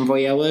line from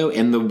Voyello,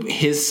 and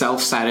his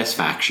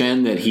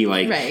self-satisfaction that he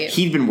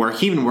he'd been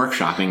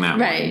workshopping that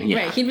right one. Yeah.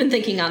 Right, he'd been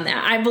thinking on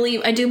that.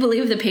 I do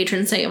believe the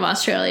patron saint of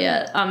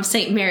Australia,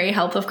 Saint Mary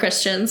Help of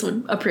Christians,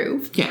 would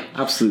approve. Yeah,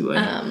 absolutely.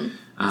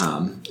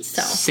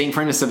 Saint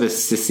Francis of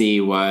Assisi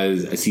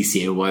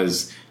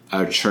was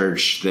a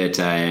church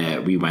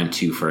that we went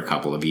to for a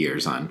couple of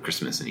years on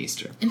Christmas and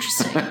Easter.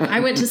 Interesting.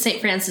 I went to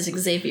St. Francis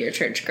Xavier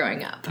Church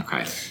growing up.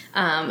 Okay.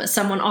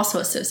 Someone also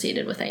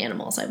associated with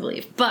animals, I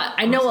believe. But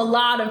I know a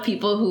lot of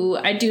people who...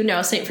 I do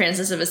know St.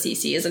 Francis of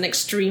Assisi is an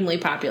extremely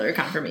popular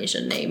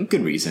confirmation name.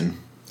 Good reason.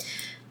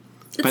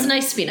 It's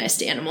nice to be nice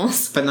to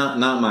animals. But not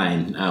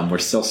mine. We're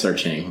still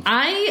searching.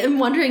 I am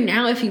wondering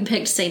now if you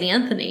picked St.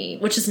 Anthony,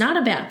 which is not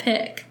a bad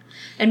pick.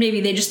 And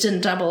maybe they just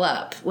didn't double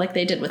up like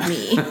they did with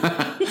me.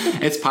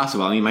 It's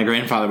possible. I mean, my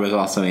grandfather was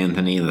also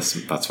Anthony.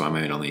 That's why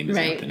my middle name is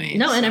Anthony.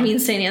 No, so. And I mean,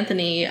 St.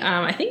 Anthony,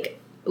 I think...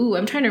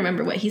 I'm trying to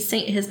remember what his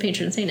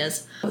patron saint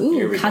is.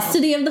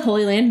 Custody of the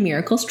Holy Land,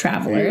 Miracles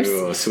Travelers.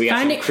 Ooh, so we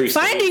got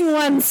finding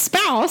one's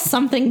spouse,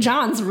 something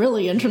John's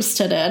really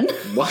interested in.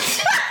 What?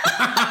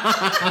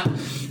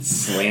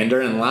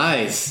 Slander and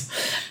lies.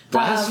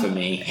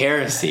 Blasphemy.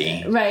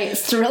 Heresy. Right.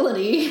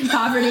 Sterility.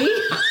 Poverty.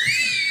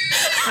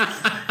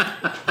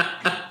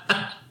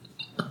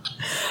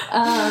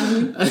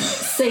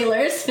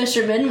 Sailors,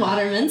 fishermen,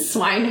 watermen,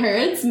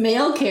 swineherds,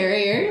 mail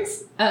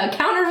carriers,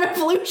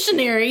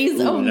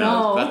 counter-revolutionaries. Oh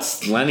no. That's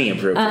plenty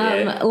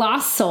appropriate.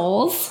 Lost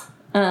souls,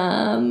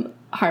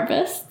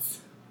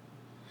 harvests.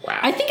 Wow.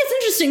 I think it's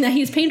interesting that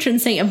he's patron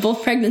saint of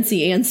both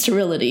pregnancy and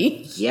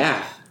sterility.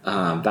 Yeah.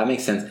 That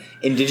makes sense.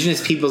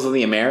 Indigenous peoples of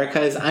the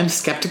Americas. I'm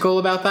skeptical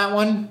about that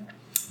one.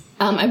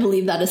 I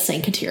believe that is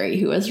Saint Kateri,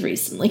 who was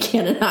recently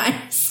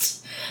canonized.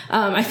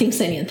 I think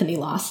St. Anthony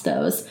lost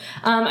those.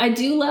 I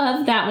do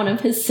love that one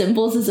of his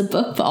symbols is a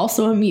book, but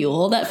also a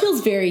mule. That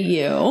feels very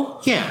you.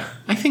 Yeah,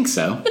 I think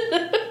so.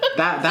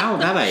 that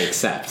I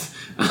accept.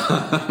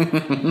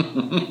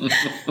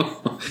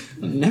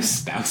 No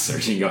spouse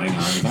searching going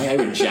on. I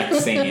reject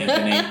St.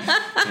 Anthony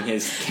and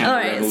his counter-revolution. All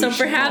right, so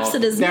perhaps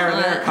it is there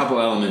are a couple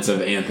elements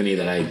of Anthony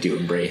that I do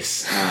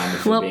embrace,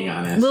 if we're being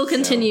honest. We'll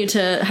continue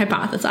to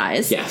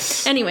hypothesize.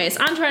 Yes. Anyways,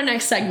 on to our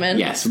next segment.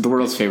 Yes, the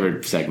world's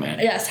favorite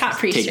segment. Yes, hot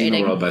priest Taking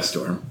rating. the world by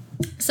storm.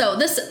 So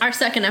this is our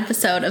second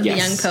episode of The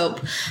Young Pope.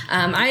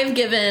 I have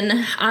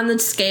given, on the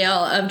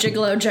scale of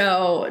Gigolo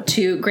Joe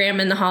to Graham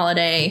in the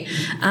Holiday,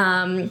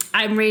 I'm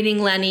rating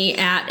Lenny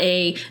at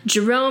a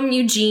Jerome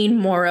Eugene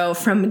Morrow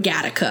from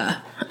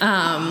Gattaca.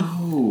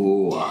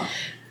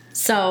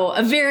 So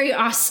a very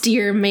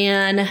austere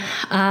man,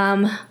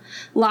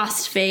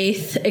 lost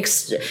faith,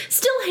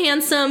 still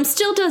handsome,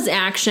 still does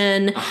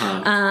action,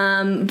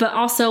 but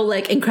also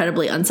like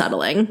incredibly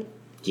unsettling.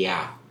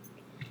 Yeah,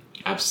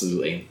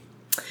 absolutely.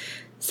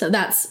 So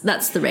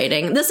that's the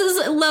rating. This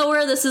is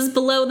lower. This is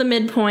below the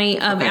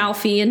midpoint of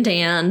Alfie and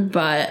Dan,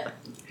 but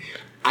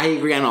I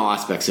agree on all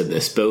aspects of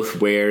this,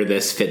 both where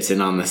this fits in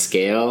on the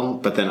scale,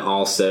 but then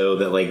also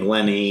that like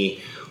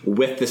Lenny,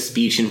 with the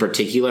speech in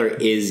particular,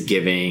 is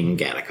giving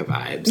Gattaca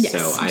vibes. Yes,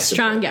 so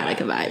strong Gattaca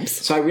vibes.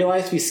 So I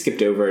realized we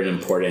skipped over an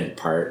important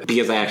part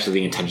because I actually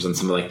think it touches on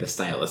some of like the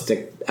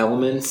stylistic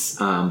elements,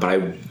 but I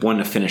want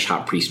to finish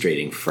Hot Priest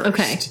rating first.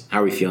 Okay. How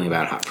are we feeling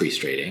about Hot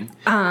Priest rating?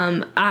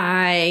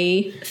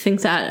 I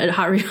think that a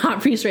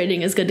hot priest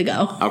rating is good to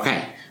go.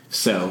 Okay.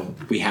 So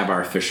we have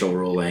our official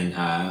ruling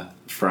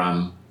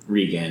from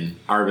Regan,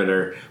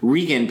 Arbiter.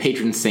 Regan,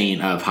 patron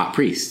saint of hot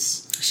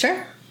priests.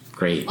 Sure.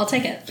 Great. I'll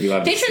take it.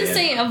 Love patron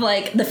saint of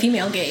like the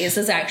female gaze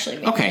is actually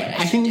maybe okay.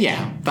 what I think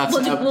that's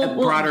a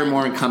broader,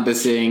 more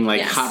encompassing,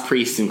 like hot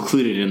priests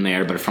included in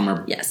there, but from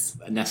a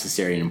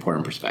necessary and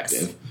important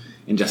perspective,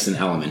 and just an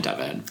element of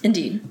it.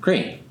 Indeed.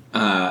 Great.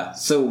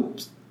 So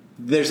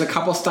there's a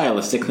couple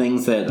stylistic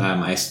things that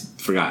I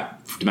forgot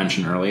to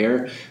mention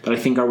earlier that I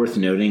think are worth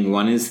noting.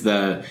 One is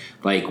the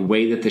like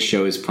way that the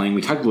show is playing.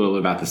 We talked a little bit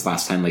about this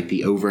last time, like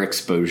the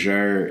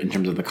overexposure in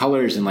terms of the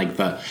colors and like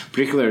the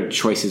particular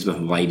choices with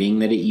lighting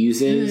that it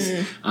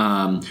uses.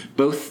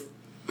 Both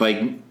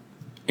like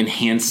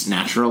enhanced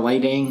natural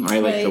lighting,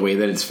 right? Like the way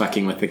that it's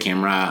fucking with the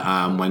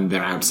camera when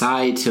they're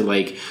outside to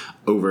like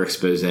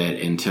overexpose it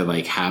and to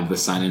like have the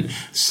sun. And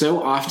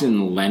so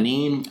often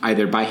Lenny,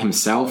 either by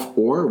himself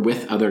or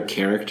with other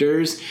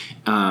characters,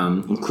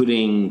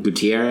 including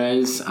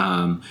Gutierrez,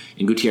 and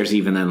Gutierrez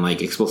even then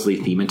like explicitly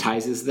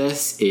thematizes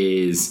this,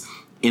 is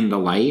in the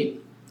light,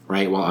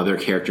 right? While other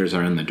characters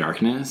are in the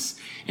darkness.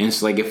 And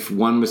so like if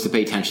one was to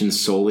pay attention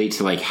solely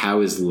to like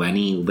how is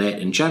Lenny lit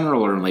in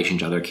general or in relation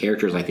to other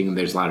characters, I think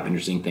there's a lot of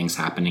interesting things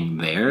happening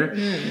there.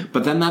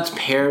 But then that's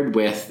paired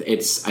with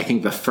I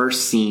think the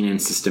first scene in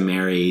Sister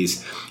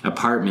Mary's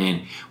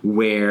apartment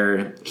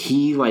where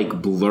he like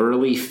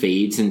blurrily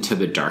fades into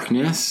the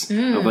darkness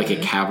of like a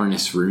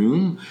cavernous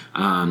room.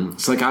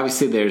 So like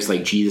obviously there's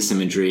like Jesus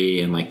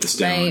imagery and like the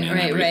stone and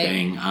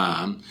everything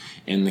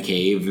in the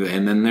cave.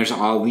 And then there's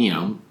all,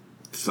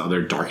 this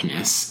other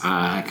darkness,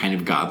 kind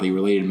of godly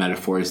related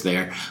metaphors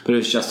there, but it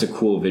was just a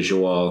cool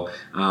visual.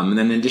 And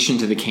then in addition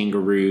to the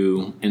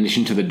kangaroo, in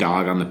addition to the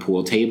dog on the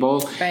pool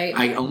table,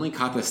 I only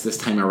caught this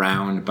time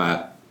around,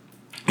 but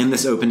in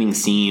this opening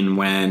scene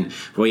when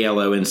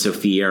Voyello and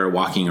Sophia are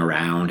walking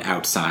around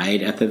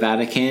outside at the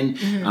Vatican,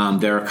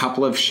 there are a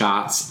couple of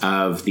shots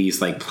of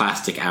these like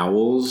plastic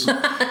owls,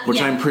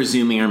 which I'm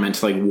presuming are meant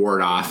to like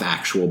ward off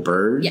actual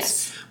birds.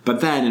 Yes. But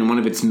then in one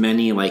of its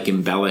many like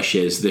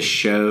embellishes, the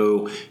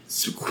show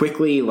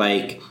quickly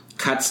like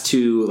cuts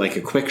to like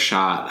a quick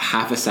shot,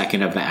 half a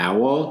second of the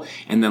owl,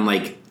 and then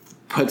like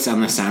puts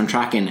on the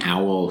soundtrack an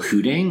owl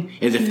hooting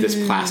as if this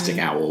plastic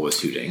owl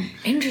was hooting.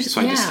 Interesting. So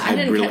I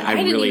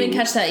didn't even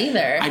catch that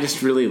either. I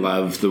just really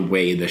love the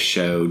way the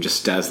show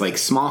just does like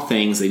small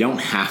things. They don't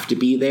have to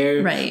be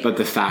there. Right. But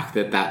the fact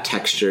that that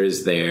texture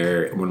is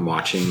there when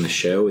watching the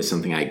show is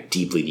something I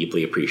deeply,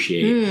 deeply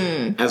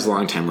appreciate. As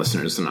longtime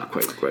listeners and not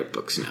quite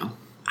books now.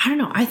 I don't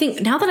know. I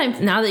think now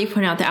that you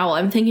point out the owl,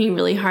 I'm thinking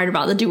really hard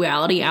about the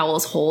duality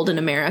owls hold in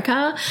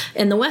America.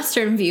 In the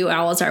Western view,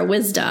 owls are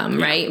wisdom,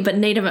 right? But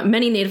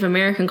many Native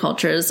American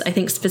cultures, I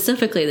think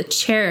specifically the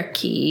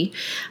Cherokee,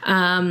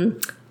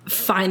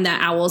 find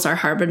that owls are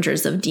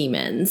harbingers of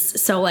demons.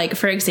 So like,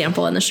 for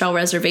example, in the show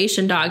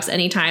Reservation Dogs,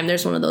 anytime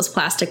there's one of those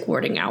plastic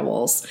warding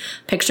owls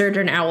pictured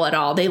or an owl at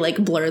all, they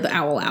like blur the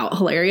owl out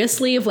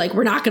hilariously of like,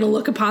 we're not going to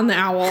look upon the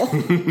owl.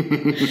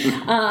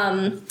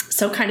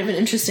 So kind of an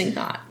interesting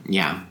thought.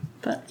 Yeah.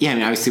 But yeah, I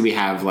mean, obviously we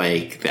have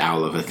like the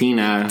Owl of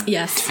Athena,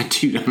 yes,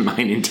 tattooed on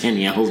mine and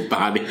Danielle's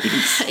bodies.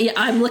 Yeah,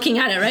 I'm looking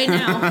at it right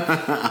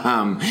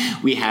now.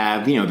 We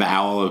have, the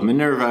Owl of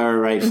Minerva,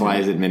 right?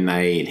 Flies at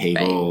midnight,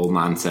 Hegel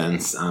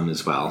nonsense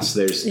as well. So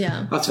there's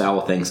lots of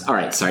owl things. All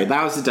right, sorry,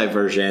 that was a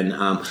diversion.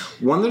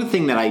 One other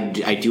thing that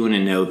I do want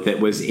to note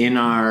that was in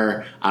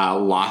our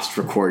lost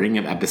recording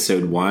of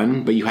episode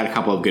 1, but you had a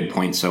couple of good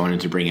points, so I wanted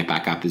to bring it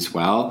back up as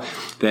well.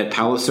 That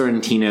Paolo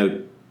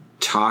Sorrentino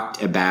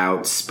talked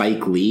about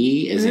Spike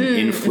Lee as an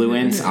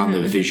influence on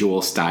the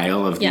visual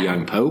style of the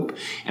young Pope,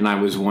 and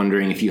I was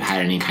wondering if you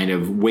had any kind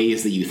of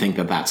ways that you think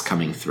that that's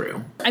coming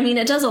through. I mean,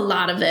 it does a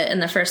lot of it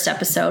in the first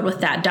episode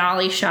with that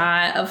dolly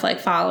shot of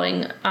like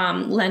following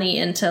Lenny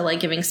into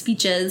like giving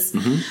speeches.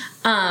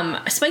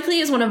 Spike Lee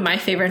is one of my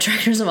favorite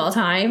directors of all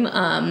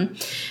time.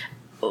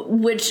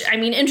 Which, I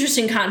mean,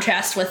 interesting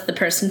contrast with the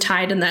person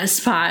tied in that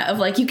spot of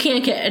like, you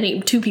can't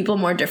get two people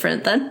more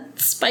different than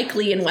Spike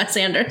Lee and Wes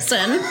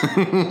Anderson.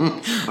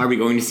 Are we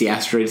going to see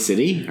Asteroid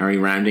City? Are we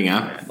rounding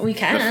up? We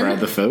can.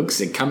 The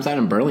folks? It comes out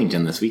in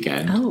Burlington this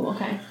weekend. Oh,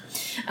 okay.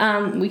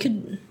 We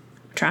could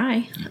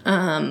try.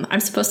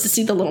 I'm supposed to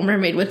see The Little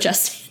Mermaid with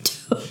Justin.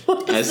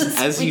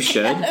 As you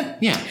should.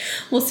 Yeah.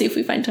 We'll see if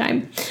we find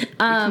time. We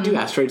can do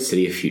Asteroid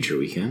City a future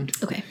weekend.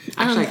 Okay.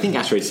 Actually, I think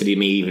Asteroid City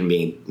may even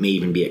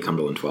be at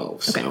Cumberland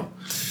 12. Okay.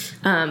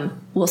 So.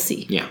 We'll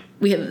see. Yeah.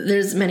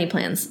 There's many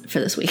plans for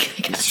this week,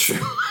 I guess. That's true.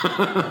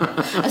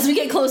 As we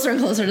get closer and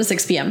closer to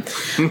 6 p.m.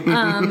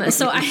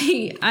 So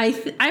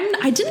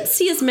I didn't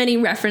see as many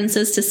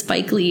references to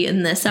Spike Lee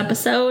in this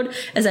episode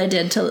as I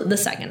did to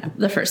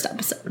the first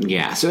episode.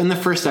 Yeah. So in the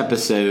first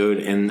episode,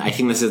 and I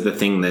think this is the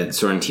thing that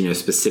Sorrentino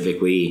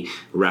specifically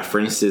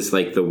referenced, is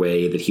like the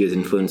way that he was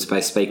influenced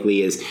by Spike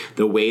Lee is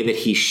the way that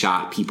he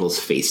shot people's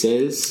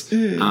faces.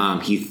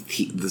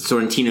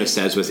 Sorrentino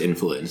says was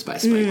influenced by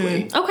Spike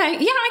Lee. Okay.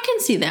 Yeah, I can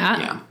see that.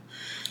 Yeah.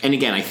 And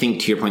again, I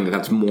think to your point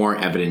that's more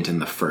evident in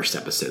the first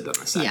episode than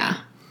the second. Yeah.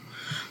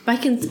 But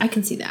I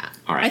can see that.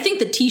 All right. I think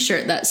the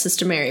T-shirt that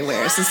Sister Mary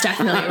wears is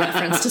definitely a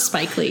reference to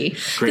Spike Lee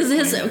because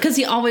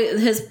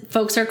his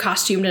folks are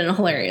costumed in a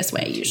hilarious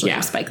way usually.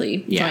 Spike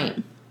Lee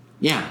joint.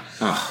 Yeah.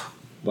 Oh,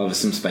 love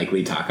some Spike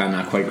Lee talk on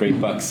Not Quite Great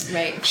books.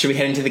 Right. Should we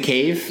head into the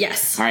cave?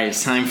 Yes. All right.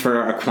 It's time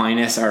for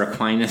Aquinas. Our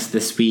Aquinas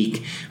this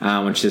week,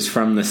 which is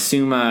from the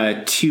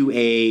Summa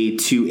 2A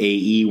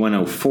 2AE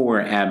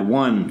 104 Ad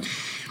 1.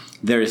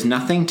 There is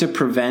nothing to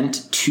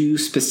prevent two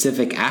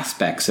specific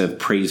aspects of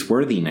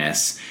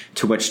praiseworthiness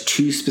to which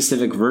two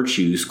specific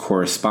virtues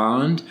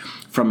correspond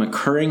from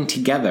occurring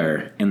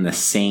together in the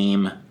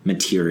same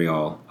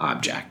material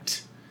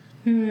object.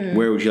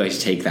 Where would you like to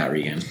take that,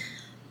 Regan?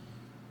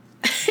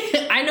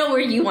 I know where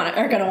you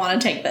are going to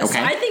want to take this.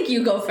 Okay. I think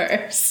you go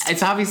first.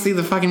 It's obviously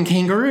the fucking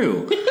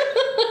kangaroo.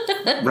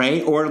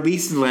 Right? Or at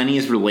least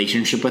Lenny's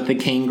relationship with the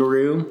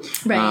kangaroo.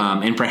 Right.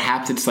 And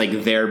perhaps it's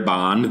like their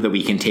bond that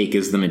we can take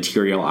as the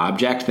material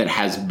object that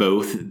has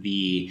both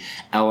the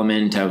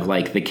element of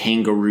like the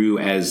kangaroo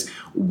as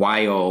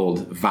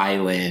wild,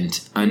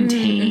 violent,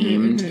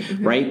 untamed,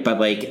 right? But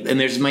like, and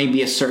there's might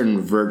be a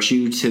certain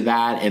virtue to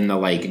that and the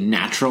like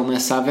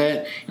naturalness of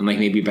it. And like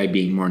maybe by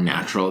being more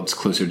natural, it's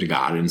closer to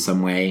God in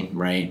some way,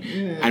 right?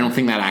 I don't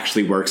think that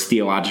actually works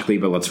theologically,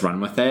 but let's run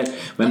with it.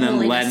 But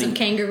then Lenny,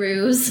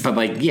 kangaroos. But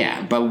like,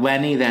 yeah, but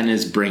Lenny then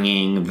is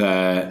bringing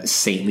the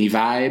saintly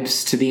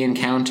vibes to the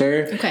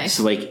encounter. Okay.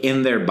 So like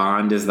in their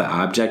bond as the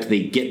object,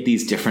 they get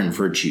these different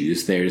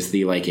virtues. There's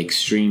the like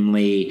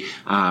extremely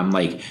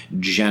like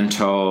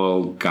gentle,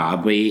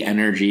 godly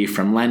energy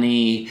from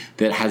Lenny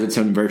that has its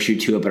own virtue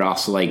to it, but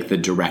also like the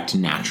direct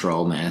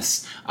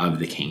naturalness of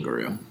the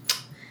kangaroo.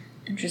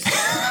 Interesting.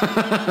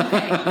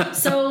 Okay.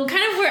 So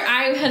kind of where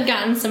I had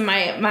gotten some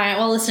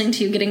while listening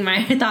to you, getting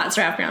my thoughts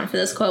wrapped around for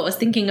this quote was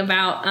thinking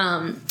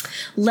about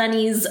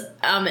Lenny's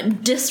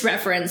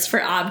disreference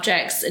for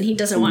objects, and he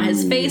doesn't want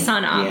his face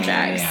on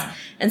objects. Yeah.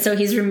 And so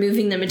he's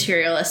removing the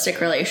materialistic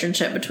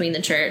relationship between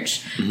the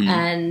church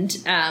and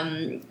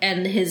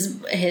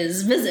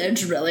his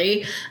visage,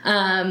 really.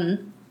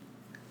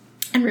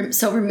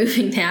 So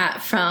removing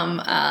that from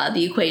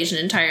the equation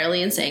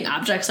entirely and saying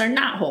objects are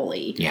not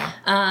holy.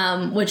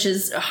 Yeah. Which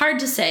is hard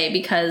to say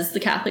because the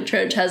Catholic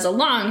Church has a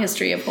long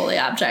history of holy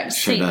objects.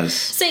 Sure does.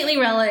 Saintly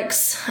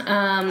relics.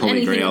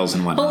 Holy grails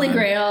and whatnot. Holy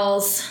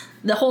grails.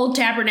 The whole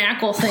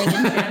tabernacle thing in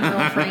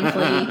general,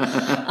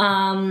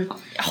 frankly.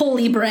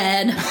 Holy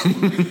bread.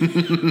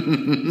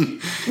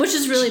 Which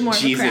is really more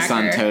Jesus of a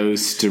cracker. on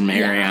toast or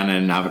Mary on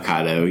an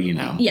avocado, you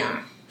know.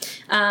 Yeah.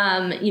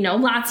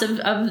 Lots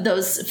of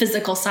those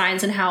physical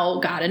signs and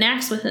how God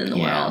enacts within the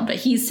world. But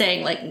he's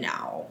saying, like,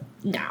 no,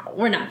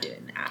 we're not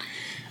doing that.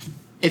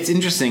 It's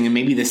interesting, and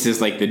maybe this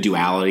is like the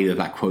duality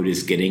that quote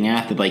is getting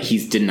at, that like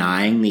he's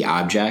denying the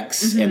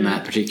objects in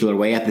that particular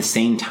way at the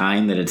same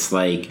time that it's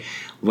like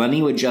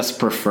Lenny would just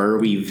prefer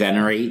we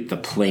venerate the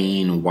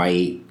plain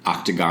white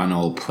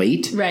octagonal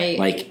plate. Right.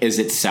 Like, is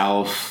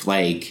itself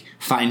like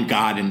find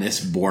God in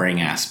this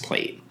boring ass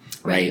plate.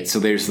 right? So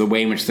there's the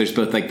way in which there's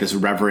both like this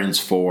reverence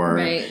for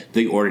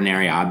the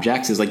ordinary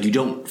objects is like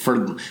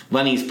for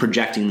Lenny's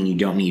projecting that you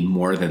don't need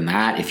more than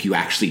that if you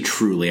actually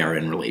truly are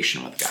in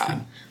relation with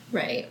God.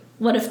 Right.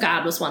 What if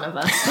God was one of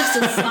us? Just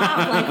a slob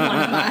like one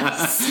of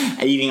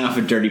us. Eating off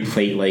a dirty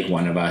plate like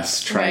one of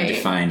us, trying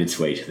to find its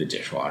way to the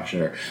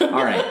dishwasher.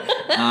 All right.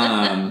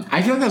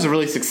 I feel like that was a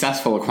really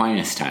successful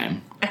Aquinas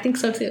time. I think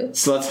so too.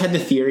 So let's head to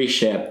Theory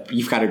Ship.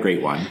 You've got a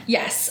great one.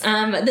 Yes.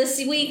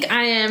 This week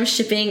I am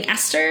shipping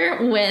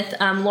Esther with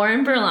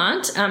Lauren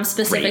Berlant,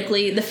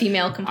 specifically the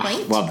female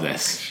complaint. Love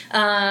this.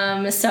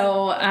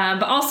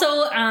 But also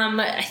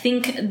I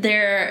think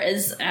there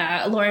is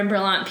a Lauren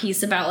Berlant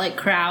piece about like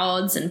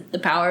crowds and the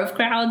power of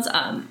crowds.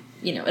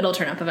 It'll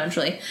turn up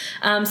eventually.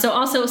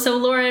 So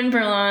Lauren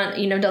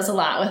Berlant, does a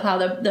lot with how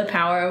the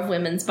power of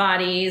women's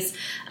bodies.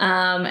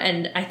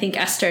 And I think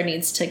Esther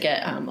needs to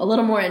get a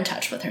little more in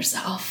touch with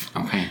herself.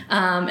 Okay.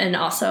 And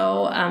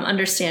also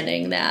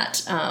understanding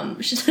that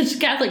the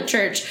Catholic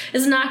Church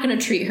is not going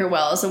to treat her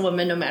well as a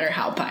woman, no matter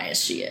how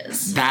pious she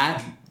is.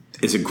 That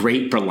is a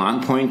great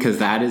Berlant point, because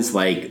that is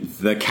like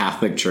the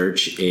Catholic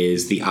Church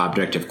is the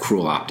object of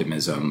cruel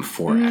optimism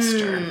for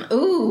Esther.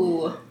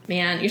 Ooh,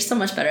 man, you're so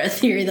much better at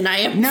theory than I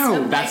am.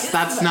 No,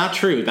 that's not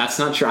true. That's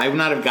not true. I would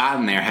not have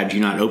gotten there had you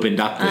not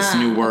opened up this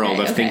new world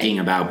of thinking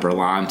about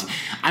Berlant.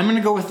 I'm going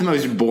to go with the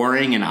most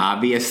boring and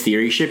obvious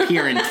theory ship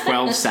here in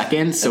 12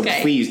 seconds, so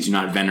please do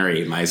not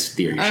venerate my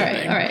theory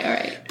shipping. All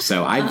right.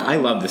 So I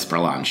love this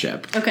Berlant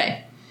ship.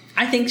 Okay.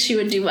 I think she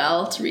would do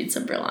well to read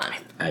some Berlant.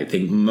 I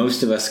think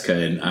most of us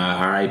could.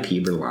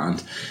 R.I.P.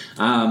 Berlant.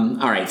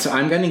 All right, so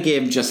I'm going to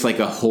give just like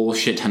a whole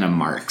shit ton of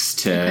marks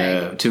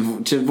to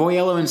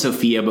Voyello and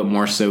Sophia, but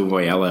more so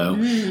Voyello,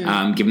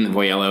 given that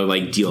Voyello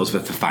like deals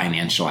with the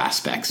financial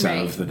aspects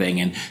of the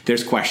thing, and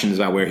there's questions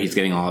about where he's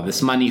getting all of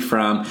this money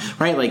from,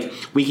 right? Like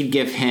we could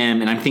give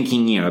him, and I'm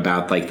thinking,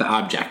 about like the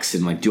objects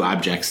and like do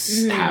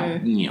objects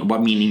have,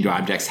 what meaning do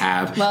objects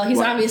have? Well,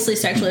 he's obviously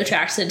sexually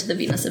attracted to the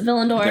Venus of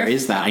Willendorf. There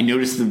is that. I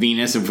noticed the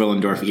Venus of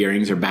Willendorf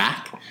earrings are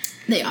back.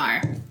 They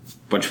are.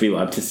 Which we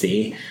love to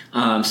see.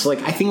 So,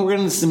 like, I think we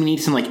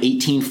need some, like,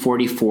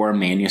 1844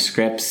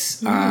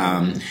 manuscripts.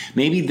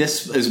 Maybe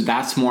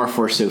that's more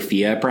for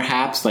Sophia,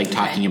 perhaps, like,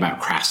 talking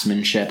about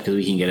craftsmanship, because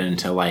we can get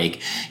into,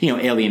 like,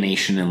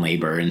 alienation and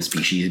labor and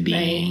species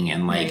being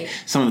and, like,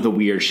 some of the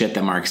weird shit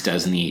that Marx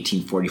does in the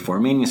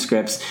 1844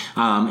 manuscripts.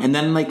 And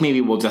then, like,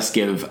 maybe we'll just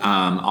give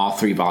all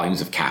 3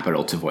 volumes of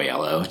Capital to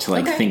Voyello to,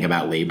 like, think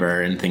about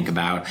labor and think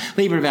about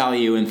labor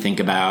value and think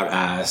about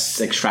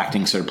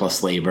extracting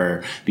surplus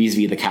labor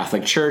vis-a-vis the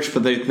Catholic Church.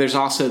 But there's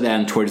also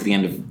then towards the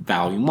end of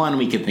volume 1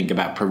 we could think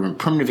about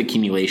primitive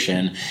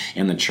accumulation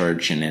in the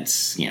church and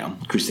its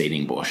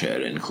crusading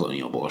bullshit and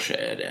colonial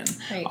bullshit and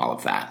all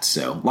of that.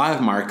 So a lot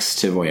of marks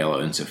to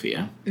Voyello and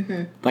Sophia.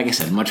 Like I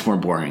said, much more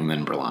boring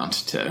than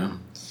Berlant to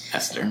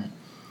Esther.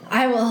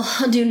 I will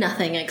do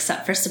nothing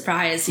except for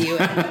surprise you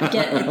and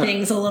get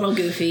things a little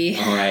goofy.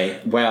 All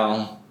right,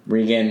 well,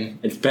 Regan,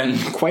 it's been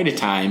quite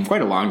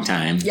a long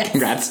time. Yes.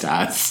 Congrats to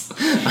us.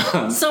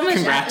 So much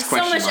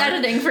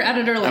editing for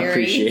Editor Larry.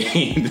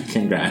 Appreciate the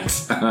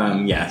congrats.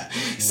 Yes.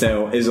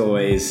 So, as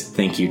always,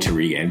 thank you to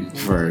Regan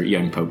for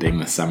Young Poping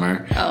this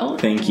summer. Oh,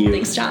 thank you.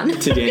 Thanks, John.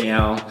 To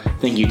Danielle.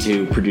 Thank you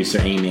to producer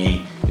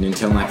Amy. And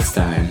until next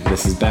time,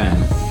 this has been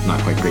Not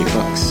Quite Great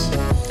Books,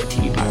 a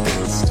TV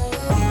podcast.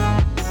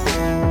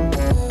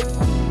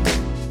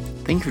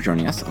 Thank you for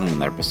joining us on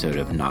another episode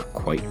of Not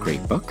Quite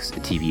Great Books, a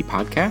TV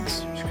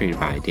podcast. It was created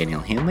by Danielle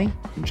Hanley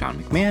and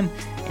John McMahon,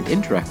 and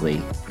indirectly,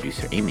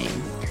 producer Amy.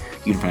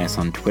 You can find us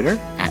on Twitter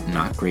at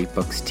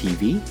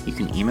NotGreatBooksTV. You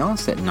can email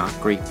us at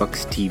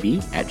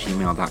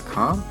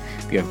notgreatbookstv@gmail.com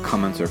if you have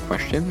comments or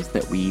questions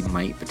that we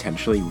might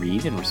potentially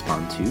read and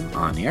respond to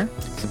on air.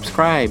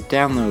 Subscribe,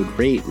 download,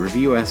 rate,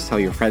 review us, tell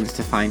your friends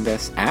to find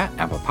us at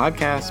Apple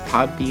Podcasts,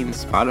 Podbean,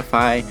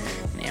 Spotify,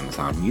 and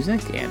Amazon Music,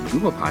 and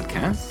Google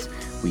Podcasts.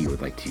 We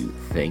would like to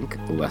thank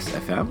Les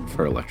FM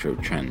for Electro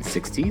Trend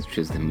 60s, which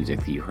is the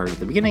music that you heard at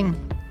the beginning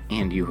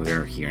and you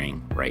are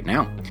hearing right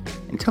now.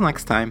 Until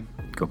next time,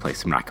 go play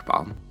some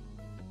racquetball.